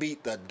 She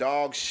beat the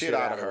dog shit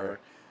out of her.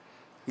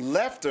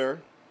 Left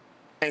her,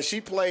 and she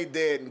played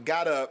dead and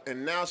got up,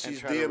 and now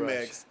she's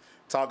DMX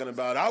talking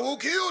about, I will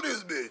kill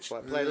this bitch.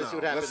 Well, let's see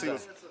what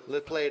happens.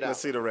 Let's play it out. Let's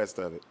see the rest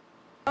of it.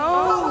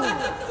 Oh,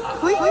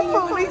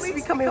 police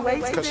becoming way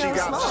too Because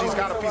she's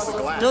got a piece of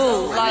glass.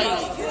 Dude,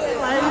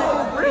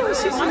 really,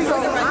 she's really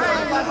going to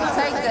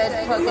take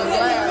that fucking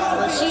glass,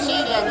 but she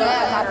need that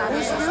glass.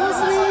 Excuse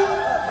me.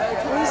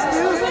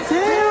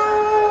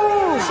 Damn.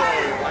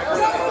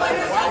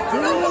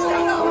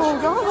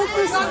 Don't let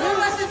this.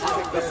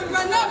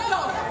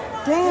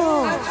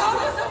 Damn.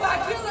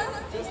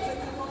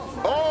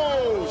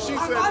 Oh, she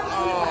said.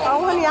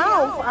 Oh, honey, I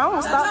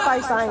don't stop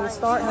fights. I ain't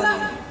start,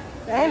 honey.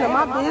 That ain't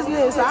my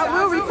business. I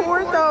will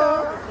record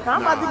though.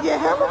 I'm about to get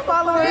hella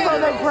followers on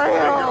that Girl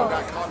ground.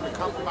 got caught in a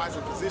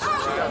compromising position.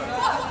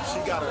 She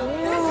got a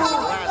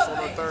glass on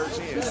her third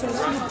chin.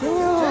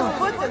 Damn.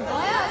 Put the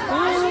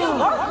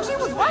glass. She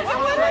was working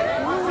with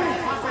it.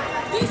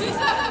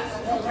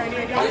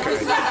 Okay.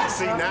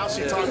 See, now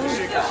she talking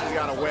shit because she's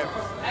got a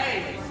weapon.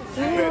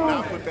 You better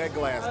not put that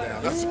glass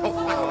down. That's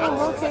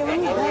all Okay, let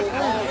me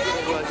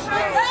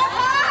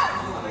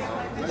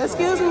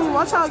Excuse me,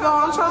 watch out,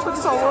 y'all. I'm trying to put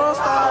this on World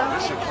Star.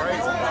 This shit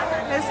crazy.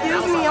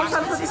 Excuse me, I'm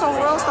trying to put this on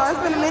World Star. It's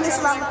been a minute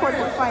since I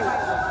recorded the fight.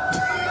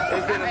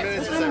 It's been a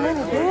minute since I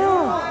recorded.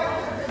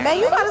 Damn. Man,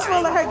 you might as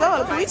well let her go.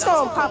 The police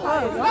gonna pop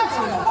up. Hey, look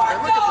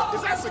at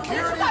is that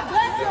security? No,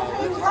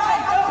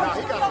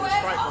 he got on the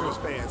stripe on his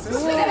pants.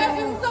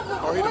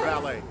 Or he the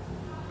valet.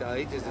 No,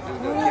 he just a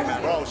dude that came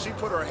out. Bro, she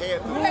put her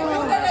head through the plate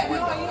glass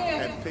window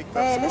and picked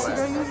up some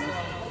glass.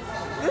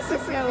 This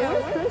is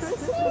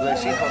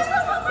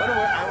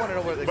I want to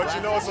know where the But glass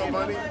you know what's so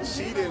funny?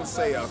 She didn't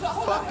say a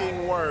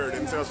fucking word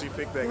until she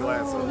picked that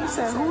glass up. You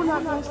said, who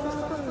not gonna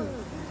stop her?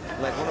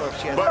 Like, wonder if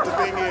she has. But the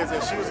thing is,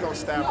 if she was gonna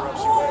stab her up,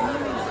 she wouldn't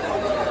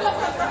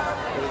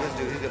have. This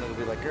dude, he's gonna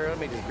be like, girl, let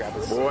me just grab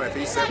it. Boy, if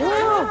he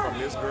separated her from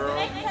this girl,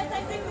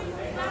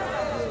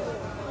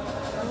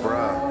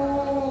 bruh.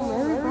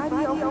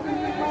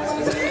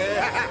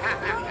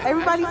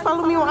 Everybody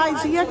follow me on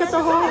IG. I got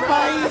the whole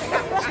fight.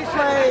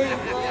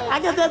 I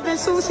got that bitch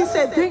soon. She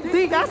said,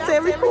 dig. I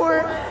said,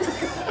 record.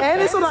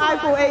 And it's on the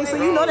iPhone 8, so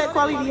you know that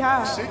quality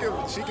high.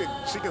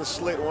 She can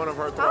slit one of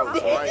her throats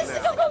right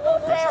now.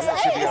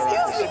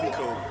 She'll be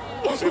cool.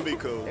 She'll be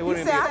cool. It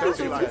wouldn't be a third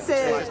like, it's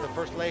the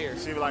first layer.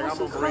 She'll be like, I'm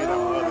gonna breathe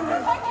on the other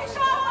man.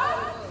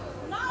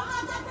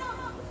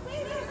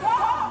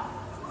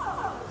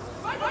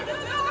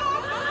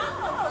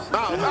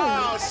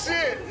 Oh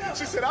shit!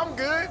 She said, I'm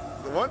good.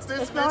 Once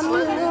this bitch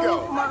let me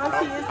go. I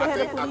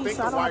think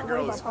the white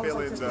girl is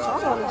feeling the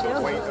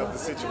weight of the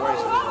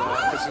situation.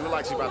 Because she look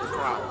like she's about to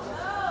cry.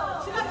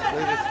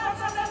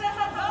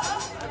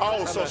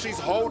 Oh, so she's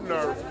holding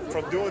her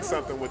from doing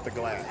something with the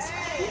glass.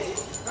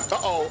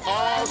 Uh-oh.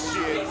 Oh,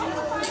 shit.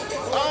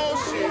 Oh,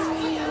 shit.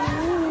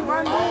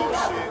 Oh,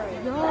 shit.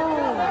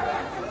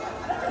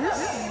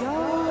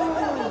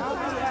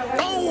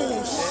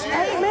 Oh, shit.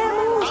 Hey, man,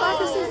 move.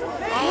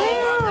 Oh,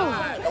 my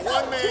God. The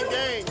one-man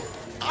gang.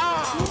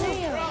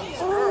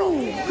 Girl,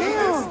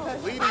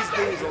 leave these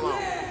dudes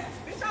alone.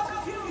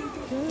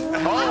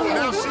 Oh,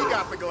 now she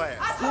got the glass.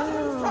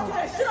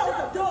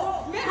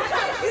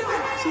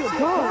 She a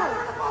dog.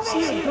 She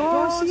a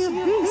dog. She a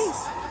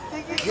beast.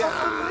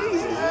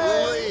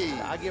 Golly.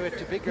 I'll give it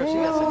to Big Girl. She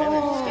got some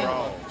energy.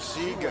 Bro,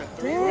 she got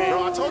three.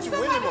 Bro, I told you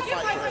women will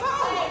fight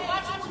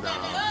for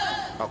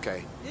that. Nah. Okay.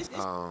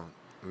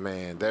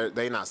 Man,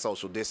 they not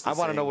social distancing. I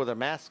want to know where their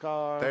masks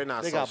are. They're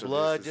not. They got social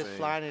blood distancing. just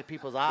flying in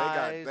people's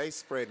eyes. They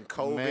spreading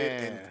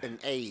COVID and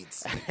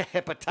AIDS,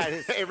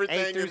 hepatitis,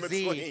 everything in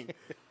between.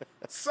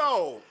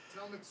 So,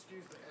 Tell them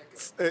excuse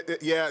the echo.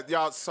 Yeah,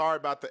 y'all. Sorry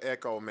about the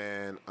echo,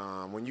 man.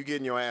 When you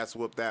getting your ass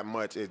whooped that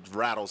much, it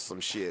rattles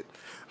some shit.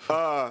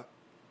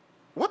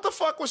 What the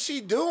fuck was she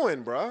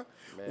doing, bruh?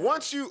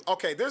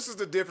 Okay, this is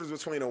the difference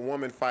between a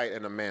woman fight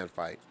and a man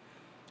fight.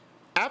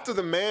 After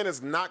the man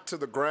is knocked to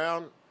the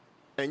ground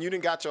and you done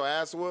got your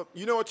ass whooped,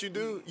 you know what you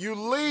do? You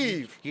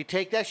leave. You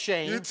take that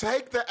shame. You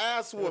take the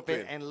ass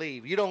whooping and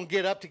leave. You don't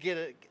get up to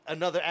get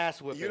another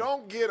ass whooping. You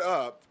don't get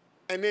up.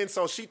 And then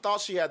so she thought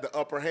she had the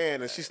upper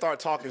hand and she started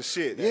talking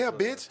shit. Yeah,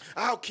 bitch,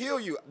 I'll kill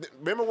you.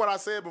 Remember what I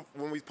said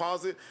when we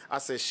paused it? I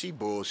said she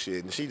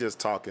bullshit and she just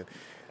talking.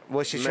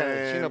 Well, she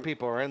know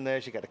people are in there.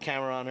 She got a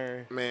camera on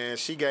her. Man,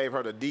 she gave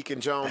her the Deacon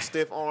Jones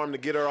stiff arm to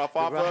get her off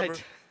of her.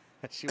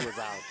 She was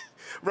out.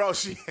 Bro,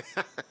 she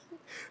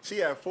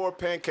had 4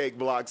 pancake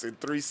blocks and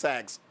 3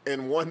 sacks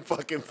in one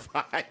fucking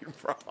fight,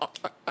 bro.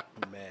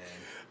 Man.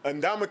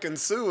 Ndamukong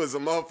Suh is a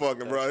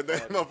motherfucker, bro.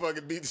 That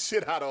motherfucker beat the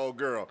shit out of old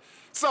girl.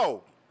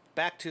 So,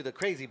 back to the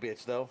crazy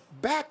bitch though.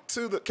 Back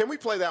to the. Can we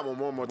play that one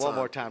more time? One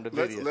more time. The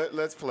video.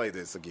 Let's play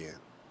this again.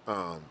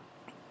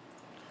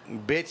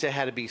 Bitch, that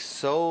had to be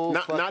so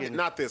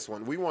not this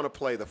one. We want to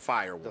play the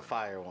fire one. The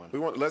fire one.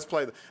 Let's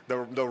play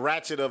the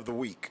ratchet of the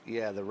week.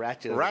 Yeah, the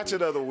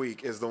ratchet. Of the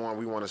week is the one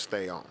we want to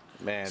stay on.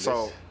 Man.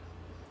 So,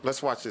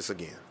 let's watch this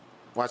again.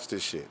 Watch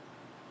this shit.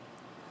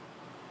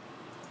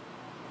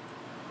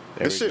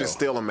 This shit is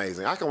still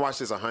amazing. I can watch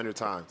this 100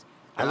 times.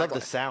 I love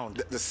the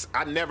sound.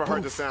 I never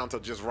heard the sound until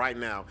just right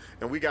now,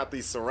 and we got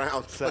these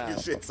surround fucking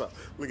shit. So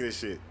look at this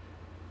shit.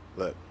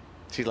 Look.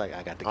 She's like,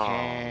 I got the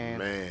can. Oh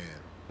man.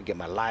 Get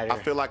my lighter. I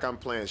feel like I'm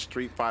playing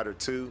Street Fighter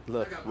 2.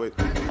 Look. With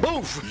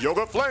Boof!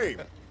 Yoga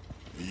Flame.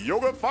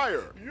 Yoga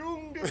Fire.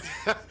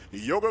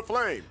 Yoga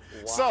Flame.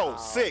 Wow. So,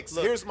 6.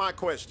 Look. Here's my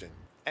question.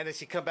 And then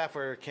she come back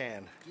for her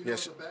can. Do you know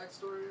what the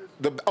backstory is?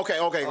 Okay.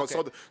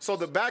 So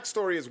the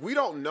backstory is we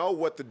don't know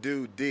what the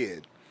dude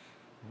did,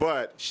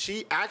 but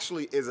she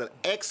actually is an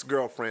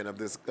ex-girlfriend of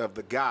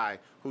the guy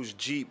whose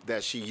Jeep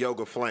that she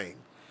Yoga Flame.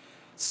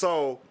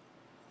 So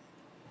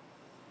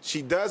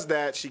she does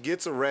that. She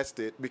gets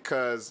arrested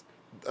because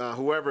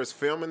whoever is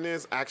filming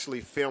this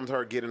actually filmed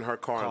her get in her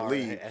car and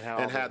leave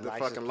and had the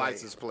fucking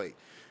license plate.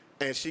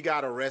 And she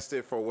got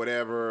arrested for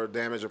whatever,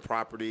 damage of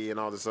property and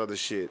all this other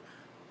shit.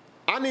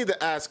 I need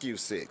to ask you,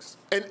 6.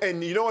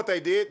 And you know what they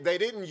did? They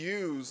didn't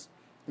use,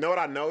 you know what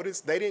I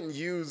noticed? They didn't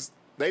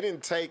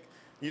take,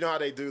 you know how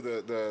they do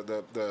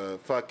the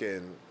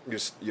fucking,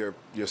 your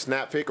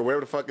snap pic or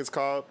whatever the fuck it's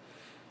called?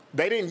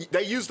 They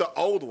used the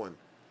old one.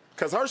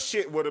 Because her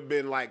shit would have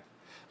been like,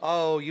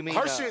 oh, you mean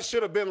her shit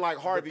should have been like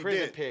Harvey the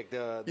prison Dent. Pic,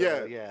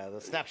 the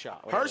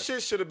snapshot. Whatever. Her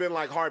shit should have been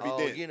like Harvey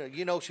Dent.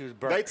 You know she was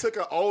burnt. They took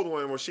an old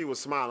one where she was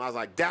smiling. I was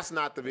like, that's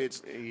not the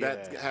bitch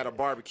that had a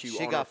barbecue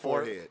on her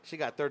forehead. She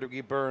got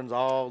third-degree burns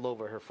all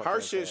over her fucking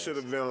Her shit should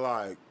have been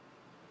like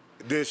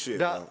this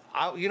shit.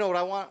 You know what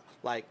I want?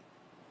 Like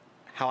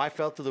how I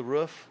fell through the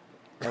roof,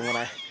 and when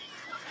I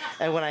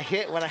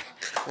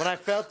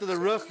fell through the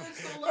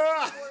roof.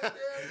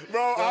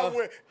 Bro,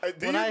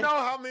 do you know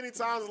how many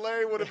times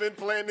Larry would have been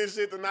playing this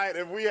shit tonight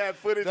if we had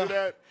footage of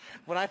that?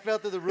 When I fell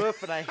through the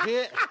roof and I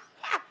hit,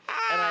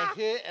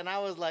 and I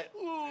was like,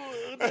 ooh,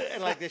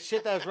 and like the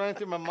shit that was running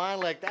through my mind,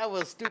 like that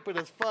was stupid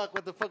as fuck.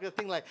 What the fuck is the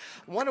thing? Like,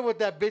 I wonder what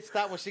that bitch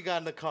thought when she got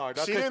in the car.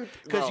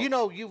 Because you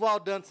know you've all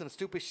done some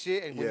stupid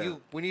shit, and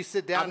when you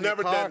sit down, I've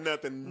never done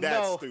nothing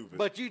that stupid.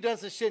 But you done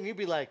some shit, and you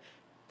be like,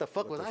 the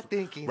fuck was I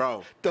thinking?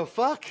 Bro. The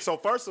fuck? So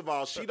first of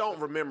all, she don't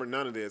remember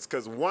none of this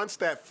because once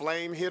that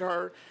flame hit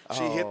her,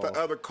 she hit the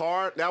other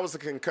car. That was a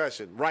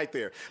concussion right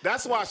there.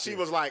 That's why she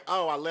was like,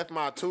 oh, I left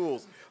my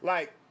tools.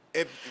 Like,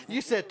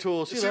 you said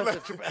tools. She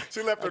left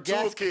her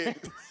tools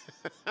kit.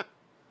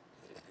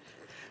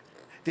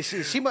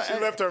 She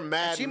left her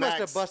Mad She Max must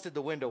have busted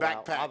the window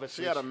backpack. out.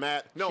 Obviously. She had a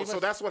Mad. No, so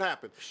that's what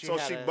happened. So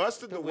she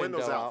busted the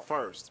windows out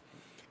first.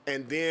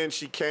 And then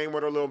she came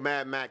with her little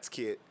Mad Max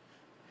kit.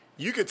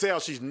 You can tell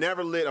she's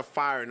never lit a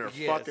fire in her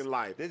fucking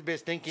life. This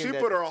bitch thinking she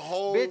put her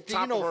whole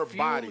top of her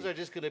body. Fumes are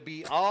just gonna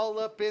be all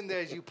up in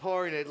there as you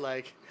pouring it.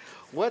 Like,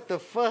 what the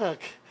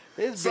fuck?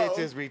 This bitch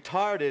is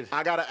retarded.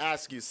 I gotta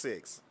ask you,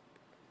 6.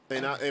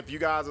 And if you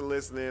guys are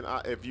listening,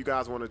 if you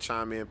guys want to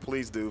chime in,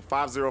 please do.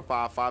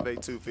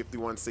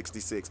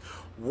 505-582-5166.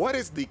 What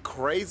is the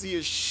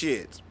craziest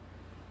shit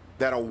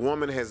that a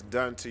woman has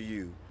done to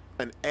you?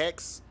 An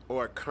ex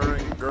or a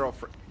current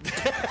girlfriend?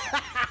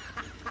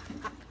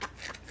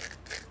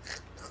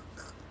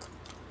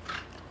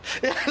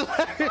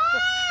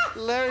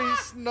 Larry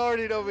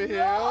snorted over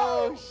here.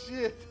 Oh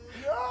shit.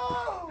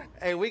 Yo!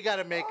 Hey, we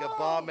gotta make a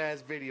bomb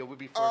ass video. We'll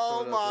be first.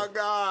 Oh my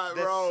god,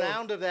 bro. The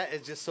sound of that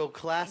is just so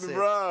classic.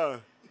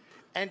 Bruh.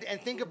 And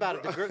think about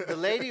it. The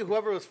lady,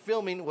 whoever was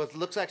filming,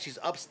 looks like she's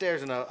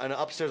upstairs in an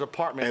upstairs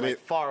apartment, and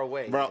far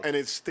away. Bro, and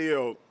it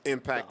still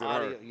impacted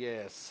her.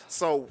 Yes.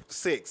 So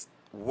 6.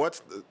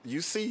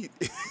 You see?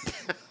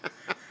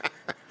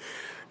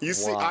 You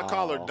see? I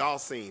call her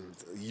Dawson.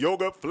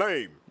 Yoga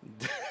Flame.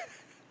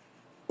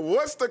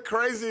 What's the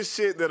craziest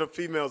shit that a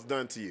female's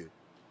done to you?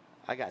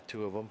 I got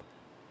 2 of them.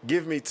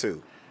 Give me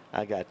 2.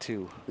 I got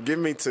 2. Give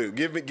me 2.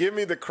 Give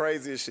me the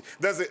craziest shit.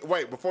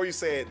 Before you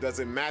say it, does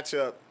it match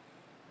up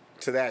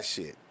to that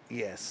shit?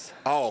 Yes.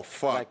 Oh,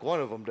 fuck. Like one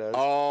of them does.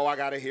 Oh, I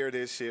gotta hear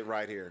this shit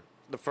right here.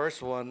 The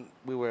first one,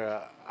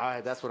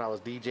 that's when I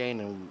was DJing,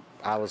 and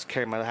I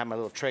had my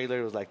little trailer.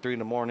 It was like 3 in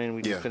the morning.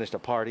 We just finished a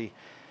party.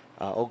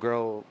 Old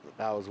girl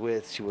I was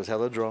with, she was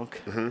hella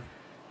drunk.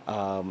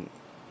 Mm-hmm.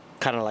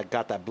 Kind of like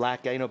got that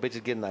blackout. You know,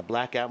 bitches getting that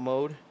blackout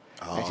mode.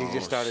 And she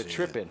just started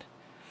tripping.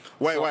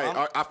 Wait.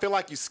 I feel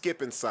like you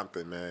skipping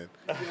something, man.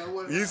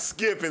 You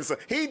skipping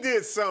something. He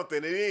did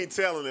something, and he ain't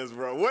telling us,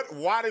 bro.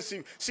 Why did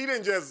she? She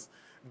didn't just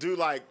do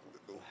like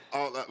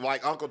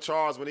Uncle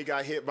Charles when he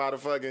got hit by the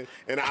fucking,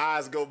 and the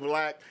eyes go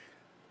black.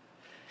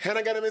 And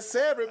I gotta miss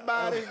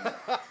everybody.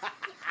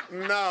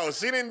 No,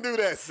 she didn't do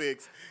that,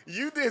 6.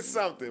 You did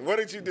something. What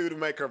did you do to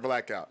make her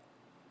black out?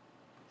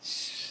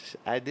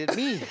 I did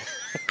me.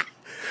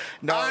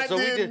 No,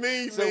 we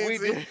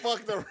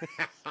fucked around.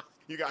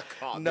 You got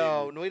caught.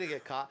 No, we didn't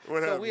get caught.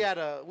 What So we had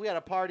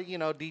a party, you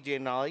know, DJ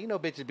and all. You know,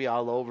 bitches be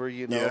all over.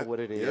 You know what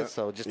it is.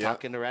 So just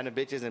talking to random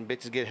bitches, and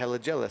bitches get hella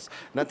jealous.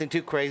 Nothing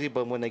too crazy,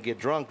 but when they get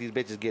drunk, these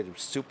bitches get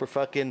super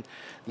fucking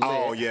lit.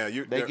 Oh yeah,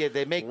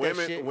 they make women.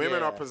 that shit.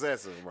 Women are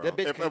possessive, bro.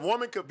 If a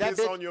woman could piss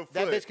on your foot,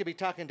 that bitch could be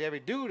talking to every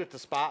dude at the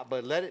spot,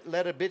 but let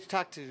a bitch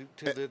talk to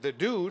the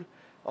dude.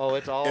 Oh,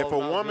 it's all. If a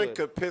woman good.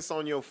 could piss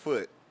on your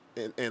foot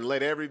and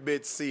let every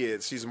bitch see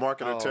it, she's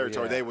marking her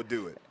territory. They would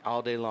do it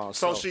all day long.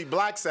 So she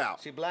blacks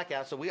out. She black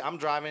out. So I'm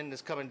driving.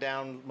 It's coming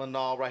down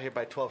Manal right here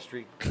by 12th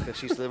Street because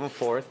she's living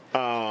 4th.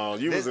 Oh,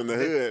 you was in the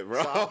hood,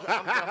 bro. So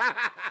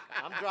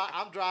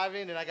I'm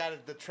driving and I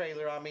got the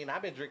trailer on me, and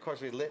I've been of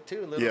course lit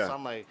too a little. So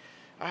I'm like,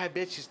 all right,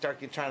 bitch. She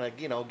starts trying to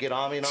get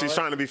on me. And she's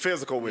trying to be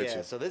physical with you.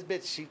 Yeah. So this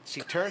bitch,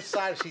 she turns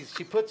side.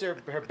 She puts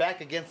her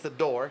back against the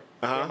door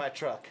in my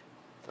truck.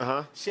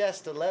 She has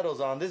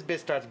stilettos on. This bitch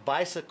starts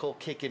bicycle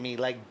kicking me,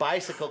 like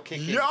bicycle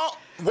kicking. Yo,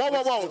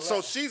 whoa.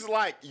 So she's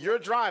like, you're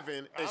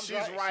driving, and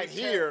she's right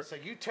here. So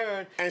you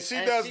turn. And she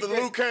does the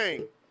Liu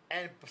Kang.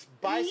 And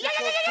bicycle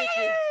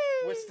kicking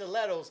with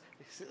stilettos.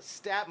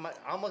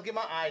 I'm going to get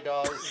my eye,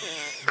 dog.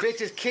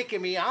 Bitch is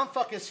kicking me. I'm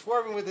fucking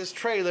swerving with this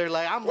trailer.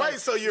 Wait,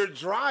 so you're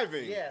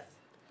driving? Yes.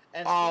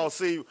 And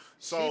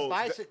she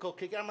bicycle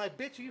kicking. I'm like,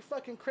 bitch, are you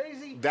fucking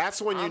crazy?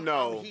 That's when you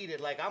know. I'm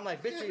heated. I'm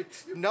like,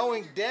 bitch,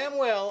 knowing damn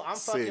well I'm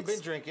fucking been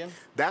drinking.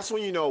 That's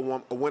when you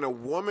know when a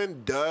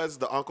woman does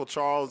the Uncle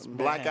Charles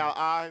blackout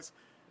eyes,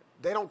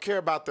 they don't care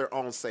about their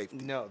own safety.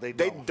 No, they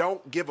don't. They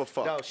don't give a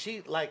fuck. No,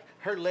 she,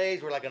 her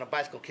legs were like on a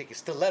bicycle kicking,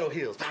 stiletto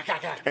heels.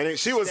 And then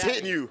she was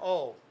hitting you.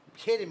 Oh,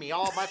 hitting me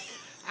all my.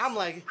 I'm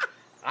like,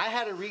 I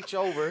had to reach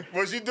over.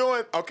 Was you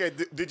doing, okay,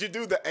 did you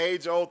do the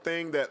age-old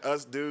thing that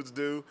us dudes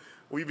do?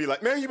 We be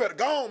like, man, you better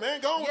go on,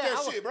 man. Go on with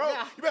that shit, bro.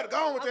 Yeah. You better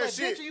go on with that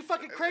shit. Bitch, are you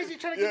fucking crazy? You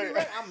trying to get me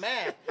right? I'm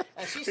mad.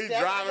 And she's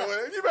driving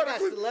with it. You better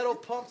quit. Stiletto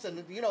pumps and,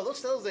 those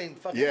stilettos ain't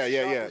fucking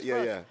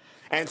Yeah.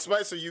 And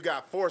especially you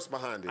got force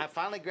behind it. I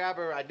finally grab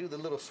her. I do the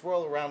little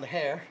swirl around the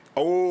hair.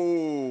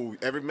 Oh,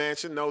 every man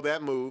should know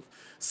that move,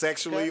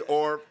 sexually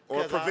or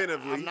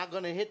preventively. I'm not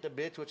going to hit the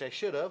bitch, which I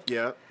should have.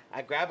 Yeah.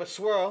 I grab a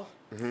swirl.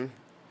 Mm-hmm.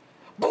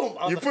 Boom.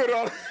 You put it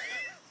on.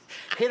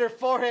 Hit her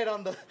forehead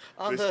on the.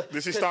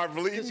 Did she start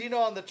bleeding? Because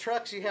on the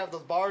trucks you have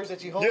those bars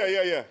that you hold.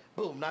 Yeah.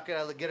 Boom,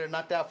 get her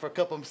knocked out for a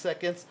couple of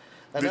seconds,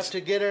 enough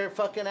to get her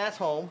fucking ass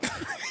home.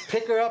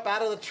 Pick her up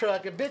out of the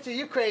truck, and bitch, are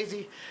you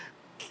crazy?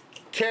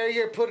 Carry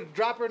her,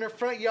 drop her in her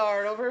front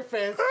yard over her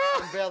fence,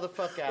 and bail the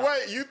fuck out.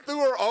 Wait, you threw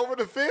her over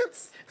the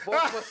fence?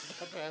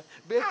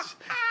 Bitch,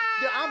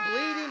 I'm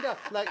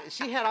bleeding.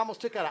 She had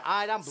almost took out an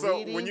eye. I'm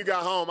bleeding. So when you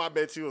got home, I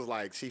bet you was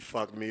like, she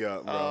fucked me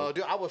up, bro. Oh,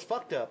 dude, I was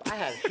fucked up. I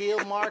had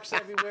heel marks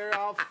everywhere.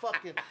 All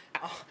fucking,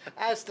 I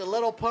had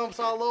stiletto pumps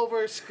all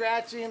over,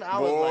 scratching. I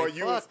was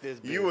like, fuck this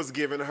bitch. You was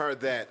giving her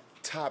that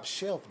top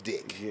shelf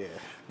dick. Yeah.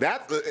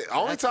 The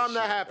only time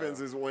that happens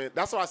is when.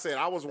 That's what I said.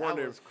 I was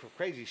wondering. That was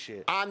crazy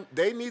shit.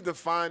 They need to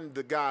find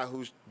the guy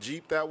whose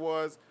Jeep that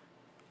was.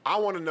 I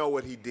want to know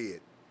what he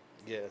did.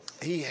 Yes.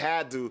 He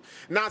had to.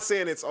 Not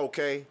saying it's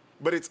okay,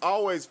 but it's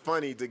always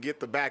funny to get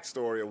the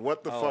backstory of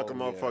what the fuck a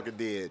motherfucker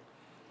did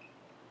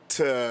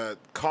to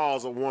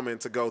cause a woman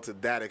to go to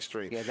that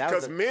extreme.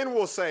 Because men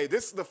will say,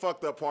 this is the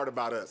fucked up part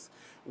about us.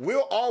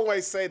 We'll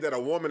always say that a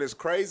woman is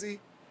crazy.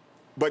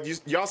 But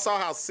y'all saw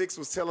how Six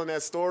was telling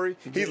that story?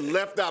 He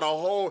left out a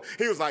whole.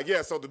 He was like,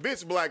 yeah, so the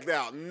bitch blacked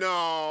out. No,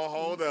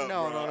 hold up.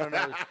 No.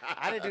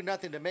 I didn't do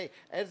nothing to make.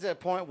 It's a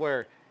point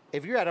where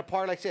if you're at a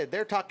party, like I said,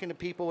 they're talking to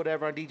people,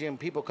 whatever, on DJ, and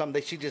people come,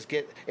 it's just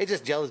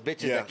jealous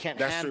bitches that can't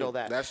handle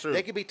that. That's true.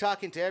 They could be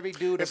talking to every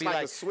dude and be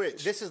like, a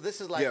switch. This is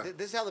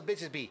how the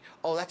bitches be.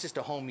 Oh, that's just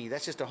a homie.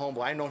 That's just a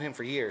homeboy. I've known him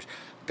for years.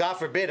 God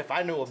forbid if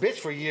I knew a bitch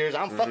for years,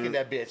 I'm fucking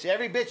that bitch.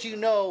 Every bitch you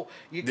know,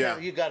 you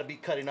got to be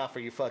cutting off for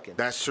you fucking.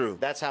 That's true.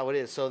 That's how it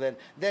is. So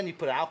then you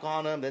put alcohol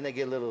on them, then they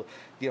get a little,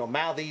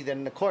 mouthy.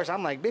 Then of course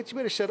I'm like, bitch, you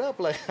better shut up.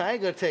 Like I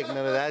ain't gonna take none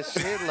of that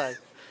shit. Like.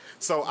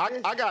 So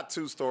I got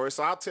two stories.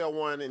 So I'll tell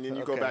one, and then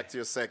you go back to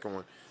your second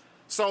one.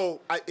 So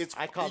I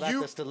call that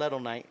the stiletto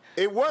night.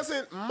 It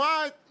wasn't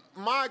my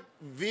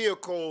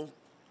vehicle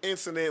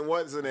incident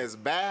wasn't as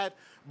bad,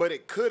 but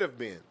it could have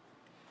been.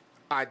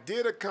 I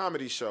did a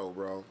comedy show,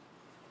 bro,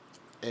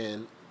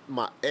 and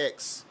my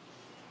ex,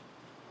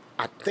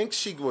 I think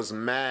she was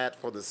mad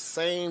for the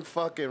same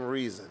fucking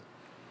reason.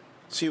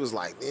 She was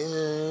like,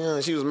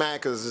 she was mad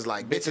because it's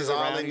like bitches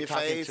all in your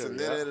face and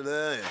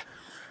da-da-da-da.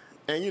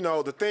 And,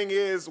 the thing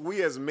is,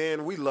 we as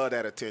men, we love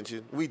that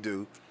attention. We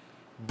do.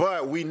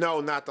 But we know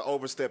not to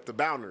overstep the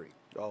boundary.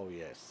 Oh,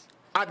 yes.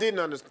 I didn't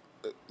understand.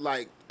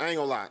 Like, I ain't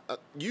gonna lie.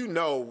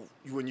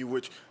 When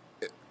you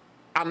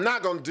I'm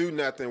not gonna do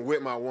nothing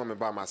with my woman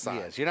by my side.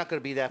 Yes, you're not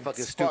gonna be that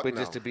fucking stupid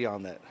just to be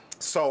on that.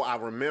 So I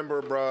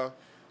remember, bruh,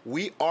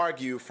 we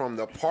argued from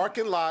the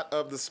parking lot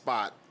of the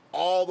spot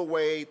all the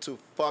way to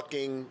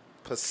fucking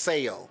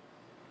Paseo.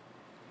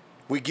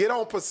 We get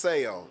on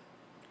Paseo,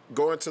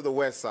 going to the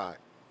west side.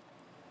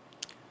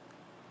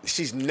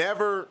 She's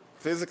never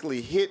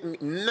physically hit me.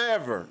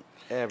 Never.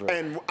 Ever.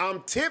 And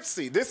I'm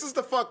tipsy. This is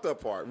the fucked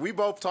up part. We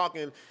both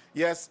talking,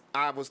 yes,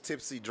 I was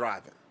tipsy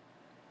driving.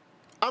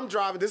 I'm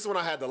driving. This is when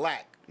I had the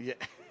lack. Yeah.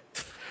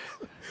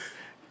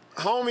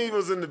 Homie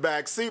was in the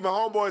back seat. My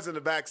homeboy's in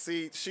the back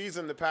seat. She's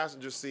in the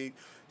passenger seat.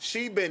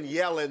 She been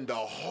yelling the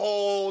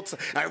whole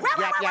time.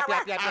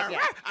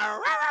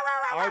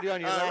 Already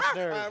on your last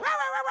nerve.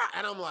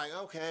 And I'm like,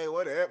 okay,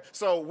 whatever.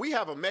 So we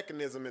have a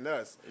mechanism in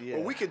us where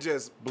we can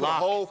just put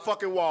Block. a whole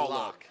fucking wall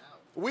Block. up.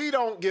 We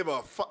don't give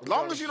a fuck.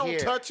 Long as you don't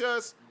touch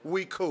us,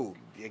 we cool.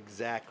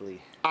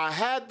 Exactly. I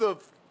had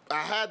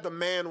the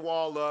man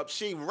wall up.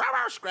 She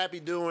scrappy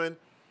doing,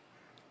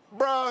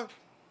 bruh.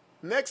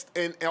 Next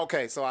and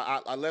okay, so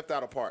I left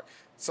out a part.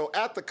 So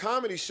at the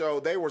comedy show,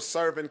 they were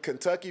serving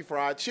Kentucky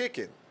Fried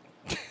Chicken.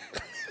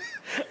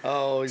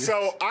 Oh. Yes.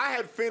 So I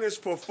had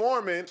finished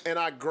performing and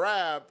I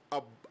grabbed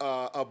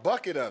a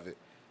bucket of it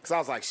because I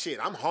was like, shit,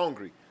 I'm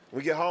hungry.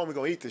 When we get home, we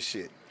gonna eat this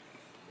shit.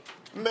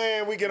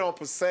 Man, we get on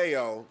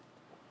Paseo.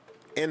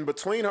 In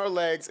between her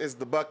legs is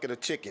the bucket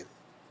of chicken.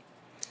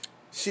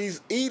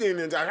 She's eating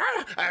and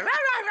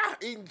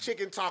eating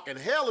chicken, talking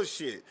hella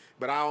shit.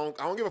 But I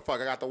don't give a fuck.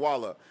 I got the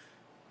wall up.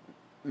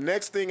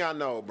 Next thing I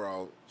know,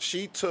 bro,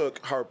 she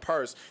took her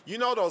purse. You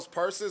know those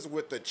purses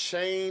with the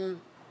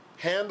chain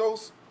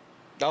handles?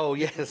 Oh,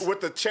 yes.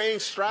 With the chain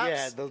straps?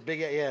 Yeah, those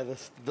big, yeah.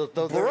 Those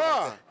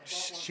Bruh.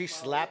 She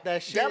slapped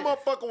that shit. That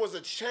motherfucker was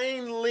a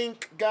chain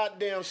link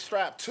goddamn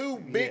strap. Too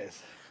big.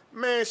 Yes.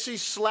 Man, she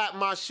slapped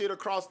my shit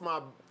across my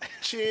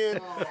chin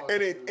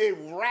and it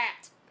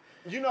wrapped.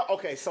 You know,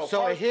 okay, so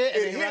it hit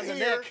and it hit the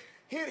here, neck.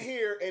 hit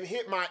here and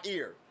hit my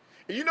ear.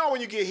 And you know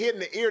when you get hit in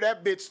the ear,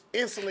 that bitch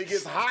instantly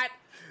gets hot.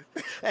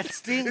 That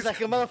stings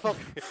like a motherfucker.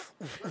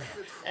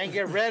 And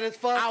get red as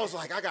fuck. I was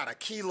like, I got a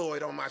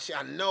keloid on my shit.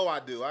 I know I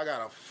do. I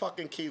got a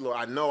fucking keloid.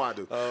 I know I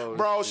do. Oh,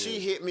 bro, shit. she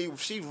hit me.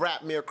 She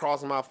wrapped me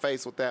across my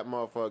face with that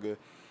motherfucker.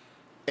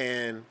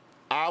 And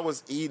I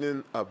was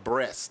eating a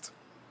breast.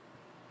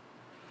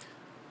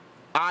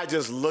 I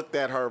just looked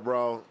at her,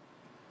 bro.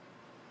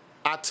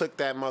 I took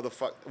that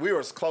motherfucker. We were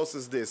as close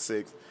as this,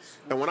 Six.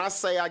 And when I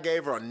say I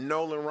gave her a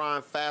Nolan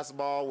Ryan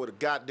fastball with a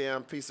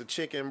goddamn piece of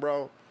chicken,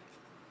 bro.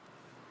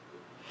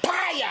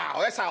 Pow!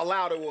 That's how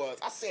loud it was.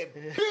 I said,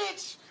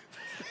 bitch!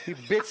 He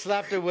bitch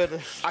slapped her with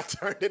us. I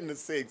turned into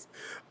Six.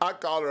 I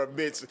called her a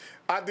bitch.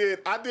 I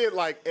did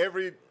like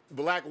every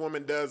black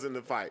woman does in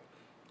the fight.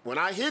 When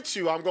I hit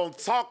you, I'm going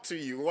to talk to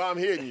you while I'm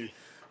hitting you.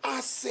 I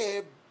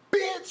said,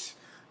 bitch!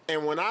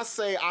 And when I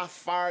say I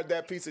fired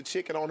that piece of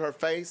chicken on her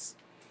face,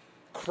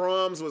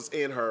 crumbs was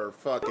in her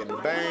fucking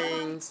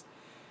bangs.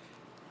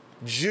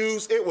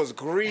 Juice, it was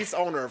grease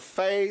on her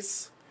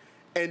face.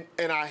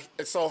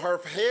 So her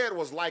head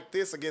was like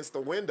this against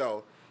the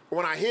window.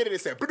 When I hit it,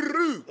 it said,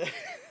 brrrr.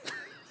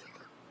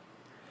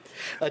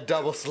 A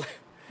double slap.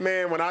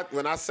 Man,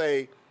 when I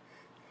say,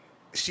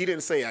 she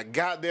didn't say a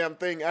goddamn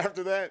thing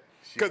after that,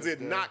 because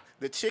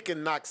the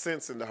chicken knocked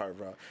sense into her,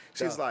 bro.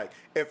 She's like,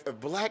 if a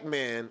black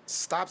man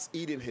stops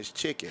eating his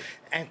chicken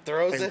and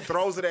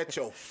throws it at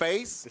your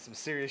face, it's some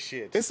serious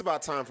shit. It's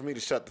about time for me to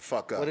shut the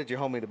fuck up. What did your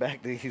homie in the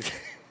back do?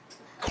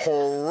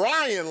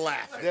 Crying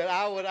laughing. That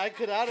I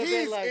could have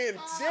been like, in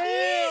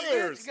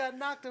tears. Bitch got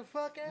knocked the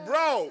fuck out.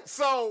 Bro,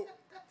 so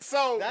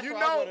that's you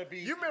where I know, wanna be.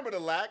 you remember the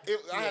lack?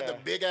 I had the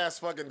big ass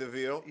fucking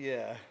DeVille.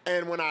 Yeah.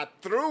 And when I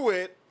threw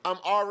it,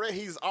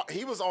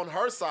 he was on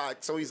her side,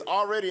 so he's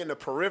already in the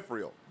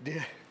peripheral.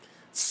 Yeah.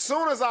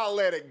 Soon as I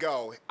let it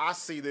go, I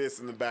see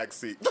this in the back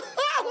seat.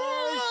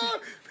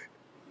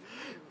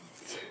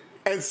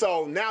 And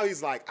so now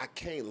he's like, I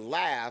can't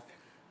laugh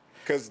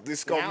because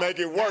this gonna make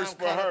it worse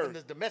for her. In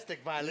this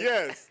domestic violence.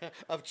 Yes.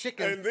 Of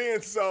chicken. And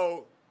then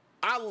so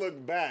I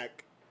look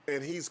back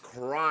and he's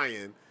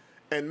crying,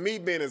 and me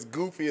being as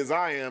goofy as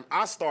I am,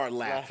 I start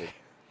laughing.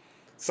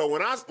 So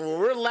when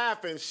we're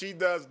laughing, she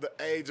does the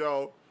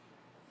age-old.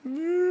 Bitch,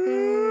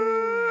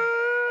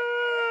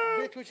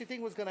 what you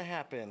think was gonna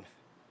happen?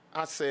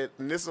 I said,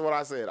 and this is what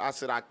I said. I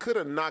said, I could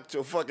have knocked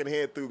your fucking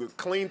head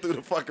clean through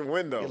the fucking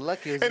window. You're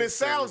lucky. And it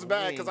sounds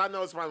bad because I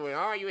know it's probably,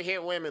 oh, you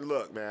hit women.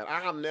 Look, man,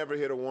 I've never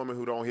hit a woman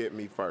who don't hit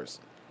me first.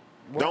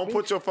 Don't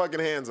put your fucking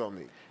hands on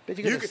me.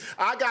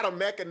 I got a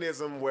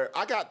mechanism where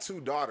I got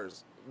 2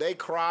 daughters. They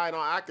cry and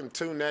I can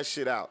tune that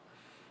shit out.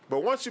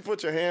 But once you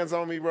put your hands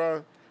on me,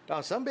 bro.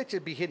 Oh, some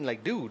bitches be hitting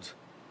like dudes.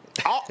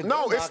 Oh,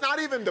 no, it's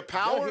not even the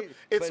power.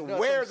 It's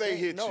where they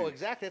hit you. No,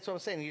 exactly. That's what I'm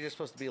saying. You're just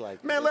supposed to be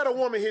like, man, let a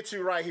woman hit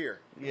you right here.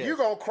 Yes. You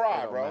gonna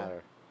cry, bro.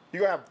 Matter.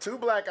 You gonna have 2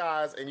 black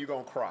eyes and you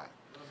gonna cry.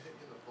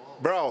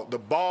 Bro, the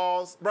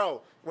balls.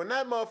 Bro, when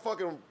that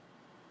motherfucking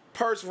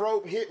purse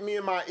rope hit me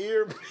in my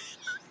ear,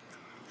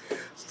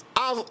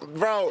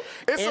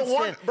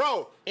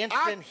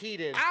 Instant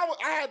heated. I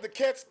had to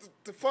catch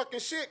the fucking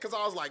shit because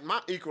I was like,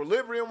 my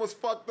equilibrium was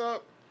fucked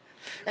up.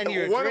 And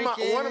you're one of my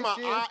shit.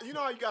 eyes, you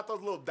know how you got those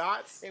little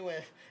dots?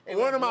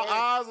 One of my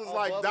eyes was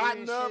like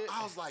dotting up. Shit.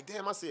 I was like,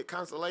 damn, I see a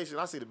constellation.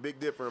 I see the Big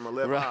Dipper in my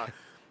left eye.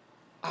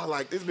 I was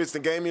like, this bitch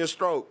done gave me a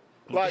stroke.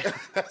 Like,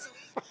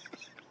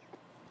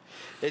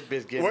 This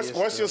bitch gave me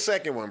What's your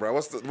second one, bro?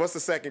 What's the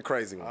second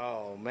crazy one?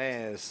 Oh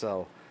man,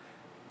 so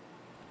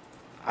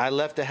I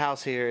left the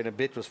house here and the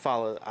bitch was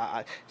following.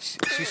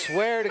 She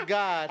swear to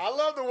God. I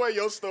love the way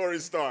your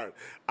stories start.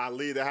 I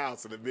leave the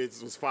house and the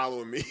bitch was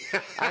following me.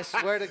 I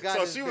swear to God.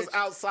 So she was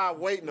outside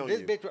waiting on you.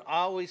 This bitch would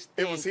always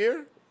think. It was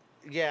here?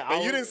 Yeah.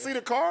 And you didn't see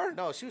the car?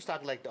 No, she was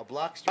talking like a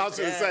block street. I was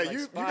going to say,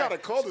 you got a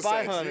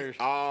cul-de-sac. Spy hunters.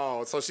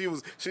 Oh, so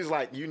she's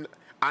like,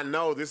 I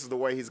know this is the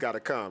way he's got to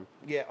come.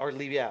 Yeah, or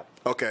leave you out.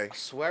 Okay. I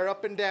swear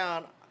up and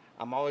down,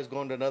 I'm always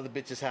going to another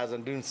bitch's house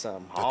and doing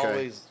something.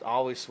 Okay.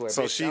 Always swear.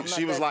 So bitch,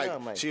 she was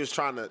like, she was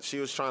trying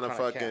to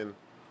fucking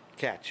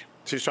catch.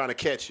 She was trying to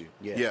catch you.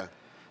 Yeah.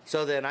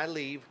 So then I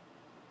leave,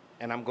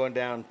 and I'm going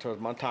down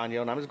towards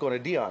Montano, and I'm just going to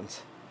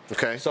Dion's.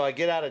 Okay. So I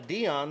get out of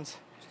Dion's.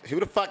 Who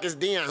the fuck is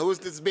Dion? Who is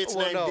this bitch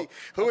named?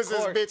 Who is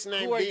this bitch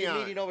named Who are Dion? you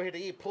meeting over here to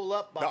eat? Pull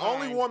up behind. The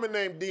only woman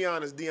named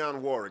Dion is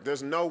Dion Warwick.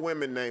 There's no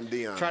women named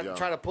Dion. Try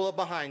to pull up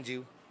behind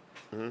you.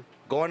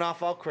 Going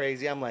off all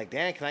crazy. I'm like,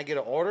 damn, can I get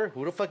an order?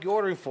 Who the fuck you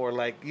ordering for?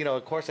 Like,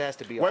 of course it has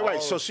to be.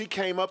 Wait. So she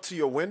came up to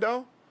your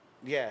window?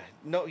 Yeah.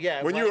 No.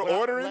 Yeah. When you were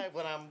ordering?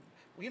 When I'm.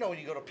 When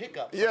you go to pick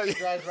up. Yeah. She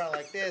drives around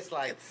like this,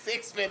 like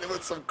 6 minutes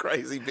with some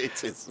crazy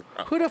bitches.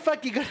 Bro. Who the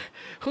fuck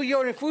who you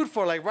ordering food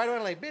for? Like right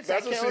around like bitch.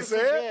 That's what she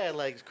said? Yeah,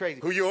 like it's crazy.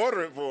 Who you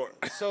ordering for?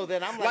 So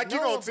then I'm like no,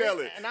 you gonna tell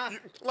bitch,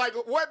 it. Like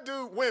what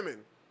do women?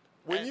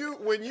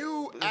 When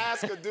you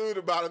ask a dude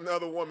about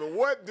another woman,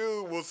 what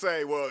dude will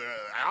say? Well,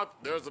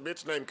 there's a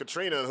bitch named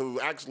Katrina who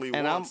actually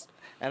wants.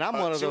 I'm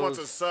one of those.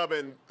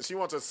 She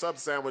wants a sub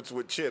sandwich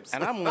with chips.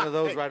 And I'm one of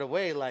those right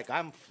away. Like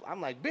I'm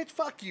like, bitch,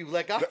 fuck you.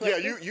 Like I'm yeah,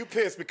 you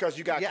pissed because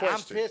you got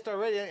questioned. I'm pissed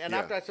already. And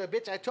after I said,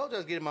 bitch, I told you I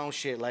was getting my own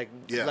shit. Like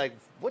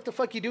what the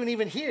fuck you doing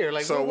even here?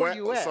 Like where were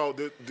you at? So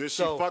did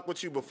she fuck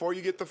with you before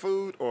you get the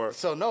food or?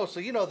 So no. So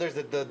there's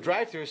the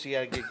drive-through. So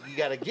you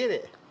gotta get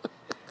it.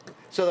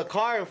 So the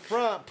car in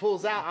front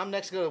pulls out. I'm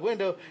next to the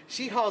window.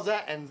 She hauls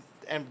out and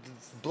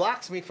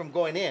blocks me from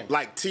going in.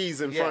 Like T's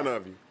in front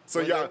of you.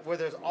 So where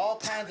there's all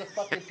kinds of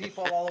fucking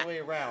people all the way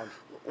around.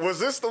 Was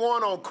this the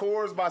one on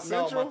Coors by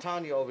Central? No,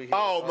 Montano over here.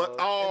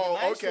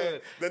 Okay.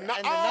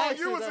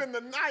 You was in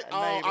the night.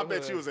 Oh, I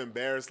bet you was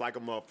embarrassed like a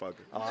motherfucker.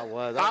 Oh, I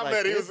was. I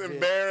bet he was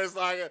embarrassed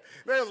they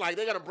was like,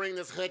 they're gonna bring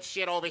this hood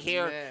shit over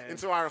here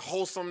into our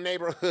wholesome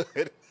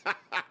neighborhood.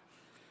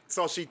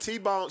 So she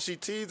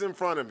tees in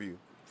front of you.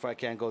 If I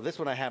can't go. This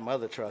one I had my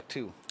other truck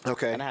too.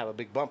 Okay. And I have a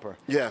big bumper.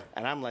 Yeah.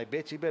 And I'm like,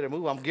 bitch, you better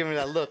move. I'm giving her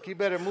that look. You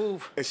better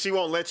move. And she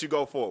won't let you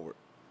go forward.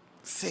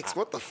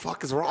 What the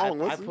fuck is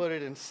wrong? I put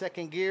it in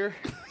second gear.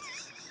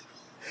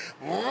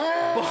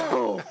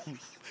 Boom.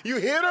 You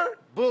hit her?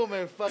 Boom,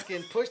 and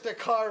fucking pushed the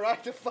car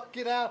right the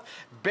fucking out.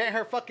 Bent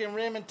her fucking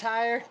rim and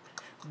tire.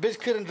 Bitch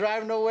couldn't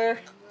drive nowhere.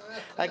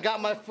 I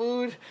got my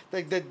food.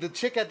 The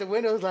chick at the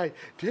window was like,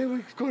 damn,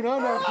 what's going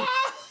on now?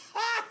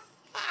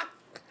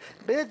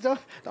 Bitch,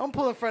 don't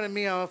pull in front of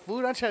me on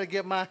food. I'm trying to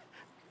get my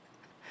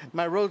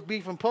roast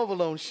beef and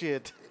provolone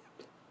shit.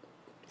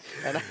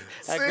 And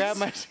I grabbed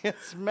my shit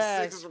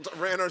smashed. Six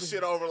ran her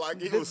shit over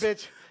like he was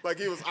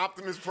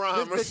Optimus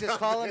Prime. This bitch is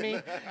calling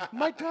me,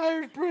 my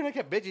tire's burning. I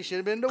kept, bitch, you should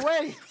have been in the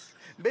way.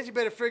 Bitch, you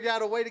better figure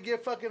out a way to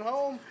get fucking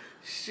home.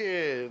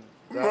 Shit.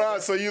 Bro,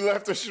 so you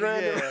left her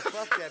stranded? Yeah,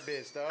 fuck that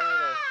bitch, dog.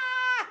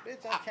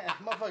 Bitch, I can't.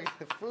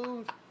 Motherfucking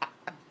food.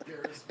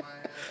 Embarrass my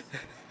ass.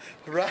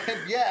 Right?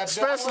 Yeah.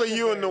 Especially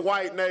you in the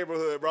white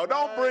neighborhood, bro.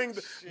 Don't bring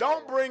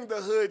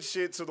the hood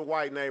shit to the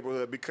white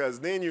neighborhood because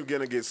then you're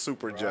gonna get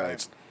super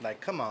judged. Like,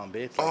 come on,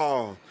 bitch.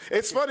 Oh,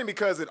 it's funny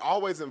because it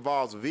always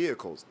involves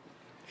vehicles.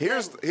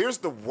 Here's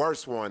the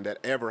worst one that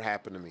ever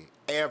happened to me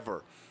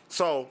ever.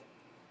 So,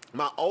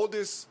 my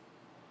oldest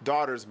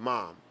daughter's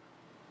mom.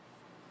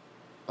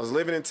 I was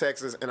living in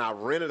Texas and I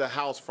rented a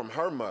house from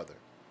her mother.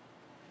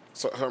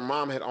 So her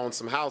mom had owned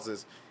some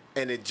houses,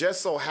 and it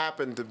just so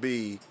happened to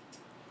be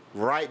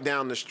right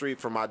down the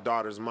street from my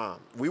daughter's mom.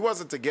 We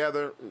wasn't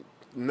together,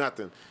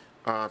 nothing.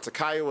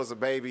 Takaya was a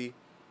baby.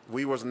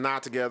 We was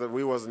not together.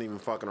 We wasn't even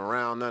fucking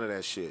around, none of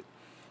that shit.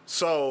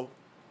 So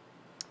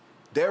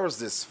there was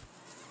this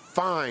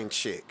fine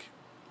chick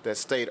that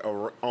stayed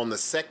on the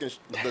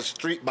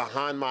street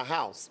behind my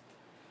house.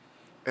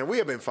 And we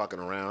had been fucking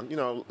around,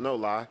 no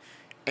lie.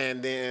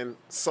 And then,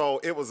 so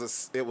it was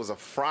a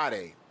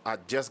Friday. I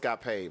just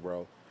got paid,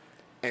 bro.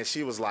 And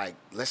she was like,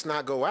 let's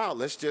not go out.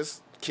 Let's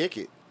just kick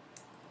it.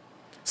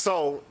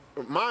 So,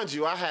 mind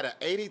you, I had an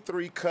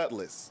 83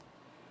 Cutlass.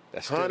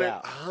 That stood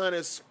out.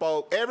 100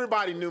 spoke.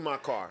 Everybody knew my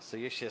car. So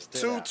your shit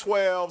stood Two out.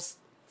 12s,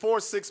 4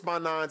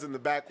 6x9s in the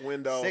back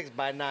window.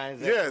 6x9s.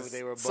 Yes.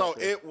 They were so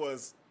it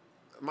was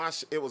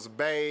it was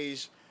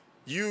beige.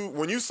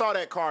 When you saw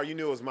that car, you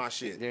knew it was my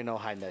shit. There's no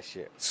hiding that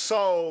shit.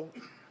 So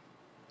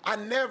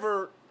and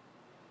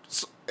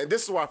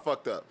this is where I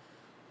fucked up.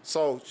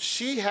 So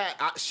she had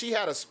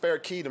a spare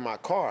key to my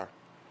car,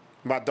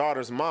 my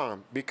daughter's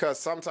mom, because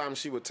sometimes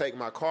she would take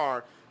my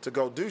car to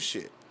go do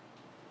shit.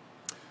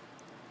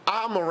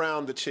 I'm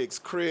around the chick's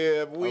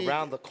crib.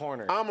 Around the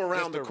corner. I'm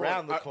around Just the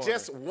around corner. the corner.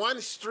 Just one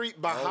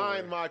street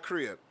behind my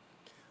crib.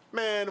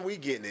 Man, we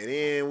getting it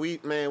in.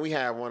 We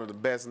had one of the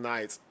best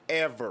nights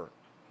ever.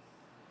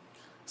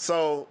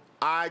 So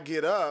I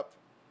get up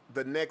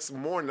the next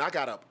morning. I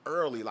got up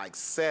early, like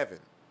 7.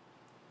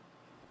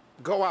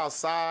 Go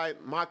outside.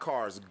 My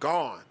car's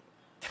gone.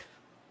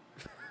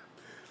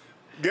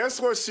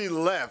 Guess what she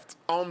left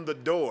on the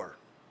door?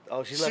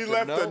 Oh, she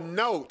left a a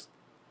note.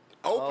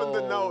 Open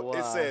the note. Wow.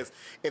 It says,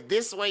 if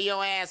this where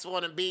your ass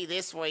want to be,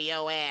 this where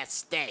your ass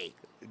stay.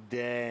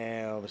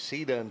 Damn,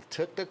 she done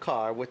took the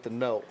car with the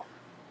note.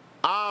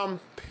 I'm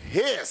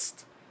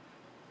pissed.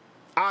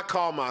 I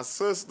call my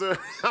sister.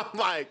 I'm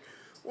like,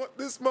 what?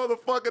 This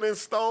motherfucker done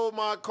stole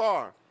my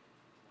car.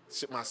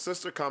 My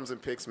sister comes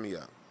and picks me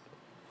up.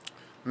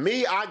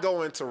 I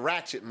go into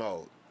ratchet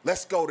mode.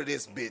 Let's go to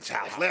this bitch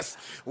house.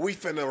 We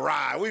finna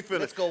ride.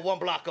 Let's go 1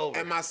 block over.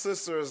 And my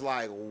sister is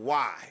like,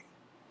 why?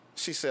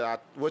 She said,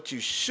 what you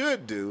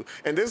should do,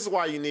 and this is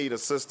why you need a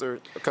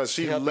sister, because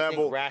she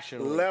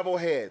level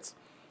heads.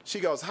 She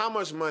goes, how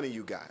much money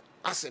you got?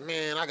 I said,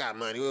 man, I got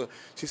money.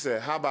 She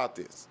said, how about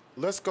this?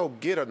 Let's go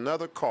get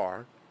another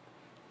car,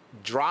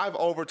 drive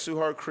over to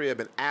her crib,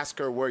 and ask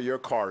her where your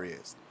car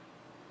is.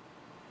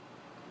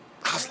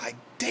 I was like,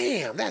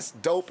 damn, that's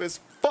dope as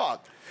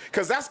fuck.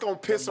 Because that's going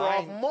to piss her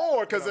off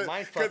more. Because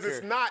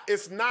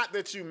it's not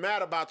that you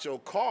mad about your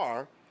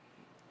car.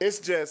 It's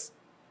just,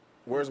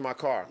 where's my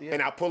car? Yeah.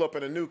 And I pull up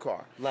in a new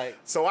car.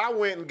 So I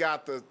went and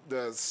got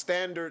the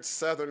standard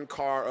Southern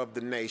car of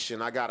the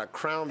nation. I got a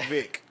Crown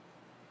Vic.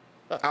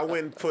 I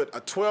went and put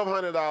a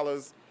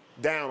 $1,200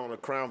 down on a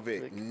Crown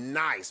Vic.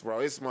 Nice, bro.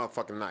 It's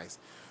motherfucking nice.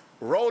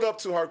 Rolled up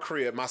to her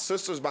crib. My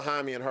sister's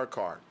behind me in her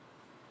car.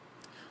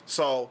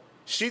 So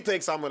she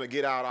thinks I'm going to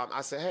get out.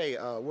 I said, hey,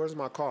 where's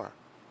my car?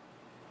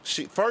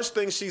 First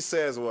thing she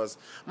says was,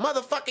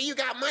 motherfucker, you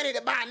got money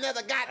to buy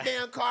another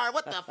goddamn car.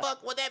 What the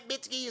fuck? Will that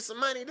bitch give you some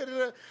money?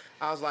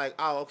 I was like,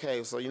 oh,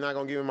 okay, so you're not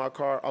going to give me my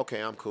car?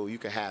 Okay, I'm cool. You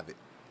can have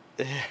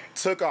it.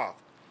 Took off.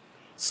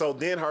 So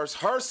then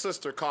her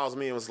sister calls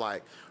me and was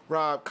like,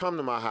 Rob, come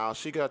to my house.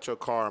 She got your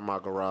car in my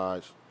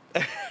garage.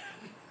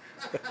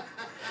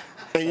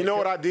 And you know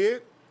what I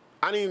did?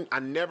 I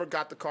never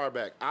got the car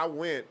back. I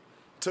went,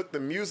 took the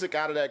music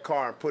out of that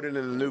car and put it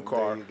in the new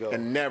car,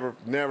 and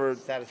never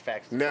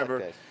satisfaction.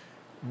 Never.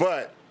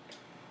 But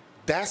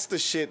that's the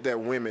shit that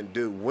women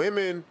do.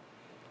 Women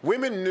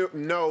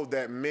know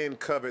that men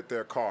covet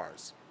their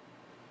cars,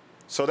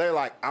 so they're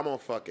like, I'm gonna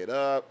fuck it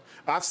up.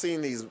 I've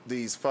seen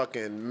these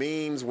fucking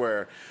memes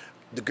where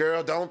the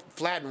girl don't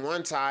flatten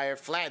 1 tire,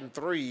 flatten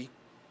 3.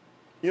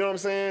 You know what I'm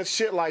saying?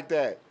 Shit like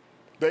that.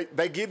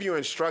 They give you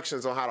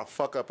instructions on how to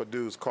fuck up a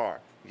dude's car.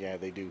 Yeah,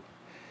 they do.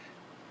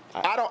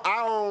 I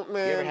don't,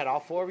 man. You ever had all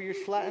 4 of yours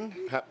flattened?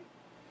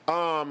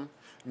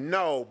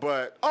 No,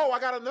 but I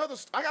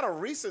got a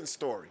recent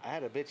story. I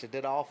had a bitch that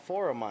did all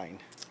 4 of mine.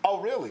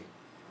 Oh, really?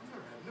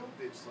 No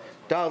bitch slash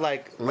Dog,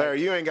 like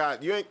Larry,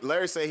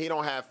 Larry said he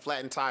don't have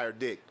flattened tire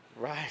dick.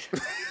 Right.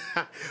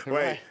 Wait,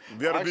 right. You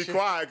better be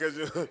quiet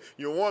because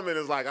your woman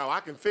is like, oh, I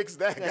can fix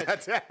that.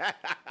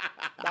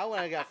 That one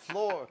I got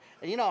floor.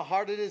 And you know how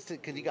hard it is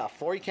because you got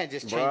 4. You can't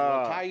just change 1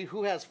 tire.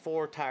 Who has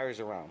 4 tires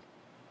around?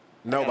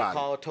 Nobody.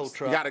 Call a tow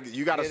truck.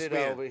 You gotta get spin.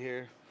 it over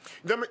here.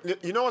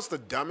 You know what's the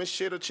dumbest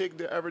shit a chick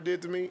ever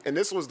did to me? And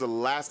this was the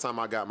last time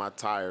I got my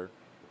tire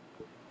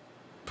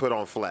put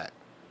on flat.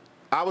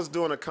 I was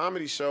doing a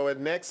comedy show at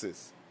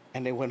Nexus.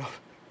 And they went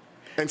off.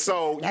 And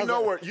so you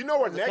know where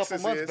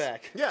Nexus is.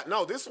 Back. Yeah,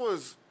 no, this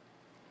was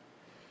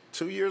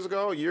 2 years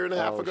ago, a year and a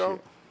half ago.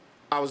 Shit.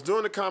 I was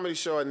doing a comedy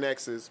show at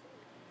Nexus.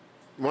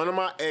 One of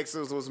my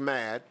exes was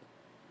mad.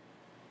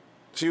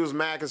 She was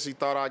mad because she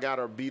thought I got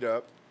her beat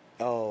up.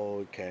 Oh,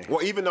 okay.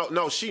 Well, even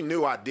though she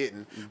knew I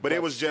didn't, but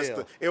it was just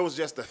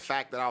the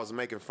fact that I was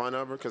making fun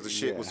of her because the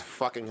shit was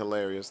fucking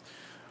hilarious.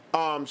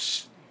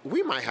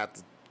 We might have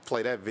to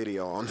play that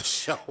video on the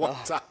show one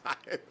time.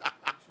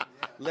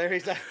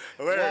 Larry's like,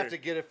 we'll have to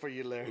get it for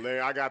you, Larry.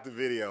 Larry, I got the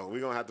video. We're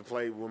gonna have to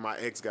play when my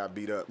ex got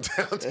beat up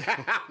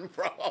downtown,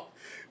 bro.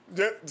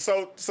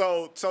 So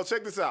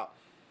check this out.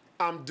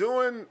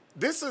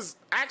 This is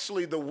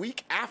actually the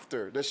week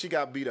after that she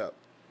got beat up.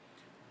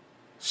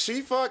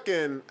 She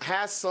fucking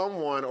has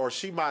someone, or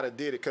she might have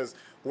did it, because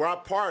where I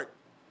park,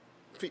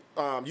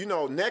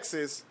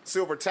 Nexus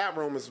Silver Tap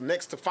Room is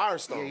next to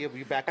Firestone. Yeah,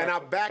 you back right, and I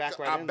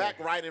back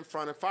right in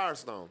front of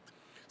Firestone.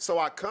 So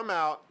I come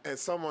out and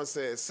someone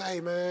says,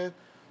 "Say, man,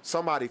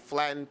 somebody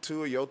flattened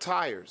 2 of your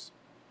tires."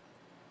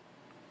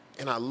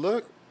 And I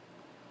look,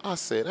 I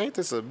said, "Ain't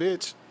this a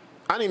bitch?"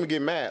 I didn't even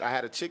get mad. I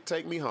had a chick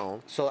take me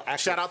home. So actually,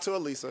 shout out to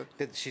Elisa.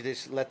 Did she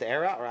just let the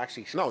air out, or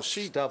actually? No,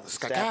 she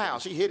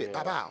hit it.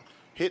 Bow.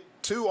 Hit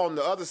 2 on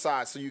the other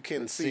side so you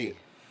couldn't see it.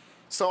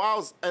 So I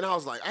was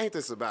like, ain't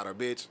this about a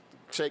bitch?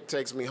 Chick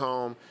takes me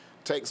home,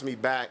 takes me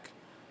back.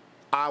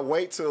 I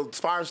wait till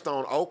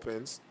Firestone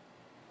opens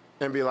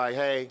and be like,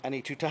 hey, I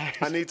need 2 tires.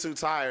 I need 2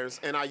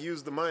 tires, and I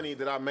use the money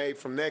that I made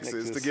from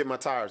Nexus to get my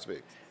tires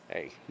fixed.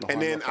 Hey,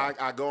 and then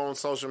I go on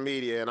social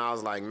media and I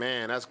was like,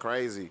 man, that's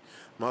crazy.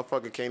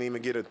 Motherfucker can't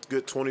even get a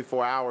good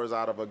 24 hours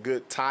out of a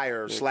good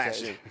tire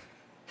slashing.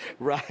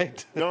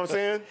 Right. You know what I'm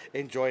saying?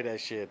 Enjoy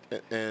that shit.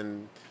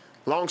 And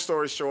long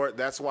story short,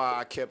 that's why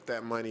I kept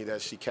that money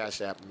that she cash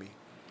apped me.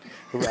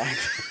 Right.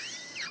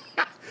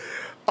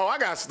 Oh, I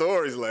got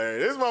stories, Larry.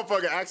 This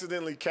motherfucker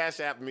accidentally cash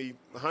apped me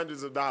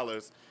hundreds of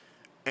dollars.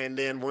 And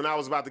then when I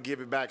was about to give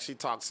it back, she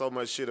talked so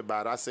much shit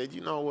about it. I said,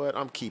 you know what?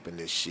 I'm keeping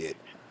this shit.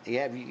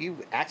 Yeah, you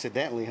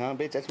accidentally, huh,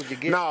 bitch? That's what you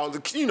get? No,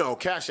 you know,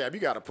 Cash App, you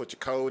got to put your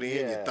code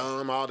in, your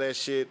thumb, all that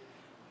shit.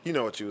 You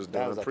know what you was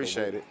doing. Was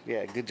Appreciate it.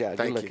 Yeah, good job.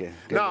 Thank good you. looking.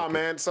 Good nah, looking.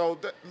 man. So,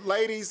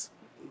 ladies.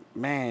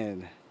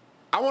 Man.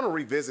 I want to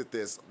revisit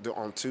this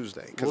on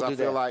Tuesday because I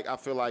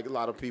feel like a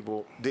lot of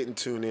people didn't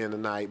tune in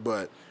tonight,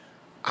 but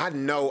I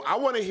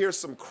want to hear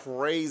some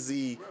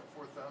crazy.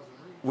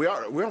 We're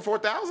on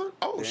 4,000?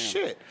 Oh, damn.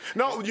 Shit.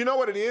 No, you know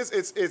what it is?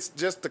 It's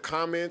just the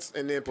comments,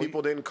 and then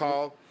people didn't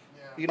call.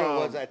 You know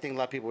what? I think a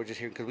lot of people were just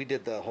hearing because we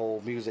did the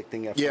whole music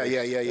thing.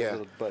 Yeah.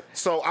 But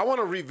so I want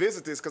to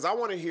revisit this because I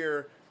want to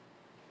hear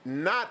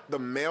not the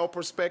male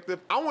perspective.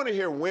 I want to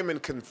hear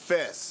women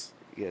confess.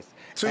 Yes.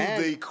 To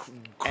the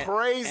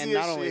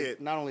craziest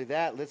shit. Not only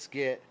that, let's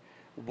get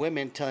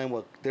women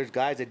telling there's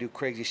guys that do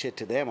crazy shit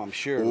to them. I'm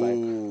sure.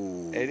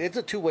 Ooh. Like, it's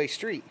a two-way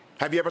street.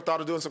 Have you ever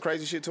thought of doing some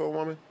crazy shit to a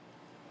woman?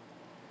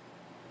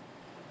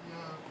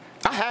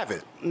 I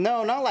haven't.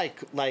 No, not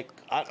like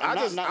I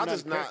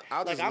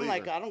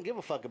don't give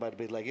a fuck about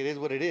it. Like, it is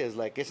what it is.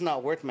 Like, it's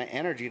not worth my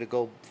energy to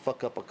go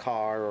fuck up a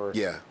car or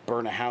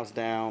burn a house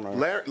down.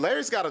 Or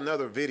Larry's got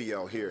another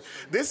video here.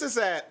 This is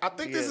at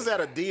this is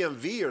at a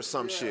DMV or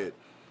some shit.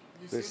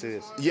 This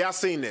is. Yeah, I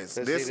seen this.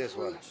 Let's see this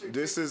one.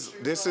 This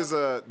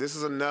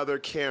is another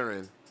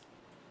Karen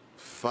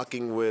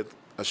fucking with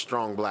a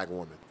strong black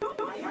woman.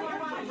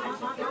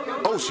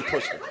 Oh, she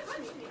pushed her.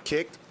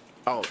 Kicked.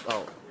 Oh.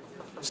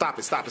 Stop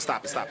it, Larry.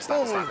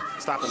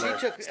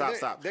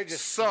 Stop. They're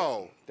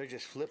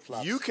just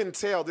flip-flops. You can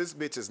tell this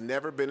bitch has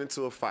never been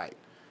into a fight.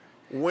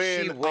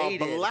 When a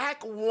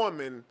black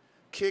woman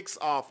kicks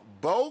off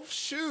both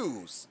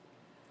shoes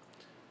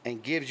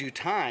and gives you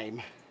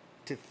time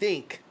to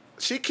think.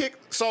 She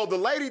kicked. So the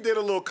lady did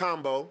a little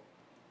combo.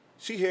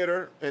 She hit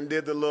her and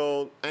did the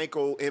little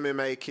ankle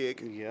MMA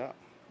kick. Yeah.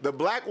 The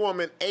black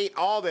woman ate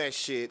all that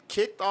shit,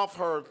 kicked off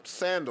her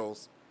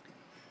sandals,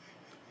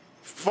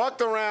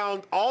 fucked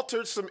around,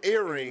 altered some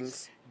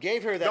earrings.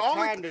 Gave her that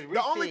time to rethink.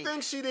 The only thing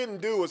she didn't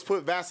do was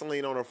put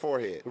Vaseline on her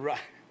forehead. Right.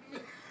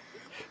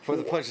 For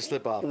the punch to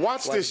slip off.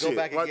 Watch this shit. Go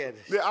back again.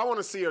 I want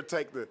to see her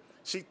take the...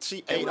 She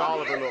ate all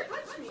of her little...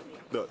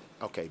 Look.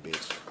 Okay,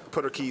 bitch.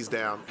 Put her keys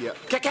down. Yeah.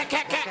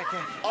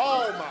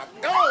 Oh, my...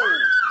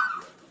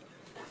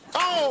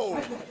 Oh!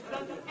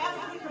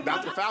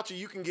 Dr. Fauci,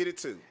 you can get it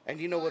too. And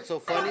you know what's so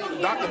funny?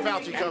 Dr.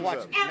 Fauci comes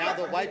up. Now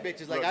the white bitch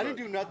is like, I didn't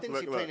do nothing.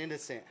 She playing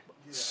innocent.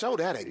 Show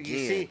that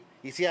again.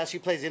 You see how she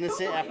plays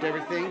innocent after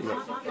everything?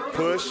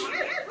 Push,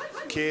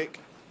 kick.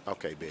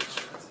 Okay,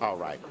 bitch. All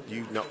right.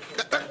 You know.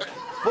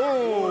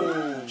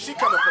 Boom. She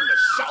coming from the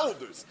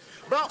shoulders.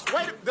 Bro,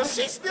 wait. Does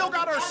she still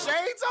got her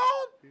shades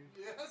on?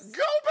 Yes.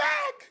 Go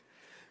back.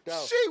 No.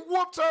 She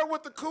whooped her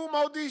with the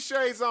Kumo D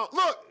shades on.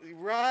 Look.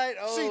 Right.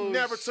 Oh, she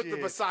never took the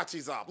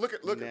Versace's off. Look.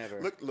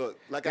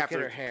 Like after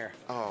her hair.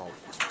 Oh.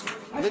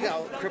 Look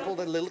how crippled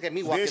and look at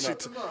me walking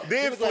up.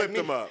 Then flipped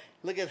them up.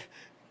 Look at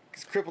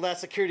crippled ass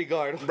security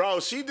guard.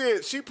 Bro, she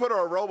did. She put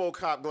her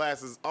RoboCop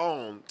glasses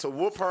on to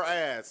whoop her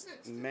ass.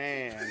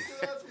 Man.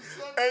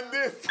 And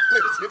then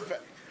flipped it back.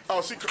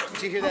 Oh, did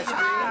you hear that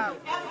scream?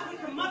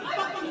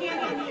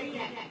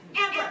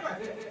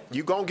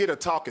 You gonna get a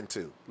talking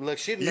to. Look,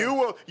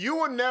 you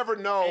will never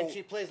know. And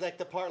she plays like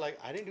the part like,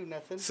 I didn't do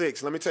nothing.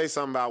 6, let me tell you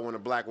something about when a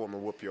black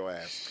woman whoop your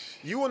ass.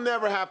 You will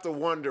never have to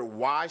wonder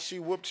why she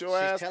whooped your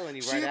ass. She's telling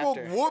you she will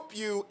whoop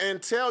you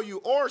and tell you,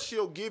 or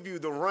she'll give you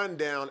the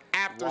rundown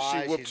after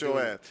she whooped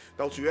your ass.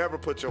 Don't you ever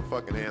put your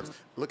fucking hands.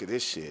 Look at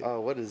this shit. Oh,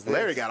 what is this?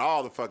 Larry got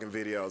all the fucking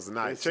videos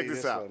tonight. Check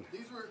this out.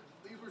 These were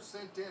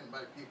sent in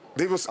by people.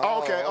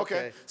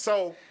 Okay.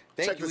 So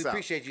check this out. We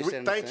appreciate you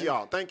sending Thank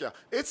y'all.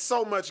 It's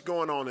so much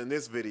going on in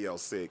this video,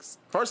 6.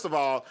 First of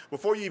all,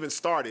 before you even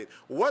started,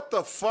 what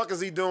the fuck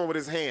is he doing with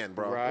his hand,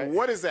 bro? Right.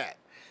 What is that?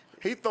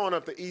 He throwing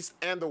up the east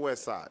and the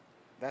west side.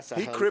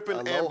 He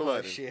cripping and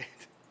bloody. Shit.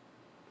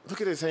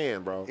 Look at his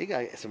hand, bro. He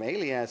got some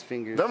alien ass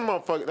fingers. That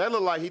motherfucker. That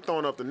look like he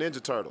throwing up the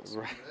Ninja Turtles.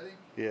 Right.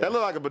 Yeah. That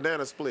look like a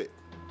banana split.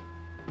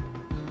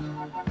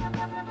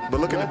 But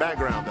look at the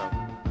background though.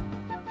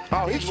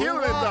 Oh, he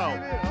killing it though.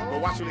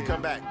 But watch when he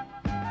come back.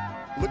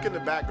 Look in the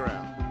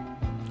background.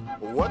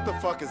 What the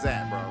fuck is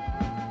that, bro?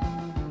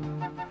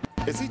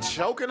 Is he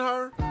choking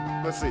her?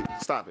 Let's see.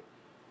 Stop it.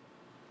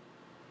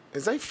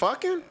 Is they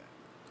fucking?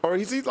 Or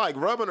is he like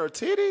rubbing her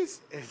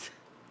titties?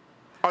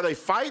 Are they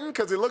fighting?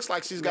 Because it looks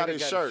like she's got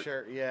his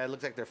shirt. Yeah, it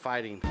looks like they're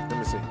fighting. Let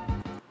me see.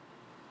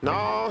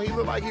 No, he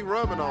look like he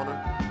rubbing on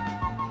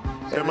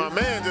her. And my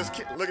man just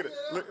look at it.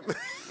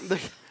 Look.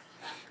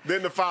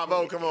 Then the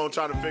 5-0 come on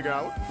trying to figure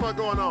out what the fuck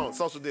going on.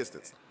 Social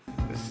distance.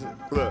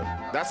 Look,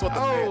 that's what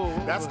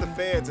that's the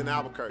feds in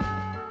Albuquerque.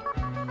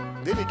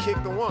 Then he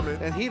kicked the woman.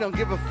 And he don't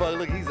give a fuck.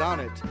 Look, he's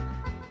on it.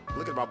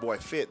 Look at my boy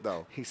Fit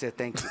though. He said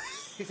thank you.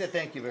 He said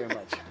thank you very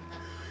much.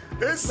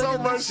 There's so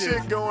much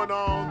shit going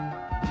on.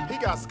 He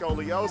got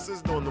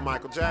scoliosis doing the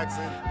Michael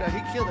Jackson. Yeah,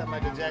 he killed that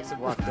Michael Jackson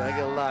walk there. I ain't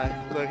gonna lie.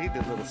 Look, he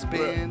did a little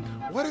spin.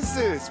 Look, what is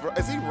this, bro?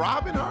 Is he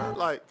robbing her?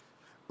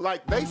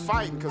 Like they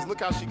fighting, because look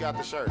how she got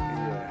the shirt.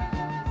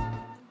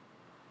 Yeah.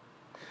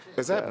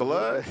 Is that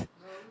blood?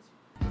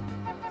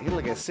 He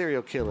look like a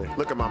serial killer.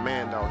 Look at my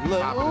man, though. He's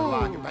popping and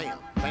locking. Bam,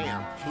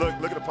 bam.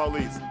 Look at the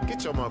police.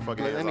 Get your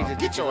motherfucking ass off.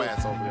 Get your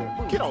ass over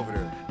there. Get over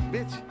there.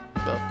 Bitch.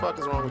 The fuck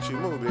is wrong with you?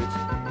 Move,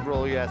 bitch.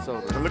 Roll your ass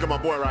over. And look at my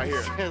boy right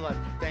here. Like,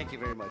 thank you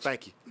very much.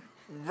 Thank you.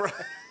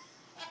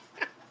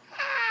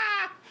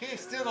 He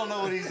still don't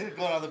know what he's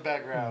going on in the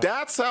background.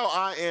 That's how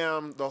I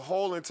am the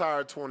whole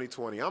entire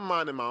 2020. I'm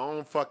minding my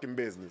own fucking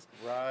business.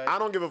 Right. I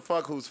don't give a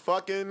fuck who's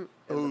fucking,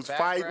 who's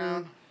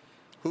fighting,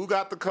 who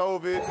got the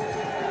COVID,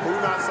 who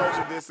not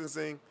social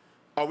distancing.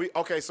 Are we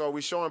okay? So are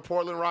we showing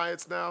Portland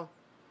riots now?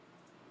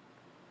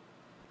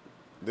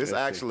 This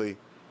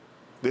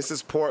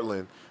is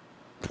Portland.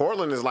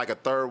 Portland is like a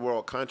third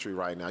world country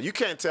right now. You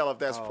can't tell if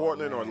that's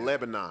Portland or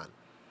Lebanon.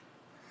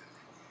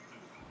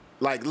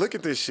 Like, look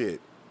at this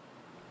shit.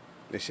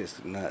 This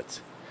shit's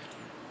nuts.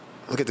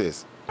 Look at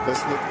this.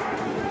 Let's look.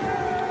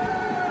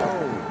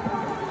 Oh.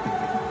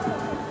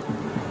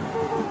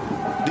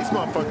 These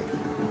motherfuckers.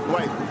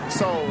 Wait,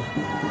 so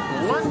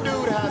one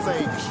dude has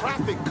a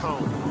traffic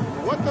cone.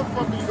 What the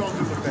fuck are you gonna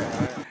do with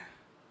that?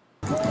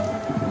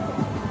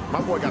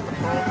 My boy got the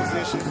prone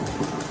position.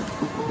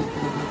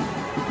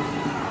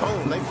 Oh,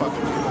 they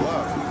fucking people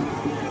up.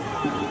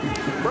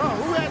 Bro,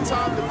 who had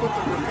time to put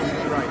the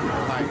graffiti right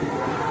there? Like,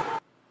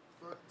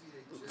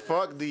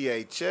 fuck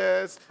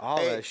DHS.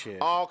 All that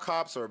shit. All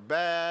cops are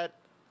bad.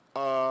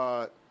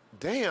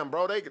 Damn,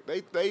 bro, they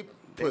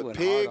put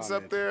pigs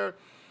up there.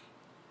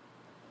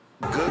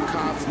 Good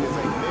cops is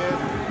a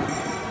myth.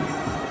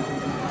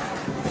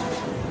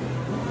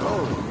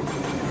 Oh,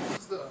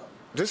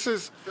 this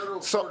is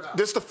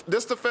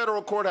the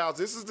federal courthouse.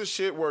 This is the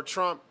shit where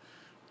Trump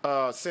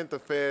sent the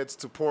feds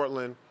to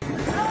Portland. They were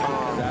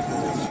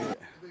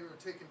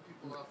taking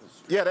people off the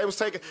street. Yeah,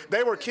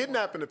 they were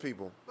kidnapping the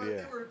people. But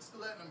they were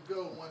letting them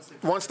go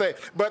once they.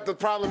 But the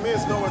problem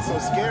is, no, it's so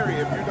scary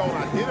if you don't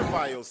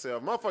identify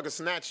yourself. Motherfuckers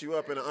snatch you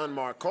up in an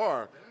unmarked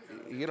car.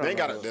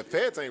 The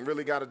feds ain't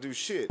really got to do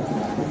shit.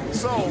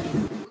 So,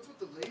 What's with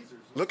the lasers?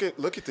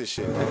 look at this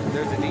shit.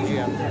 There's a DJ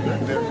out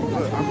there.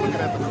 Look, I'm looking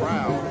at the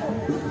crowd.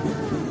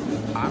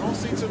 I don't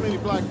see too many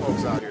black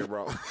folks out here,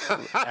 bro.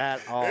 At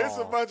all. There's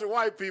a bunch of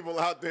white people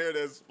out there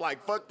that's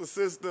like, fuck the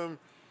system.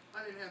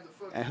 I didn't have the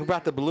fucking. And who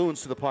brought the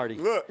balloons to the party?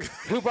 Look.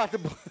 Who brought the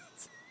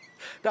balloons?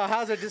 No,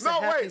 how's it just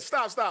stop.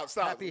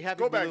 Happy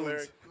Go back, balloons.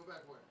 Larry. Go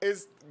back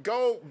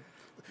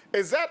where?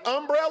 Is that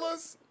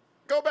umbrellas?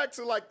 Go back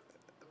to like.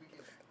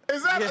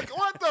 Is that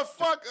what the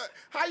fuck?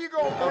 How you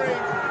gonna bring? Is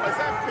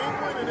that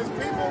Penguin and his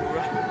people?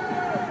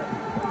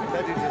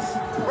 That dude just.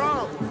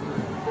 Bro.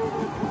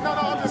 No,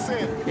 I'm just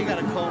saying. He got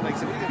a cone like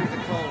so. We gotta do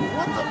the cone.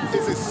 What the?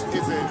 Is it?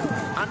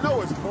 I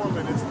know it's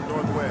Portland. It's the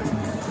Northwest.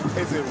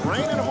 Is it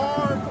raining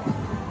hard?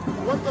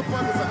 What the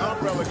fuck is an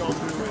umbrella gonna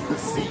do in the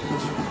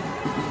siege?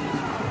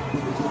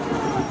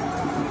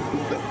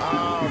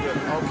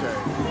 Okay.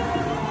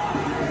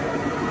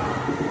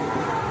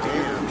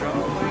 Damn, Drum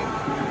playing.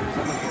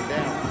 Someone get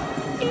down.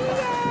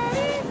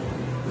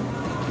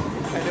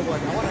 And then what?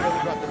 I want to know who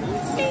brought the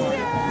balloons to the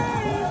party.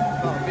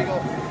 Oh, big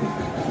old.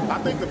 I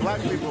think the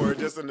black people are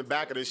just in the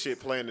back of this shit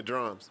playing the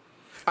drums.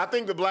 I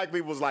think the black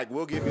people was like,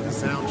 we'll give you the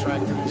soundtrack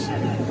to this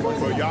shit,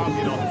 so y'all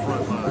get on the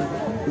front line.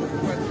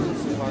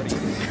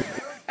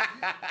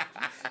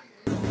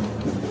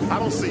 I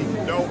don't see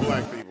no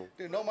black people.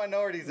 Dude, no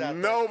minorities out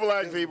there. No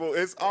black people.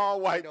 It's all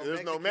white.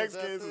 There's no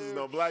Mexicans. There's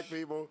no black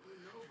people.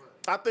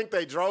 I think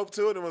they drove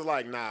to it and was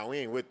like, nah, we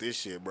ain't with this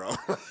shit, bro.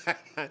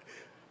 I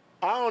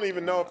don't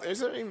even know if is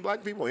there any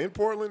black people in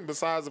Portland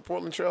besides the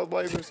Portland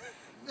Trailblazers.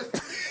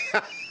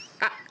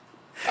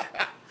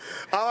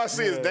 All I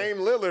see is Dame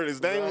Lillard. Is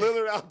Dame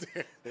Lillard out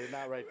there? They're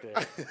not right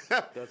there.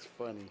 That's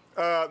funny.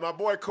 My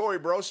boy Corey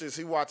Brocious,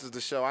 he watches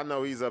the show. I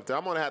know he's up there.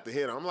 I'm going to have to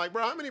hit him. I'm like,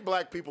 bro, how many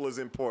black people is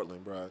in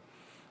Portland, bro?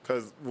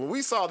 Because when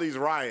we saw these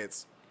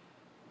riots,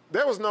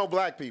 there was no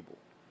black people.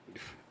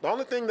 The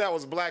only thing that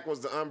was black was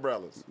the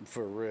umbrellas.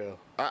 For real.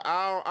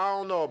 I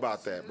don't know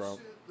about that, bro.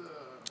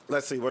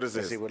 Let's see. What is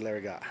this? Let's see what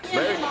Larry got.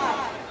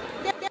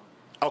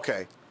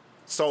 Okay.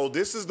 So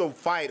this is the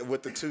fight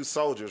with the two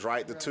soldiers,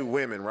 right? The two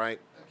women, right?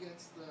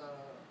 Against the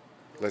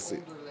Let's see.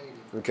 older lady.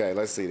 Okay,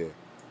 let's see this.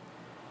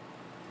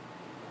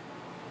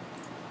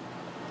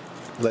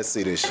 Let's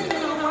see this shit.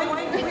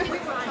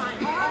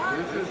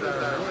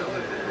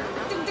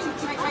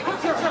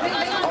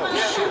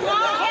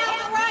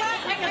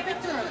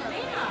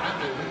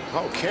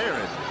 Oh,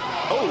 Karen.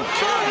 Oh,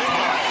 Karen.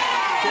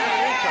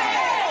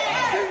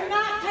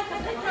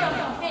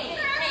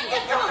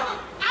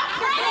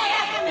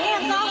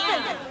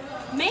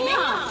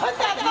 Put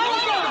that phone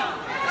down.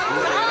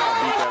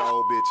 Beat that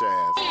old bitch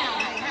ass.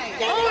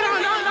 Don't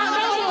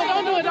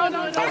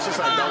do it. Oh, she's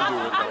like, don't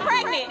do it. I'm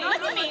pregnant.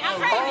 Look at me. I'm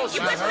pregnant. Oh, You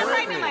pushed the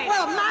pregnant lady.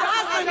 Well, my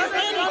husband is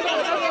handicapped.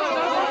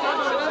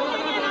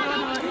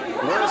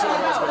 Where's her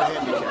husband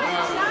handicapped?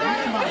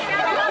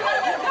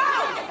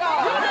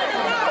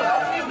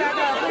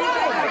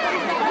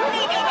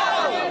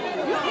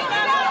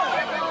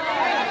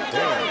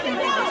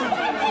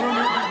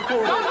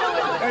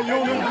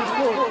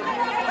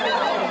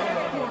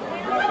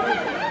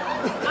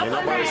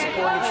 Ain't nobody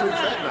supporting the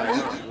troops that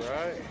night.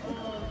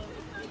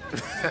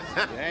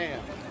 Right.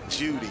 Damn.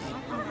 Judy.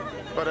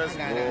 But that's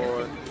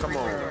boy. Come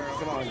on.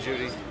 Come on,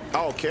 Judy.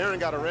 Oh, Karen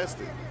got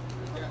arrested.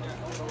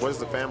 What does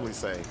the family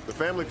say? The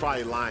family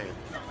probably lying.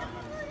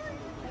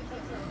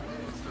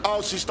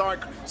 Oh, she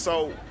started.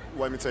 So,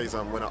 let me tell you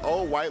something. When an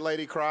old white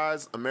lady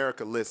cries,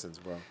 America listens,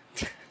 bro.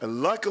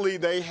 And luckily,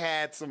 they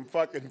had some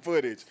fucking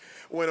footage.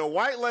 When a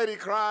white lady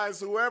cries,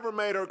 whoever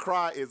made her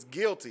cry is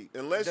guilty.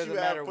 Unless you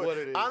have what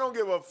it is. I don't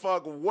give a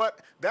fuck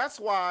what. That's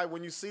why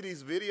when you see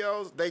these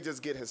videos, they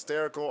just get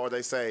hysterical or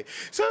they say,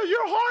 "So you're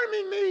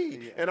harming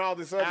me," and all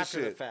this other shit.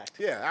 After the fact.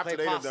 Yeah, after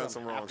they've done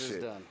some wrong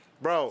shit.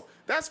 Bro,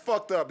 that's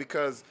fucked up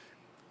because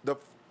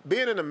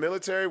being in the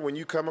military, when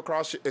you come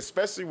across shit,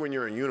 especially when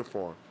you're in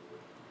uniform,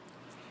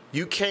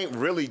 you can't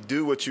really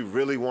do what you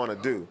really want to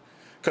do.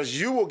 Because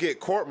you will get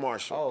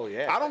court-martialed. Oh,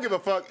 yeah. I don't give a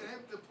fuck.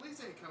 The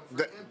police ain't come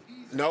for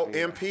MPs. No,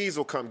 MPs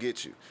will come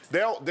get you.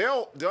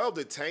 They'll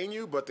detain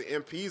you, but the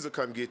MPs will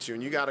come get you,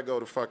 and you got to go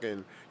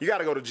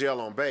to jail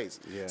on base.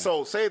 Yeah.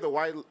 So say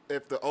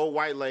if the old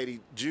white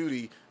lady,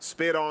 Judy,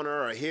 spit on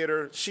her or hit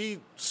her, she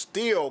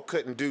still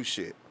couldn't do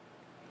shit.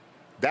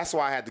 That's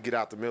why I had to get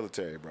out the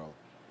military, bro.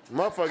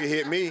 Motherfucker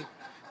hit me.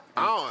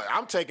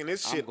 I'm taking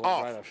this shit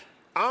off. Right,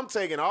 I'm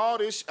taking all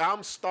this.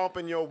 I'm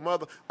stomping your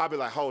mother. I'll be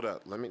like, hold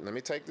up. Let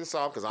me take this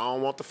off because I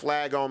don't want the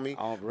flag on me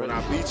when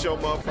I beat your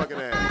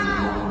motherfucking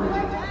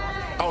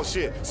ass. Oh,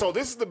 shit. So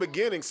this is the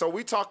beginning. So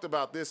we talked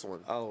about this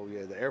one. Oh,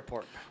 yeah, the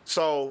airport.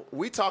 So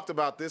we talked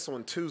about this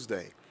one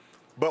Tuesday,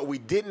 but we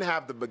didn't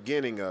have the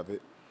beginning of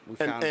it.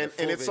 And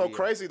it's so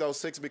crazy, though,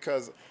 Six,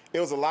 because it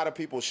was a lot of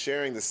people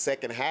sharing the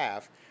second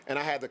half. And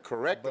I had to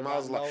correct them. I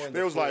was like,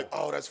 they was like,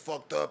 oh, that's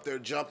fucked up. They're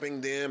jumping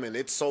them, and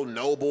it's so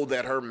noble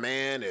that her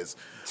man is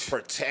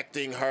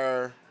protecting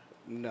her.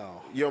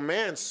 No. Your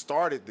man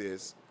started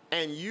this,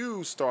 and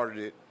you started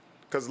it.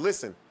 Because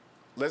listen,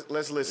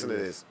 let's listen to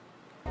this.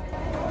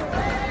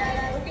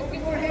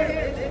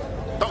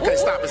 Okay,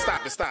 stop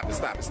it.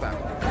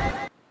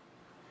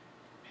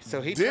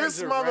 So he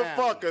this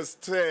motherfucker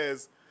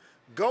says,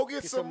 go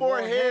get some more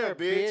hair,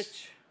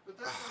 bitch. But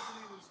that doesn't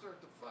even start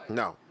the fight.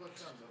 No.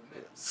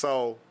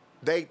 So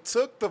they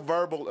took the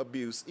verbal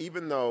abuse,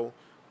 even though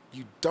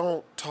you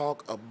don't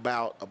talk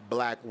about a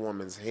black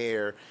woman's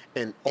hair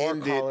and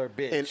end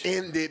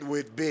it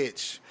with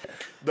bitch.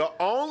 The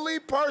only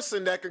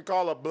person that can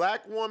call a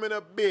black woman a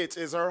bitch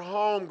is her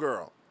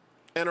homegirl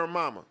and her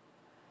mama.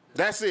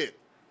 That's it.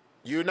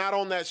 You're not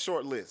on that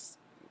short list.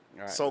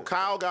 All right, so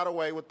Kyle got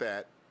away with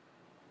that.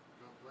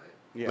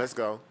 Yeah. Let's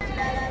go.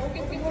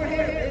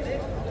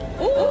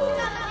 Ooh.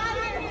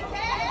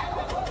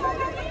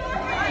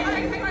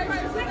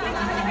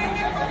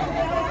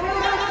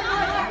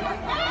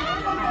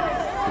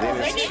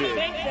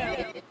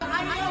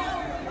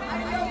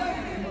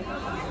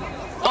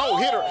 Oh,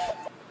 hit her.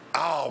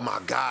 Oh, my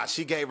God.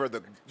 She gave her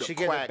the she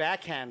gave her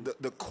backhand.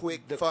 The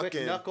quick quick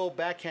knuckle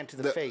backhand to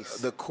the face.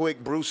 The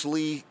quick Bruce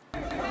Lee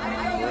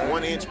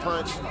 1-inch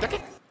punch.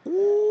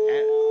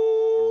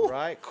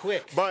 Right,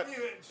 quick. But she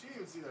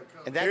didn't see that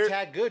coming. And that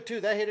tagged good, too.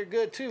 That hit her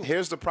good, too.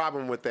 Here's the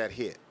problem with that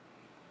hit.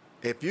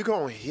 If you're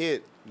going to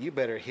hit. You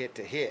better hit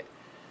to hit.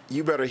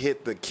 You better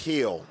hit the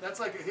kill. That's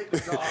like a hit the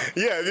dog.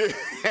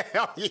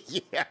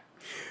 Yeah.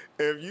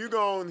 If you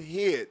gonna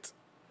hit,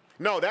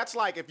 no, that's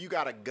like if you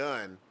got a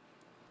gun,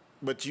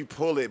 but you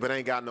pull it, but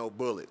ain't got no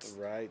bullets.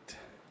 Right.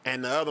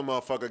 And the other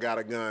motherfucker got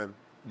a gun,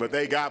 but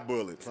they got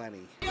bullets.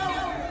 Plenty.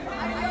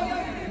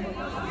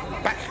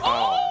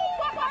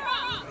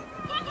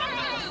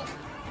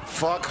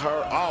 Fuck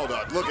her. Oh,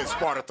 look at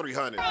Sparta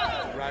 300.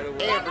 Right away.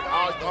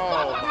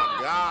 Oh my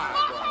God,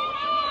 bro.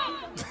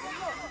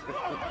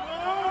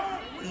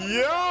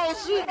 Yo,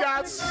 she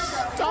got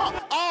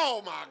stuck.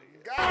 Oh my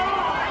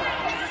God.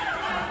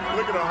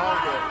 Look at her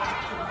homegirl.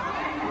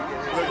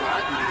 Look, I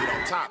need to get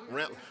on top.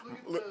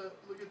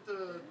 Look at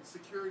the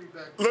security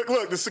back.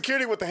 Look, the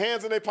security with the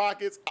hands in their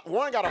pockets.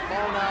 One got a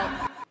phone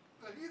out.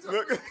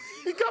 Look,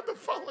 he got the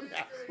phone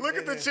out. Look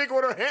at the chick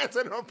with her hands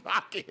in her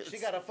pockets. She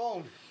got a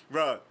phone.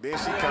 Bruh, then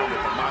she come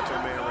with the Macho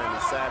Man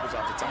Randy Savage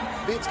off the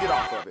top. Bitch, get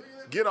off of it.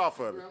 Get off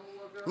of it.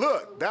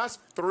 Look, that's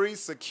 3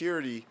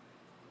 security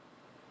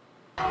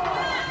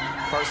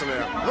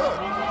personnel. Look.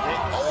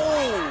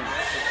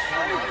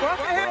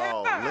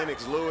 Oh,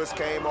 Lennox Lewis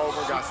came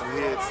over, got some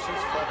hits.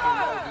 She's fucking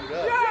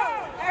loaded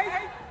up.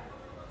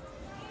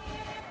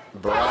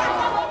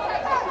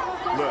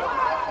 Bruh. Look,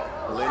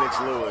 Lennox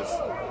Lewis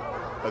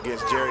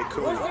against Jerry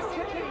Cooley.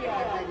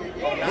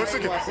 Where's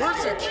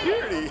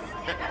security?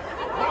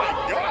 My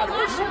God,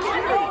 where's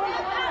security?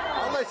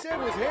 All I said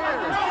was hair.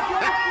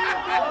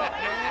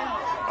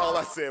 All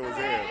I said was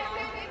hair.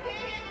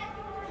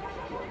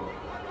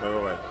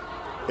 Wait.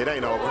 It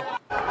ain't over.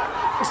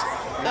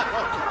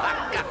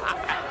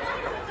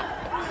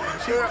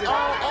 Bro.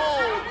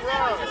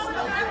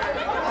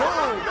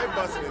 Boom, they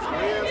busting his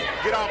ribs.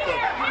 Get off of him.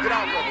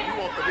 We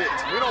want the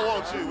bitch. We don't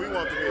want you. We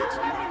want the bitch.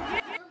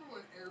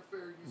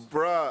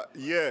 Bruh,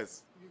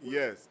 yes.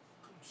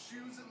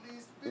 Shoes at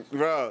least.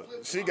 Bruh,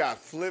 she got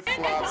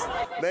flip-flops.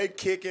 They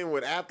kicking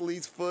with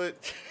athlete's foot.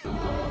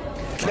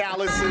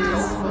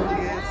 calluses,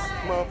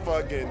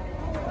 motherfucking,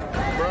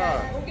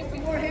 bruh.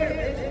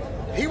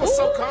 He was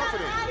so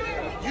confident.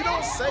 You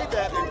don't say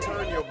that and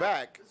turn your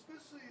back.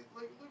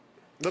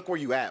 Look where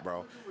you at,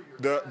 bro.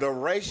 The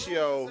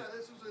ratio.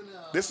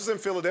 This was in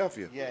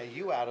Philadelphia. Yeah,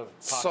 you out of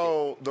pocket.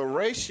 So the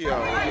ratio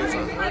is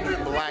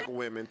 100 black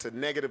women to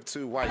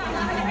 -2 white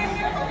women.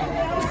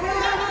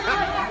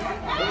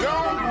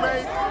 Don't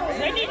make.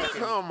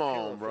 Come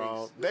on,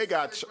 bro. They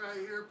got.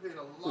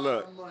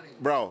 Look,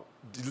 bro.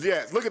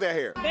 Yes, look at that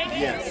hair.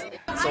 Yes.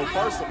 So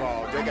first of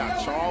all, they got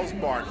Charles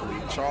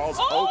Barkley, Charles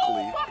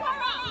Oakley,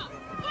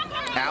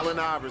 Allen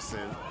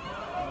Iverson,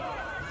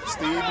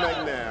 Steve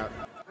McNabb.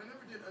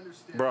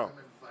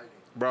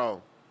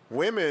 Bro,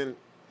 women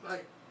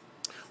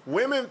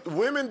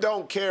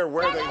don't care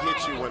where they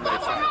hit you when they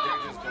fight.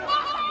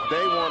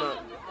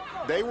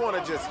 They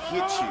wanna just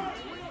hit you.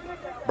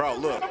 Bro,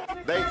 look,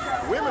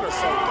 women are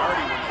so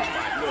dirty when they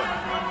fight. Look,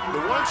 the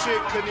one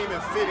chick couldn't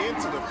even fit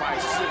into the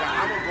fight. She said,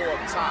 I'm gonna go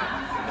up top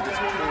and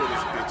just pull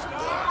this bitch.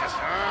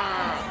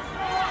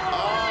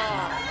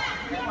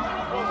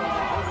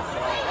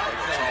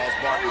 Charles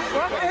Barkley.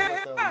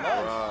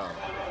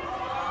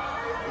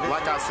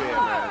 Like I said,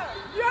 man,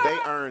 they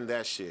earned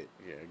that shit.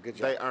 Yeah, good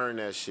job. They earned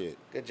that shit.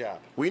 Good job.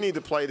 We need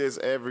to play this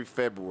every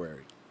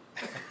February.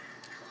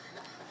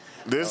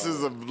 This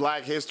is a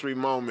Black History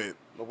moment.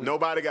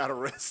 Nobody got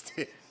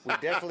arrested. We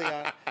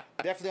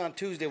definitely on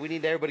Tuesday. We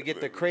need everybody to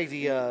get the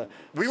crazy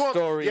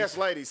stories. Yes,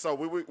 ladies. So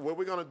what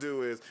we're gonna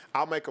do is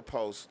I'll make a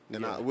post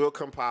and we'll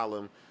compile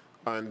them,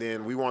 and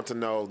then we want to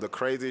know the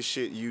craziest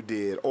shit you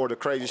did or the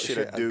craziest shit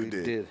a dude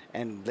did.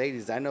 And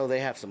ladies, I know they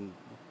have some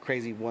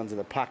crazy ones in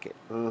the pocket.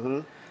 Mm-hmm.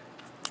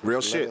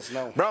 Real shit.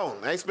 Bro,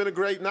 it's been a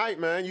great night,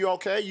 man. You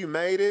okay? You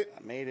made it?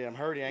 I made it. I'm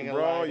hurting. I ain't gonna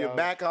lie. Bro, your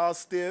back all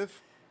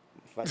stiff.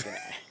 Fucking.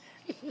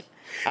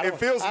 It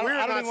feels weird.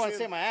 I don't even want to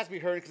say my ass be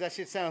hurting because that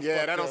shit sounds.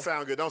 Yeah, that don't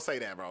sound good. Don't say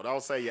that, bro.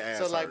 Don't say your ass.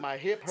 So like hurt. My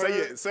hip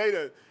hurt. Say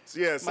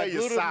your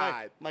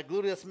side. My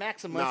gluteus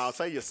maximus. No,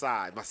 say your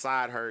side. My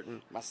side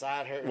hurting. My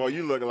side hurting. Well,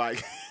 you look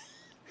like.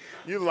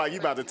 You look like you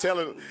about to tell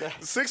it.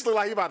 Six look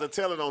like you about to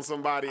tell it on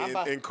somebody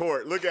in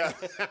court. Look at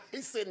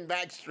he's sitting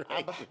back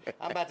straight.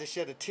 I'm about to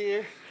shed a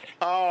tear.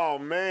 Oh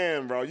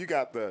man, bro, you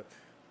got the.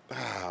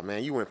 Ah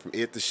man, you went from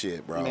it to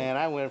shit, bro. Man,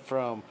 I went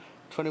from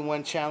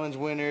 21 challenge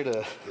winner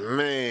to.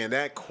 Man,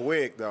 that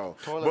quick though.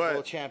 Toilet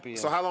bowl champion.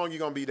 So how long you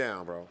gonna be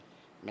down, bro?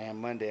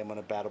 Man, Monday I'm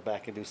gonna battle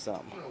back and do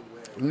something.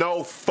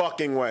 No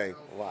fucking way.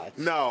 Watch.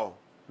 No,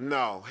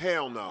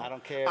 hell no. I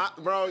don't care,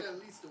 bro.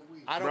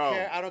 I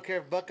don't care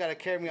if Buck gotta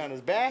carry me on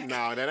his back.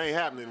 No, that ain't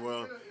happening.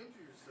 Well,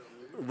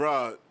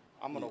 bro,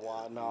 I'm gonna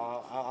walk.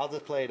 No, I'll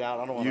just play it out.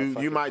 I don't want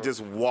to. You might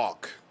just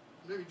walk.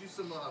 Maybe do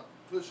some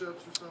push-ups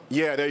or something.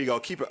 Yeah, there you go.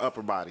 Keep it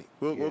upper body.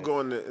 We'll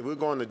go in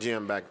the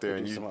gym back there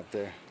and do some up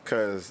there.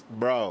 Cause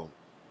bro,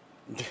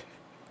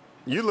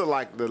 you look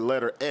like the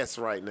letter S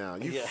right now.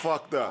 You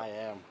fucked up. I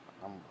am.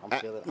 I'm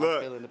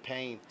feeling the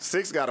pain.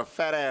 Six got a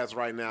fat ass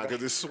right now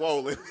because it's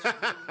swollen.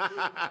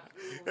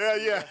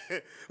 yeah.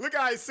 Look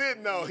how he's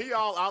sitting though. He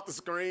all out the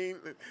screen.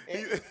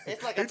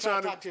 It's like I'm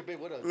trying to talk to you, big.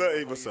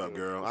 What's up,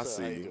 girl? I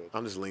see you.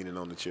 I'm just leaning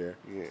on the chair.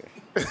 Yeah.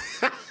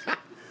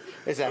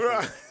 Exactly.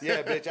 Right.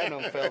 Yeah, bitch.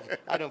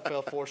 I done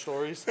fell 4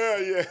 stories.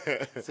 Hell yeah.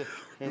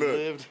 And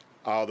lived.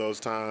 All those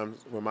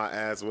times when my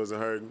ass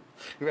wasn't hurting.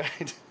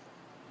 Right.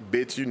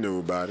 Bitch, you knew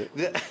about it.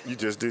 You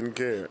just didn't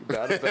care.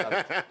 About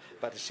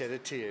to shed a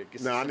tear.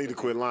 No, I need to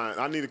quit lying.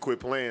 I need to quit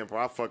playing before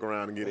I fuck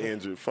around and get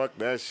injured. Fuck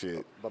that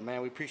shit. But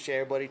man, we appreciate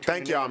everybody.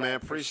 Thank y'all, man.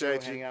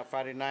 Appreciate you. Hanging out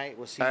Friday night.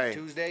 We'll see you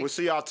Tuesday. We'll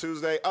see y'all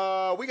Tuesday.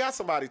 We got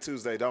somebody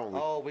Tuesday, don't we?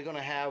 Oh, we're gonna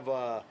have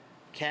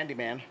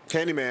Candyman.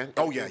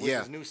 Oh yeah.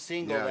 His new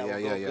single that will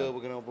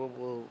go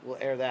good. We'll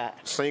air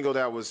that. Single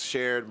that was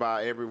shared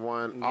by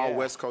everyone. All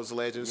West Coast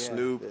legends.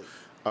 Snoop.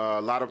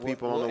 A lot of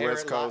people on the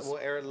West Coast. We'll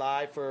air it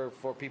live for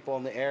people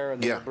on the air,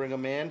 and then we'll bring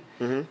them in.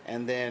 Mm-hmm.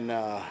 And then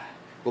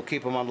we'll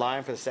keep them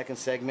online for the second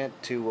segment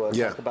to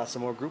talk about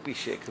some more groupie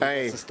shit.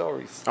 Hey, some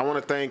stories. I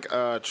want to thank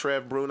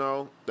Trev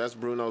Bruno. That's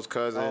Bruno's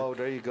cousin. Oh,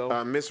 there you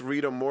go. Miss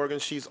Rita Morgan.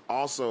 She's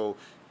also...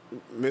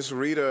 Miss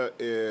Rita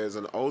is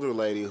an older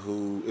lady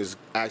who is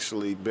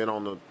actually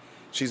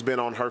she's been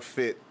on her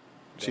fit.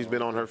 She's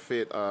been on her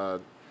fit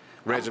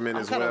regimen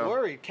as well. I'm kind of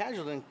worried.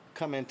 Casual didn't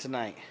come in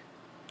tonight.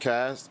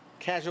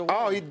 Casual.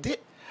 Oh, he did.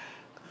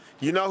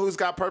 You know who's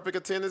got perfect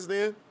attendance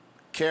then?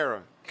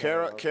 Kara.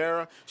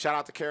 Shout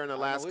out to Kara in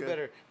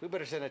Alaska. We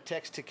better send a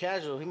text to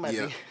Casual. He might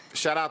be.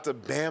 Shout out to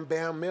Bam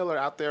Bam Miller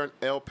out there in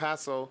El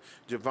Paso.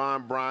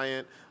 Javon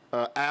Bryant,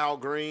 Al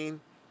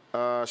Green.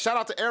 Shout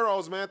out to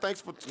Arrows, man.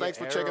 Thanks for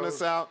checking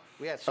us out.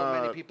 We had so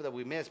many people that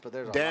we missed, but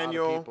there's a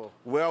Daniel, lot of people.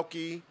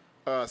 Welke,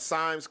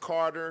 Symes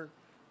Carter.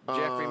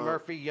 Jeffrey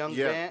Murphy, Young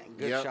Vent.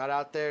 Good shout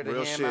out there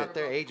to him out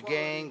there. H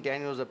Gang,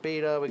 Daniel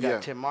Zapita. We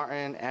got Tim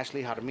Martin,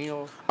 Ashley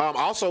Jaramillo.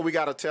 Also, we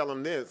got to tell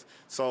them this.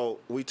 So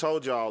we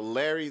told y'all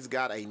Larry's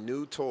got a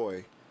new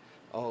toy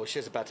Oh,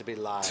 shit's about to be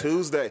live.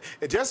 Tuesday.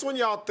 And just when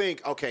y'all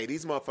think, okay,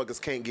 these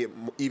motherfuckers can't get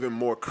even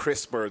more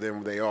crisper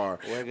than they are.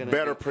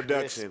 Better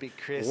production.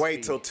 Crispy.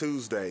 Wait till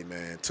Tuesday,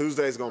 man.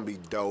 Tuesday's going to be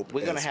dope.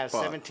 We're going to have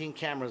 17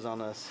 cameras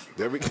on us.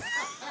 There we go.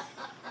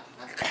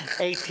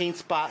 18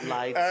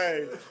 spotlights.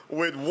 Hey,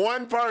 with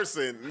one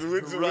person,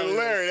 with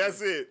Larry,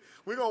 that's it.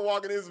 We're going to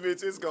walk in this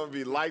bitch. It's going to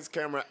be lights,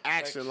 camera,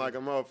 action like a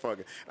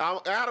motherfucker. I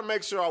got to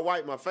make sure I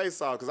wipe my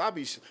face off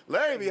because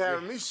Larry be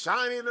having me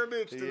shining the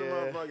bitch to the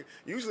motherfucker.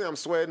 Usually I'm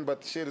sweating,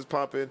 but the shit is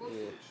pumping.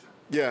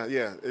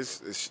 Yeah.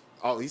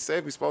 Oh, he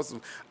said we supposed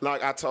to.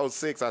 Like I told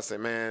Six, I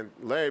said, man,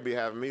 Larry be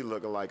having me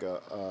looking like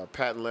a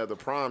patent leather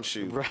prom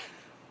shoe. Right.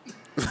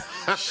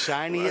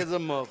 Shiny as a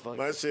motherfucker.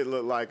 My shit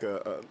look like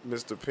a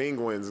Mr.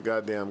 Penguin's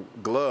goddamn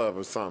glove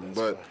or something.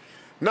 That's but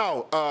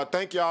no,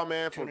 thank y'all,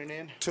 man, for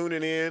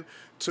tuning in.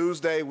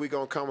 Tuesday we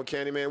gonna come with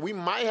Candyman. We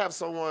might have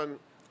someone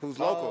who's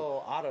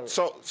local. Oh, Otto.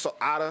 So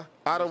Otto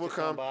will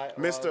come.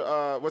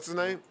 Mr. What's his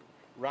name?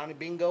 Ronnie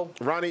Bingo.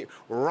 Ronnie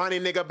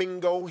nigga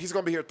Bingo. He's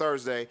gonna be here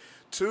Thursday.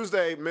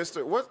 Tuesday,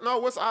 Mr.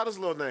 What's Otto's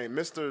little name?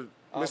 Mr.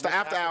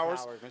 After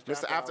Hours.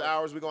 Mr. After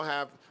Hours. We're gonna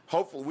have.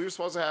 Hopefully, we were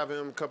supposed to have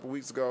him a couple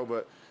weeks ago,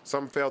 but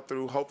something fell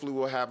through. Hopefully,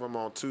 we'll have him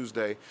on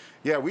Tuesday.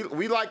 Yeah,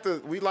 we like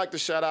to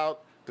shout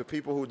out the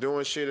people who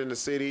doing shit in the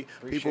city.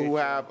 People who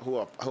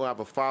have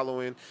a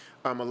following.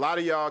 A lot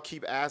of y'all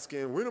keep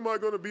asking, when am I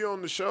gonna be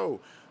on the show?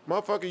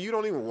 Motherfucker, you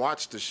don't even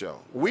watch the show.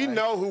 We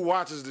know who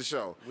watches the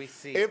show. We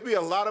see. It'd be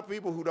a lot of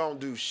people who don't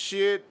do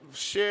shit,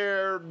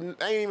 share,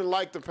 ain't even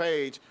like the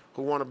page,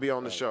 who want to be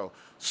on the show.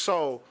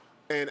 So,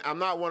 and I'm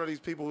not one of these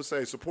people who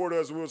say, support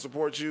us, we'll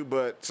support you,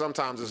 but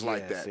sometimes it's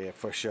like that. Yeah,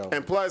 for sure.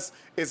 And plus,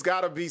 it's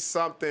got to be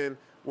something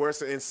where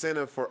it's an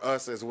incentive for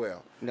us as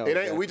well. No, it ain't.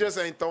 exactly. We just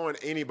ain't throwing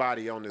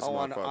anybody on this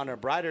motherfucker. On a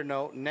brighter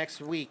note, next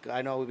week,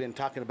 I know we've been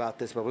talking about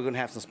this, but we're going to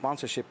have some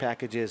sponsorship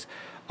packages.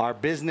 Our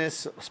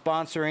business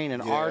sponsoring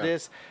and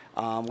artists.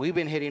 We've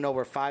been hitting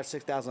over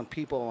 5,000-6,000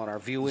 people on our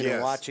viewing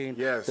and watching.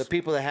 Yes. The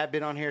people that have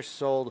been on here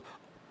sold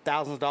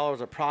thousands of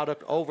dollars of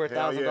product, over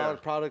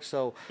 $1,000 product.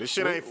 So this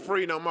shit ain't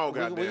free no more.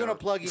 Goddamn. We're gonna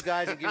plug you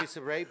guys and give you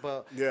some rate,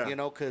 but you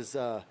know, because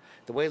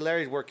the way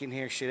Larry's working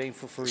here, shit ain't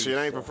for free. Shit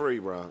ain't for free,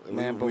 bro.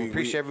 Man, but we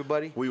appreciate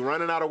everybody. We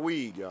running out of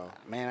weed, y'all.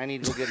 Man, I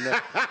need to go get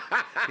enough.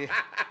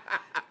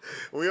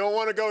 We don't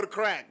want to go to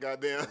crack,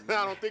 goddamn.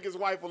 I don't think his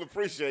wife will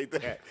appreciate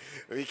that.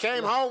 He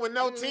came home with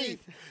no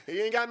teeth.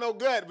 He ain't got no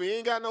gut, but he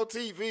ain't got no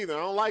teeth either. I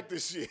don't like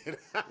this shit.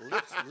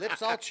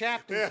 lips all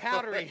chapped and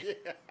powdery.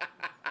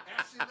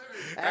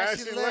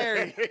 Ashy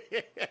Larry.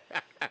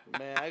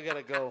 Man, I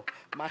gotta go.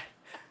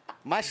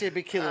 My shit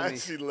be killing me.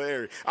 Ashy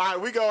Larry. All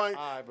right, we going.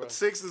 All right, bro.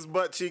 Six's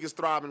butt cheek is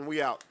throbbing.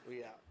 We out.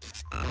 We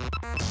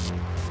out.